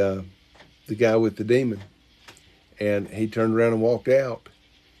 The guy with the demon, and he turned around and walked out,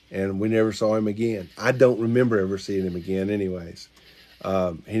 and we never saw him again. I don't remember ever seeing him again anyways.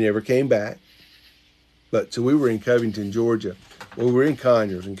 He never came back. But so we were in Covington, Georgia. Well, we were in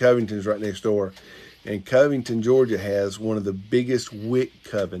Conyers, and Covington's right next door. And Covington, Georgia has one of the biggest wick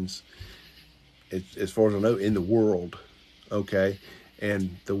covens, as far as I know, in the world. Okay,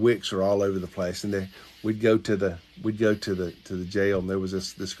 and the wicks are all over the place. And we'd go to the jail, and there was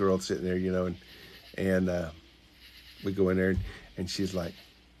this girl sitting there, and we go in there, and she's like,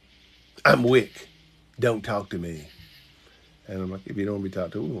 "I'm wick, don't talk to me." And I'm like, "If you don't want to be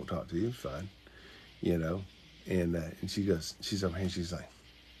talked to, we won't talk to you. It's fine." And she's over here, and she's like,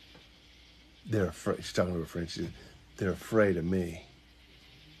 "They're afraid." She's talking to her friend. She's, "They're afraid of me."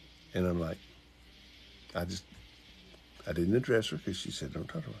 And I'm like, I didn't address her because she said, "Don't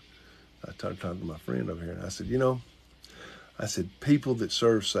talk to her." I started talking to my friend over here, and I said, people that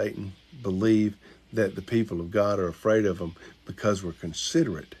serve Satan believe that the people of God are afraid of them because we're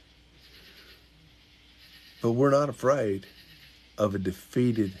considerate. But we're not afraid of a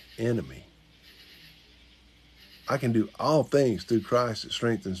defeated enemy. I can do all things through Christ that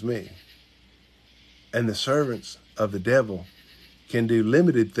strengthens me. And the servants of the devil can do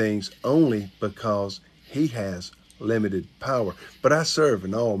limited things only because he has limited power. But I serve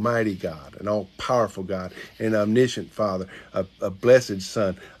an almighty God, an all-powerful God, an omniscient Father, a blessed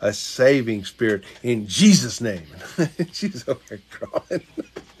Son, a saving Spirit, in Jesus' name. She's over there crying.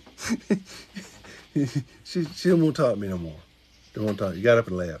 she don't want to talk to me no more. Don't want to talk. You got up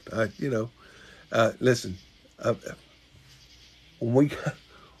and left. Listen, when we got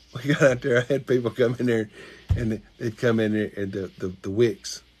out there, I had people come in there, and they'd come in there, and the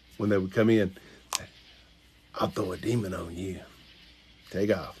wicks, when they would come in, I'll throw a demon on you.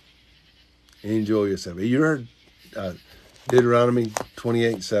 Take off. Enjoy yourself. You heard Deuteronomy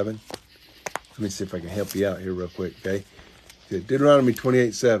 28:7? Let me see if I can help you out here real quick, okay? Deuteronomy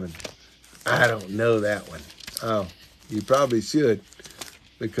 28:7. I don't know that one. Oh, you probably should,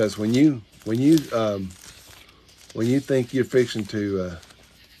 because when you think you're fixing to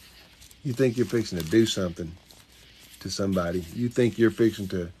do something to somebody, you think you're fixing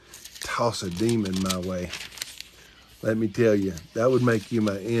to toss a demon my way, let me tell you, that would make you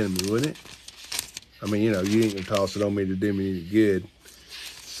my enemy, wouldn't it? I mean, you ain't gonna toss it on me to do me any good.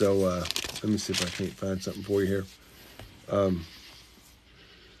 So let me see if I can't find something for you here.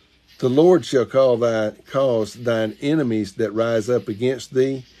 The Lord shall cause thine enemies that rise up against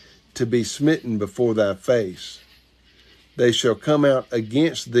thee to be smitten before thy face. They shall come out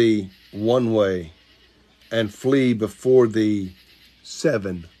against thee one way, and flee before thee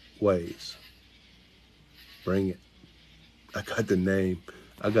 7 ways. Bring it. I got the name.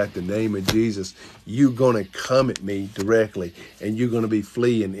 I got the name of Jesus. You're going to come at me directly, and you're going to be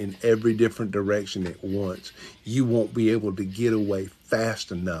fleeing in every different direction at once. You won't be able to get away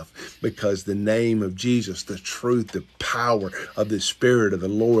fast enough, because the name of Jesus, the truth, the power of the Spirit of the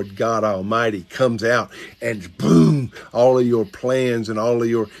Lord God Almighty comes out, and boom, all of your plans and all of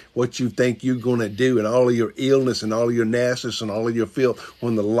your what you think you're going to do, and all of your illness and all of your nastiness and all of your filth,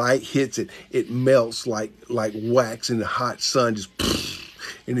 when the light hits it, it melts like wax in the hot sun, just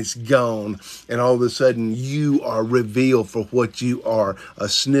and it's gone. And all of a sudden you are revealed for what you are, a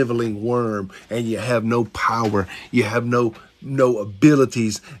sniveling worm, and you have no power. You have no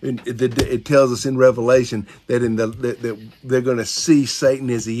abilities. And it tells us in Revelation that that they're going to see Satan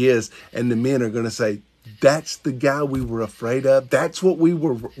as he is, and the men are going to say, that's the guy we were afraid of. That's what we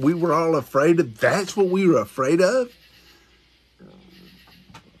were all afraid of. That's what we were afraid of.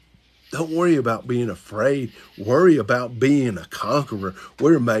 Don't worry about being afraid. Worry about being a conqueror.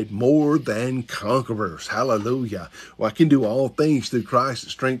 We're made more than conquerors. Hallelujah. Well, I can do all things through Christ that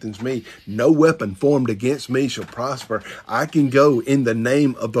strengthens me. No weapon formed against me shall prosper. I can go in the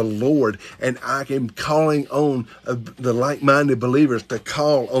name of the Lord, and I am calling on the like-minded believers to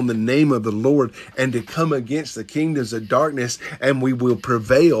call on the name of the Lord and to come against the kingdoms of darkness, and we will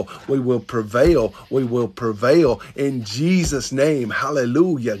prevail. We will prevail. We will prevail in Jesus' name.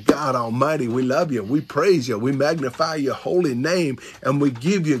 Hallelujah. God Almighty, we love you. We praise you. We magnify your holy name, and we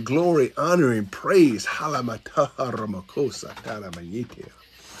give you glory, honor, and praise. Hallelujah,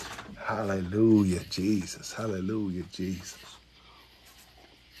 Jesus. Hallelujah, Jesus.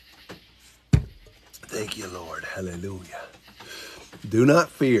 Thank you, Lord. Hallelujah. Do not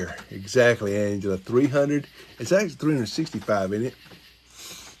fear. Exactly, Angela. 300. It's actually 365 in it.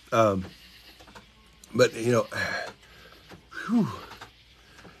 But,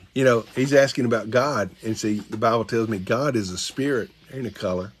 he's asking about God. And see, the Bible tells me God is a spirit, ain't a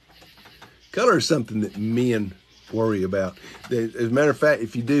color. Color is something that men worry about. As a matter of fact,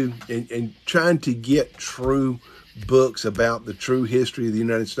 if you do, and trying to get true books about the true history of the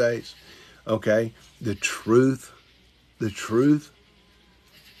United States, okay, the truth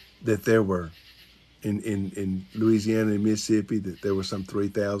that there were in Louisiana and Mississippi, that there were some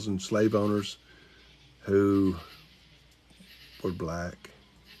 3,000 slave owners who were black.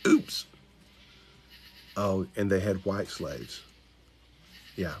 Oops. Oh, and they had white slaves.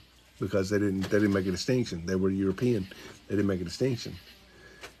 Yeah, because they didn't make a distinction. They were European. They didn't make a distinction.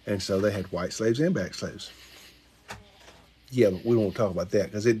 And so they had white slaves and black slaves. Yeah, but we won't talk about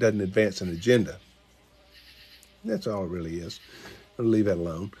that because it doesn't advance an agenda. That's all it really is. I'll leave that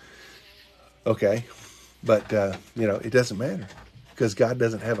alone. Okay, but, it doesn't matter because God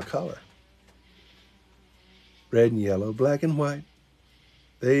doesn't have a color. Red and yellow, black and white.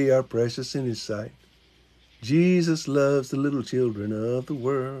 They are precious in his sight. Jesus loves the little children of the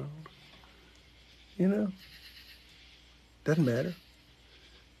world. Doesn't matter.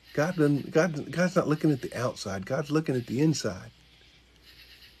 God's not looking at the outside. God's looking at the inside.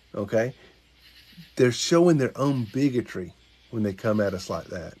 Okay? they're showing their own bigotry when they come at us like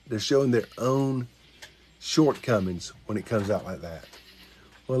that. They're showing their own shortcomings when it comes out like that.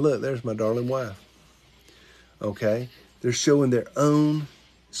 Well, look, there's my darling wife. Okay? They're showing their own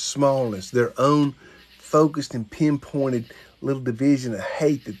smallness, their own focused and pinpointed little division of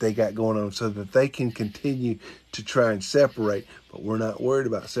hate that they got going on so that they can continue to try and separate. But we're not worried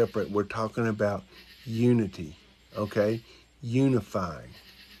about separate. We're talking about unity. Okay? Unifying,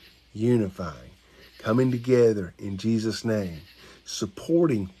 coming together in Jesus' name,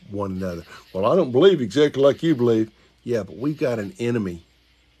 supporting one another. Well, I don't believe exactly like you believe. Yeah, but we've got an enemy,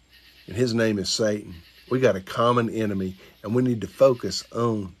 and his name is Satan. We got a common enemy, and we need to focus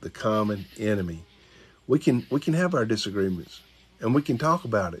on the common enemy. We can have our disagreements, and we can talk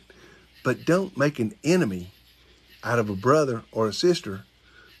about it, but don't make an enemy out of a brother or a sister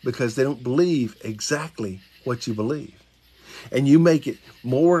because they don't believe exactly what you believe. And you make it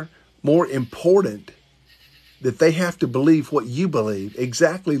more important that they have to believe what you believe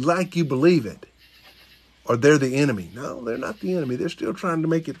exactly like you believe it, or they're the enemy. No, they're not the enemy. They're still trying to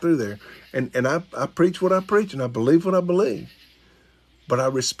make it through there. And I preach what I preach, and I believe what I believe. But I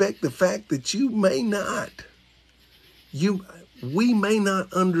respect the fact that you may not. We may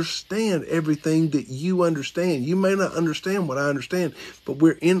not understand everything that you understand. You may not understand what I understand, but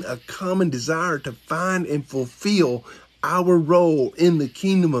we're in a common desire to find and fulfill our role in the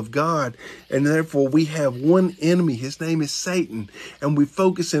kingdom of God. And therefore we have one enemy. His name is Satan. And we're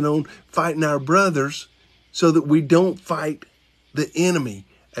focusing on fighting our brothers so that we don't fight the enemy.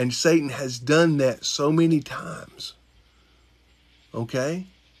 And Satan has done that so many times. Okay?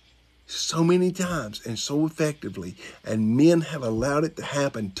 So many times and so effectively. And men have allowed it to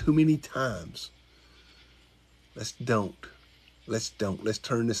happen too many times. Let's don't. Let's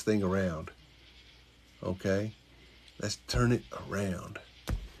turn this thing around. Okay? Let's turn it around.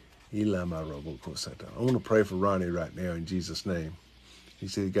 I want to pray for Ronnie right now in Jesus' name. He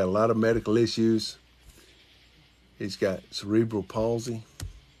said he's got a lot of medical issues. He's got cerebral palsy.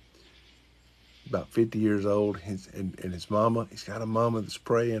 About 50 years old. And his mama, he's got a mama that's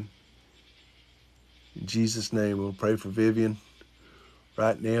praying. In Jesus' name, we'll pray for Vivian.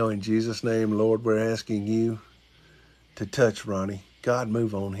 Right now, in Jesus' name, Lord, we're asking you to touch Ronnie. God,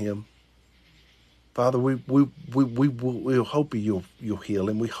 move on him. Father, we'll hope you'll heal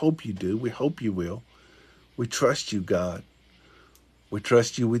him. We hope you do. We hope you will. We trust you, God. We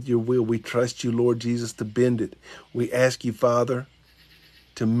trust you with your will. We trust you, Lord Jesus, to bend it. We ask you, Father,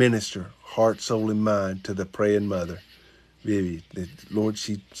 to minister heart, soul, and mind to the praying mother, Vivi. Lord,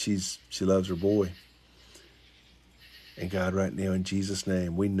 she loves her boy. And God, right now, in Jesus'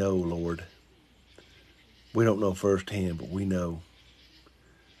 name, we know, Lord. We don't know firsthand, but we know.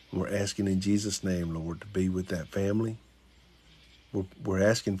 We're asking in Jesus' name, Lord, to be with that family. We're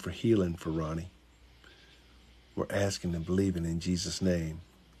asking for healing for Ronnie. We're asking and believing in Jesus' name.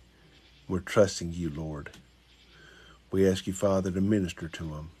 We're trusting you, Lord. We ask you, Father, to minister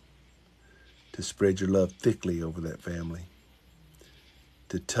to him, to spread your love thickly over that family,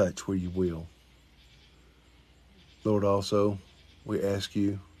 to touch where you will. Lord, also, we ask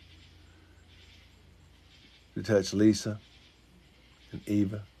you to touch Lisa and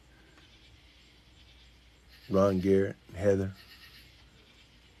Eva, Ron Garrett, and Heather.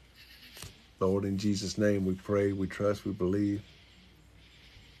 Lord, in Jesus' name we pray, we trust, we believe.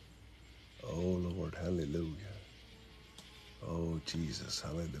 Oh, Lord, hallelujah. Oh, Jesus,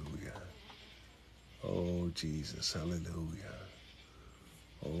 hallelujah. Oh, Jesus, hallelujah.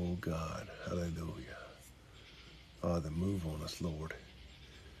 Oh, God, hallelujah. Father, move on us, Lord.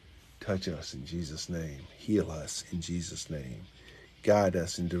 Touch us in Jesus' name. Heal us in Jesus' name. Guide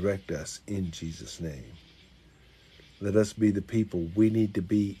us and direct us in Jesus' name. Let us be the people we need to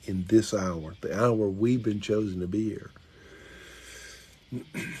be in this hour, the hour we've been chosen to be here.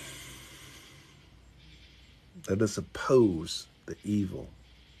 Let us oppose the evil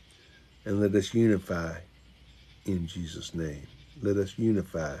and let us unify in Jesus' name. Let us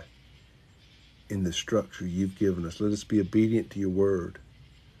unify in the structure you've given us. Let us be obedient to your word.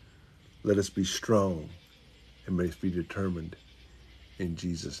 Let us be strong and may us be determined in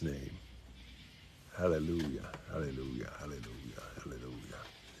Jesus' name. Hallelujah, hallelujah, hallelujah, hallelujah.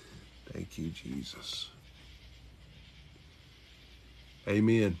 Thank you, Jesus.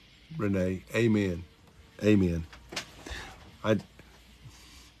 Amen, Renee. Amen. Amen.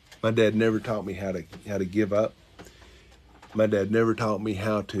 My dad never taught me how to give up. My dad never taught me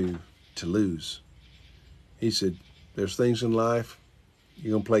how to lose. He said, there's things in life,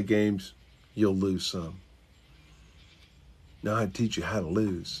 you're going to play games, you'll lose some. Now I teach you how to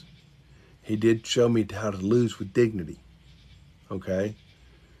lose. He did show me how to lose with dignity. Okay?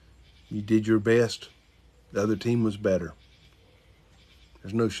 You did your best. The other team was better.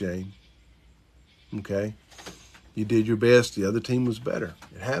 There's no shame. Okay? You did your best. The other team was better.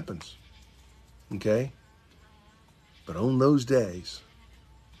 It happens. Okay? But on those days,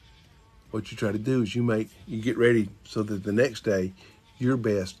 what you try to do is you get ready so that the next day, your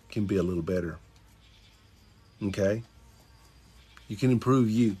best can be a little better. Okay? You can improve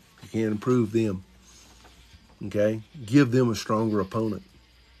you. You can't improve them. Okay? Give them a stronger opponent.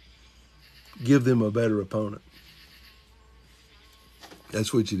 Give them a better opponent.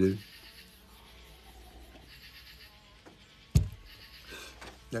 That's what you do.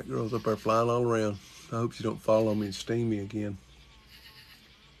 That girl's up there flying all around. I hope she don't fall on me and sting me again.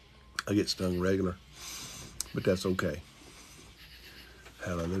 I get stung regular, but that's okay.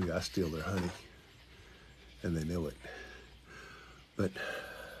 Hallelujah. I steal their honey, and they know it. But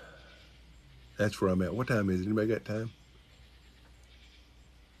that's where I'm at. What time is it? Anybody got time?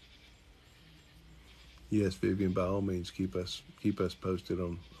 Yes, Vivian, by all means, keep us posted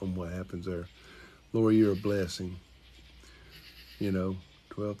on what happens there. Lori, you're a blessing.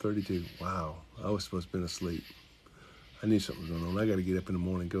 12:32. Wow, I was supposed to have been asleep. I knew something was going on. I got to get up in the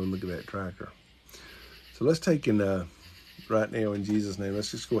morning and go and look at that tracker. So let's take right now in Jesus' name.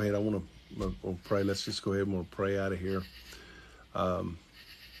 Let's just go ahead. We'll pray. Let's just go ahead and we'll pray out of here. I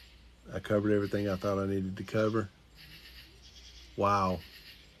covered everything I thought I needed to cover. Wow.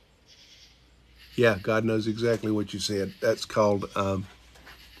 Yeah, God knows exactly what you said. That's called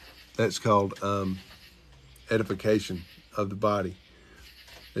edification of the body.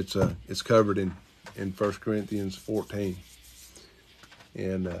 It's covered in 1 Corinthians 14.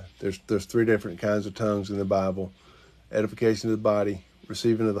 And there's 3 different kinds of tongues in the Bible: edification of the body,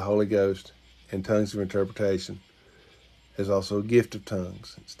 receiving of the Holy Ghost, and tongues of interpretation. There's also a gift of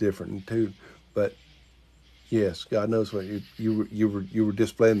tongues. It's different too, but yes, God knows what you were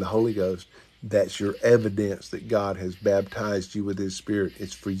displaying the Holy Ghost. That's your evidence that God has baptized you with His Spirit.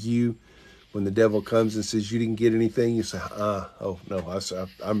 It's for you. When the devil comes and says you didn't get anything, you say, oh no, I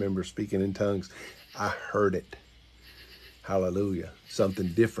remember speaking in tongues. I heard it. Hallelujah.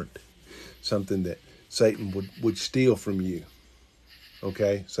 Something different. Something that Satan would steal from you.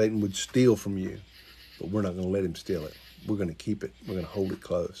 Okay? Satan would steal from you. But we're not going to let him steal it. We're going to keep it. We're going to hold it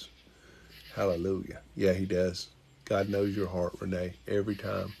close. Hallelujah. Yeah, He does. God knows your heart, Renee, every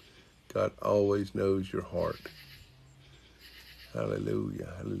time. God always knows your heart. Hallelujah,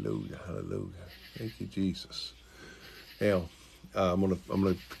 hallelujah, hallelujah. Thank you, Jesus. Now, I'm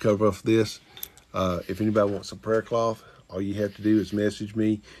gonna cover off this. If anybody wants a prayer cloth, all you have to do is message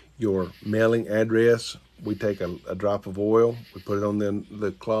me your mailing address. We take a drop of oil, we put it on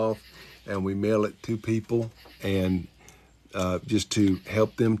the cloth, and we mail it to people, and just to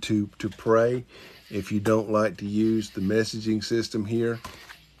help them to pray. If you don't like to use the messaging system here,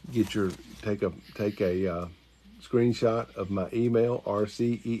 take a screenshot of my email,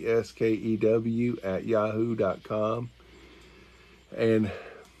 rceskew@yahoo.com, and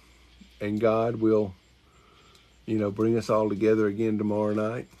God will bring us all together again tomorrow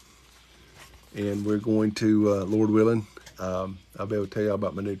night, and we're going to Lord willing, I'll be able to tell you all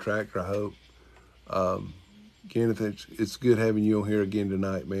about my new tractor, I hope. Kenneth, it's good having you on here again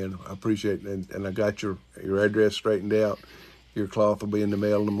tonight, man. I appreciate it, and I got your address straightened out. Your cloth will be in the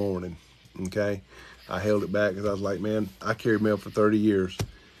mail in the morning. Okay, I held it back because I was like, man, I carried mail for 30 years,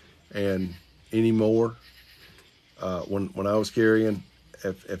 and anymore, when I was carrying,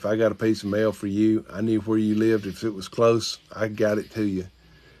 if I got a piece of mail for you, I knew where you lived. If it was close, I got it to you.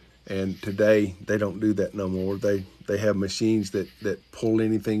 And today they don't do that no more. They have machines that pull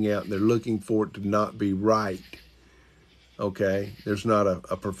anything out, and they're looking for it to not be right. Okay, there's not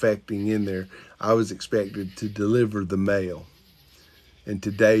a perfecting in there. I was expected to deliver the mail. And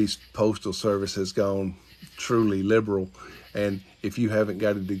today's postal service has gone truly liberal. And if you haven't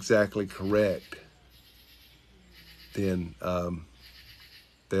got it exactly correct, then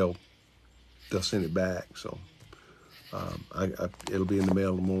they'll send it back. So it'll be in the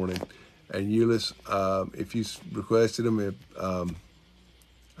mail in the morning. And Euless, if you requested them, I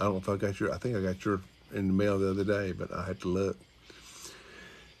don't know if I think I got your in the mail the other day, but I had to look.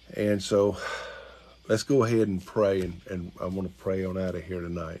 And so let's go ahead and pray, and I want to pray on out of here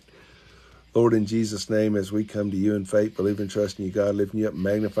tonight. Lord, in Jesus' name, as we come to you in faith, believing and trusting you, God, lifting you up,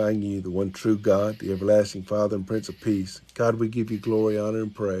 magnifying you, the one true God, the everlasting Father and Prince of Peace. God, we give you glory, honor,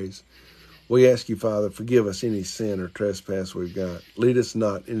 and praise. We ask you, Father, forgive us any sin or trespass we've got. Lead us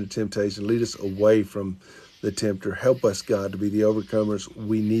not into temptation. Lead us away from the tempter. Help us, God, to be the overcomers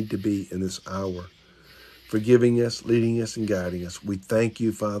we need to be in this hour. Forgiving us, leading us, and guiding us. We thank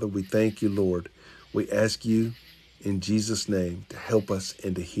you, Father. We thank you, Lord. We ask you in Jesus' name, to help us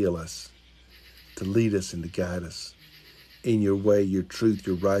and to heal us, to lead us and to guide us in your way, your truth,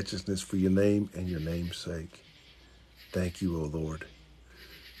 your righteousness, for your name and your name's sake. Thank you, O Lord.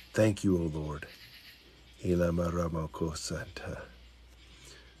 Thank you, O Lord. I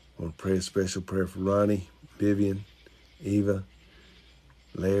want to pray a special prayer for Ronnie, Vivian, Eva,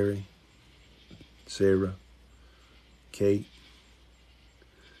 Larry, Sarah, Kate,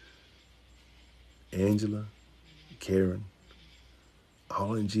 Angela, Karen,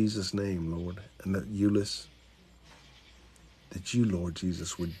 all in Jesus' name, Lord. And that Eunice, that you, Lord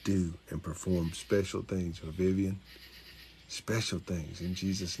Jesus, would do and perform special things for Vivian, special things in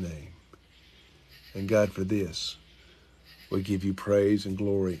Jesus' name. And God, for this, we give you praise and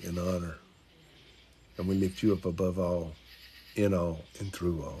glory and honor. And we lift you up above all, in all, and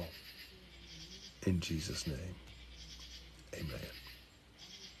through all. In Jesus' name, amen.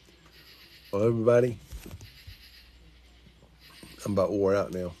 Well, everybody, I'm about wore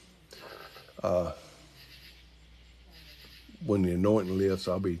out now. When the anointing lifts,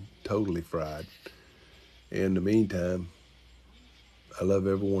 I'll be totally fried. In the meantime, I love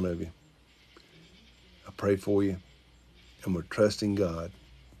every one of you. I pray for you, and we're trusting God.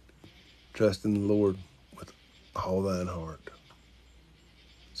 Trusting the Lord with all thine heart.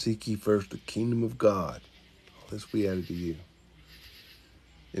 Seek ye first the kingdom of God. All this will be added to you.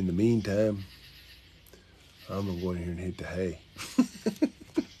 In the meantime, I'm going to go in here and hit the hay.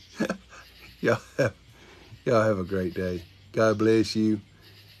 Y'all have a great day. God bless you.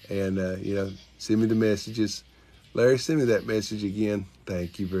 And, send me the messages. Larry, send me that message again.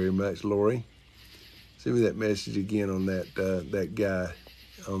 Thank you very much, Lori. Send me that message again on that guy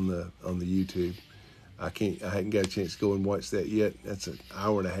on the YouTube. I hadn't got a chance to go and watch that yet. That's an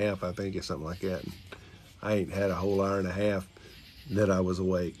hour and a half, I think, or something like that. And I ain't had a whole hour and a half that I was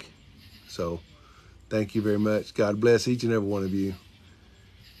awake. So thank you very much. God bless each and every one of you.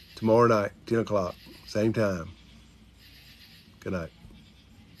 Tomorrow night, 10 o'clock, same time. Good night.